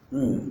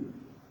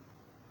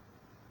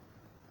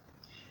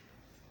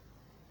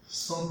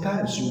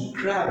 Sometimes you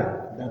cry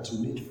that you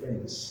need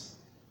friends,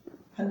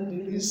 and in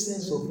the real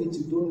sense of it,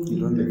 you don't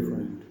need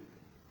them.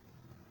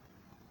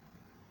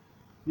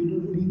 You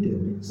don't need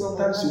them.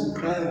 Sometimes you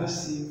cry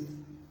as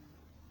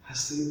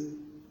if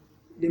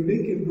they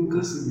make it look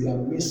as if you are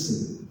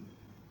missing.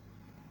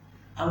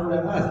 And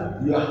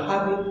whereas you are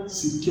having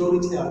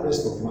security and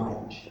rest of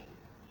mind.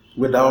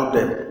 Without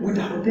them.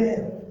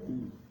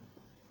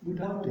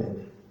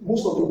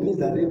 Most of the things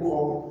that they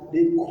call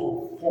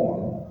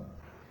fun,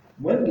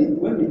 when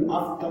the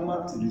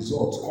aftermath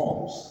result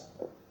comes,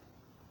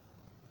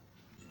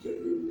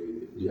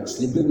 they are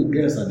sleeping with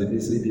girls and then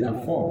they say they are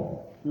fun.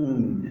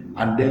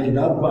 And then you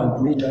now go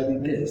and do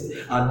HIV test,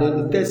 and then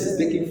the test is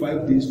taking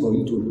 5 days for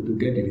you to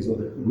get the result.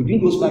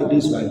 Within those 5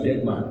 days, you are a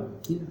dead man,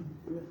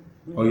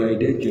 or you are a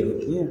dead girl,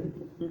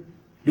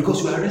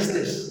 because you are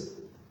restless.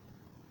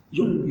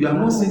 You are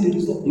not seeing the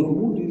result. Your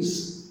mood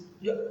is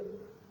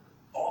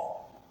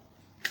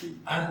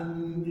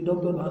and the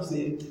doctor now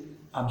say,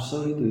 "I'm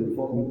sorry to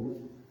inform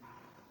you."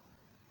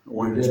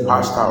 When it's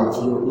passed out,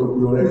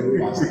 you already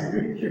passed out.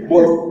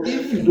 But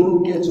if you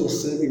don't get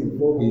yourself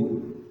involved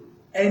in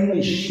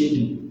any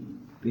shady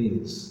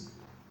things,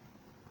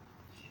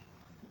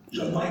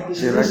 your mind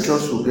is the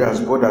righteous will be as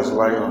bold as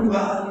lion. You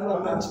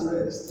are at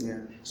rest. Yeah.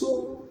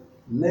 So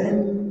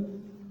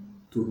learn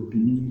to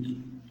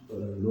be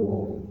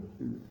alone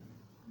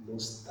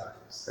most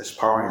times. There's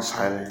power in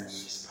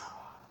silence.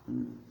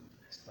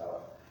 There's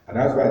power. And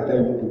that's why I tell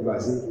you people, I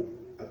say,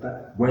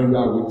 when you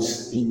are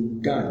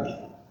in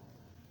gang,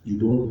 you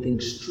don't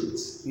think straight.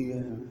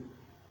 Yeah.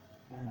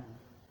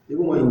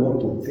 Even when you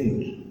want to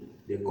think,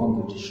 they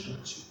come to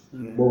distract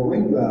you. Yeah. But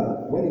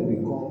when it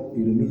becomes,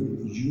 it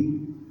remains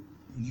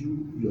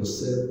you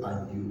yourself and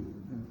you.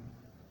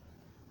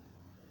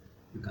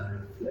 You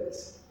can reflect,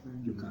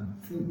 you can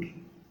think.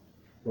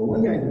 But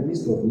when you're in the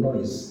midst of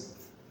noise,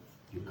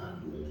 you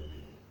can't do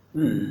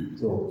anything.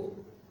 So,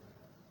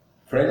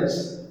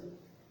 friends,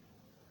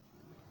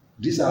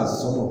 these are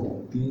some of the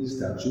things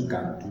that you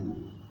can do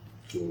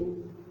to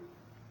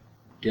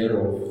get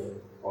off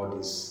all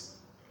these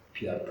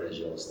peer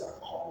pressures that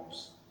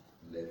comes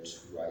left,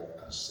 right,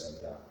 and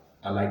center.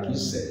 And like he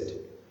said,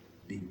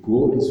 the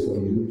goal is for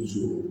you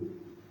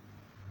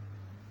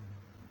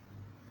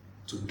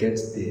to get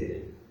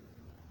there,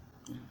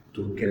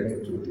 to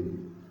get to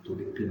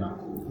the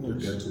pinnacle,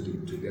 yes.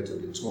 to get to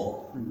the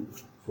top,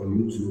 for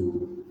you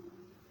to,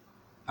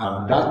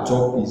 and that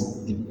top is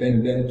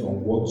dependent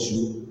on what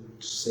you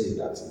say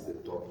that is the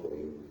top for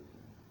you.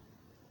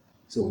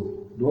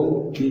 So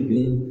don't give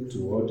in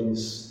to all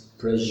this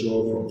pressure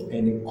from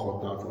any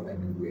quarter, from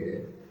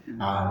anywhere.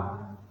 And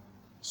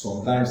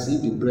sometimes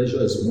if the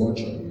pressure is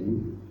much on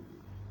you,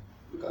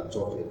 you can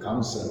talk to a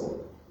counselor,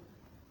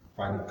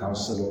 find a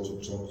counselor to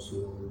talk to,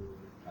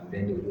 and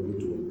then they'll be able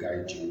to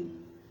guide you.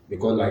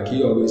 Because like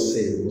he always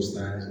says most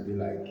times, he'll be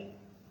like,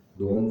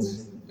 don't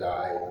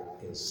die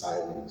in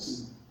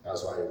silence.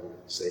 That's why I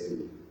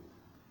said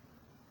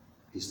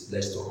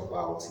let's talk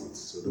about it.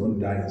 So don't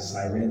die in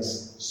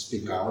silence,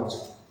 speak out,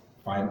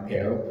 find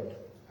help,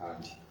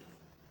 and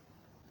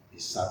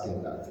it's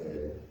certain that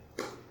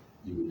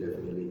you will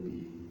definitely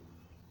be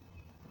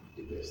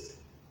the best.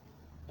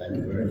 Thank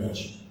you very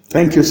much.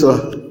 Thank you, sir.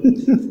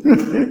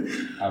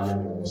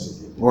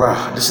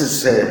 Wow, this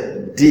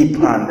is deep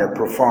and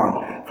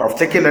profound. If I've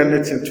taken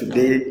anything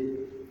today,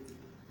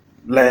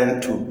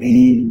 learn to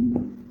be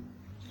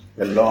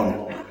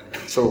alone.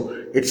 So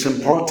it's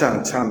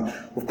important, and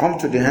we've come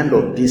to the end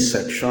of this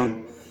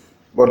section,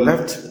 but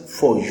left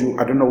for you,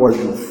 I don't know what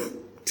you've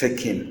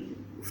taken.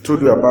 We've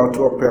told you about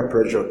what peer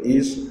pressure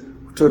is,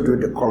 we told you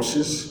the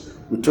causes,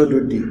 we told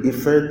you the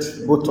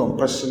effect both on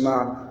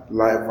personal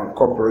life and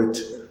corporate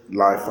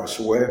life as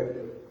well,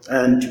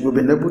 and we've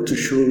been able to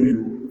show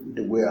you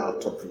the way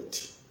out of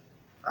it.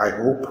 I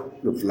hope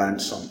you've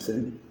learned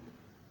something.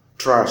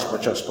 Try as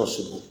much as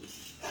possible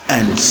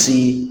and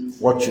see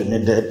what you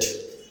needed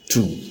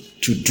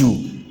to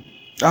do.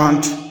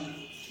 And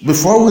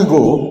before we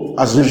go,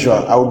 as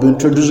usual, I will be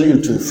introducing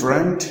you to a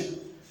friend.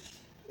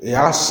 He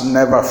has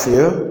never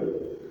failed.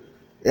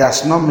 He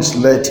has not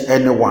misled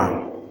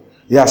anyone.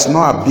 He has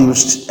not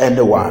abused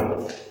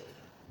anyone,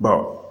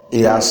 but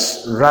he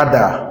has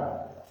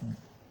rather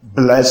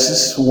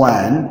blessed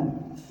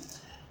when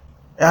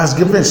he has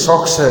given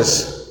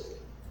success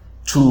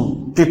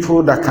to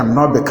people that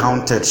cannot be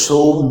counted,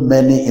 so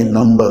many in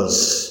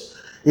numbers.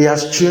 He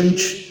has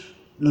changed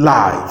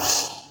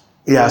lives.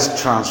 He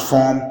has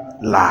transformed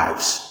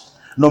lives.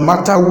 No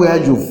matter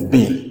where you've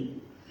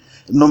been,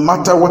 no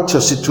matter what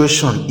your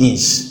situation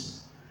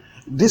is,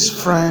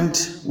 this friend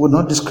will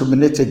not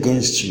discriminate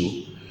against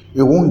you.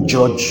 It won't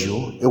judge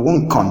you. It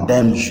won't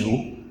condemn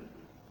you.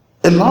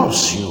 It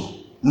loves you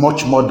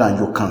much more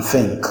than you can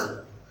think.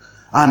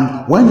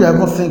 And when you're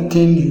ever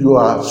thinking you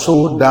are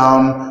so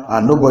down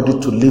and nobody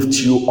to lift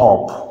you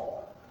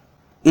up,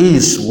 he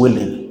is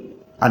willing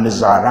and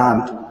is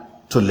around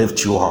to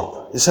lift you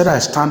up. He said, I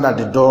stand at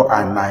the door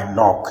and I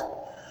knock.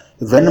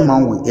 If any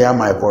man will hear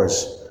my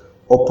voice,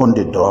 open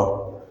the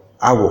door,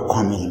 I will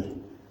come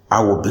in.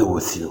 I will be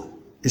with you.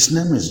 His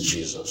name is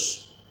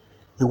Jesus.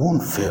 He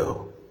won't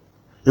fail.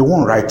 He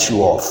won't write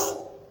you off.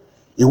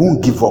 He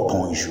won't give up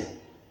on you.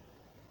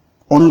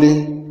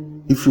 Only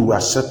if you will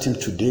accept him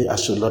today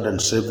as your Lord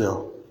and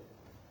Savior,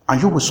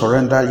 and you will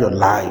surrender your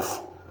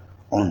life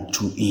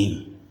unto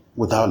him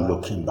without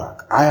looking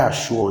back, I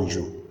assure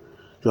you,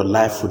 your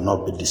life will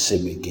not be the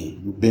same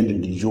again. You've been in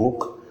the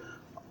yoke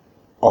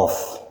of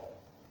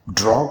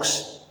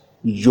drugs,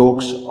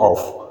 yokes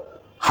of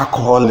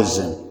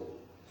alcoholism.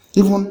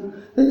 Even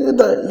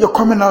you're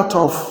coming out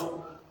of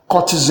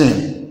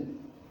courtesan.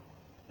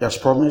 He has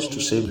promised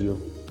to save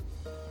you,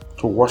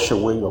 to wash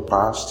away your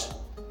past,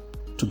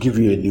 to give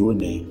you a new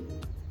name,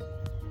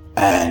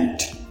 and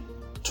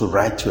to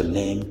write your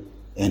name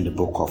in the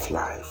book of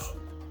life.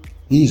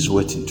 He is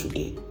waiting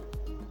today.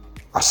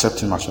 Accept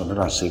him as your Lord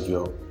and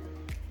Savior,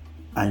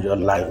 and your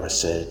life, I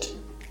said,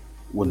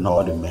 will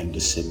not remain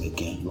the same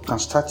again. You can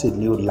start a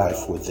new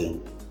life with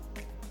him.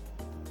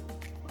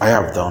 I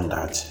have done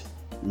that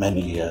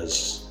many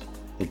years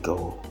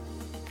ago,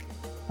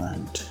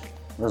 and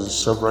there's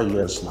several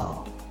years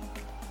now.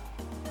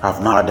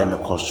 I've not had any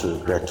cause to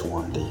regret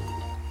one day.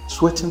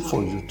 It's waiting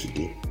for you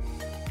today.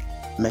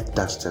 Make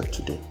that step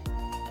today.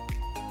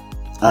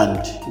 And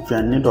if you're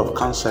in need of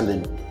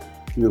counseling,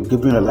 you've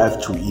given your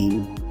life to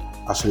him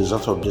as a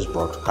result of this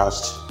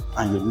broadcast,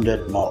 and you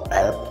needed more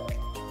help,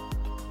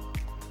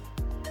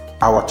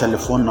 our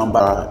telephone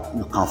number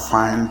you can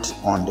find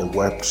on the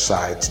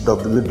website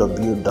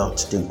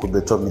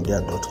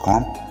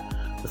www.theincubatormedia.com.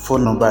 The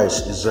phone number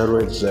is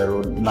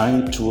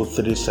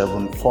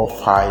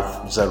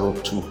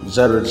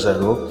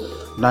 080-9237-4502.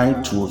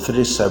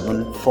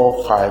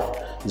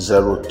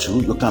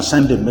 080-9237-4502. You can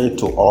send a mail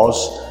to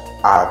us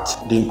at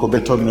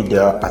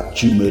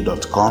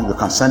theincubatormedia@gmail.com. You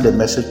can send a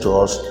message to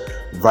us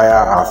via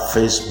our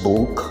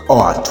Facebook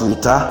or our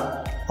Twitter,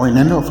 or in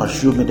any of our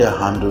social media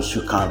handles.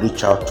 You can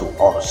reach out to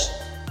us,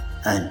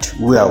 and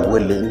we are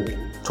willing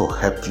to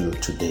help you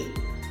today.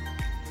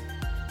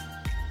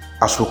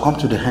 As we come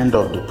to the end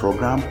of the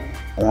program,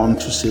 I want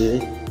to say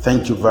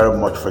thank you very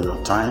much for your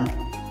time,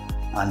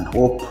 and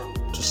hope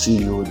to see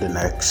you the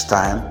next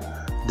time,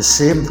 the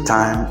same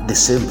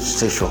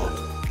station.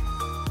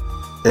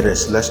 It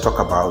is Let's Talk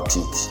About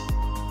It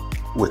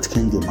with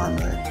King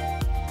Emmanuel.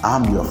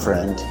 I'm your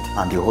friend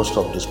and the host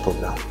of this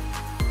program.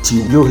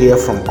 Till you hear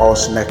from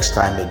us next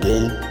time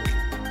again,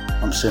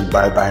 I'm saying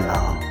bye-bye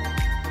now.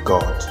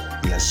 God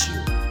bless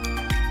you.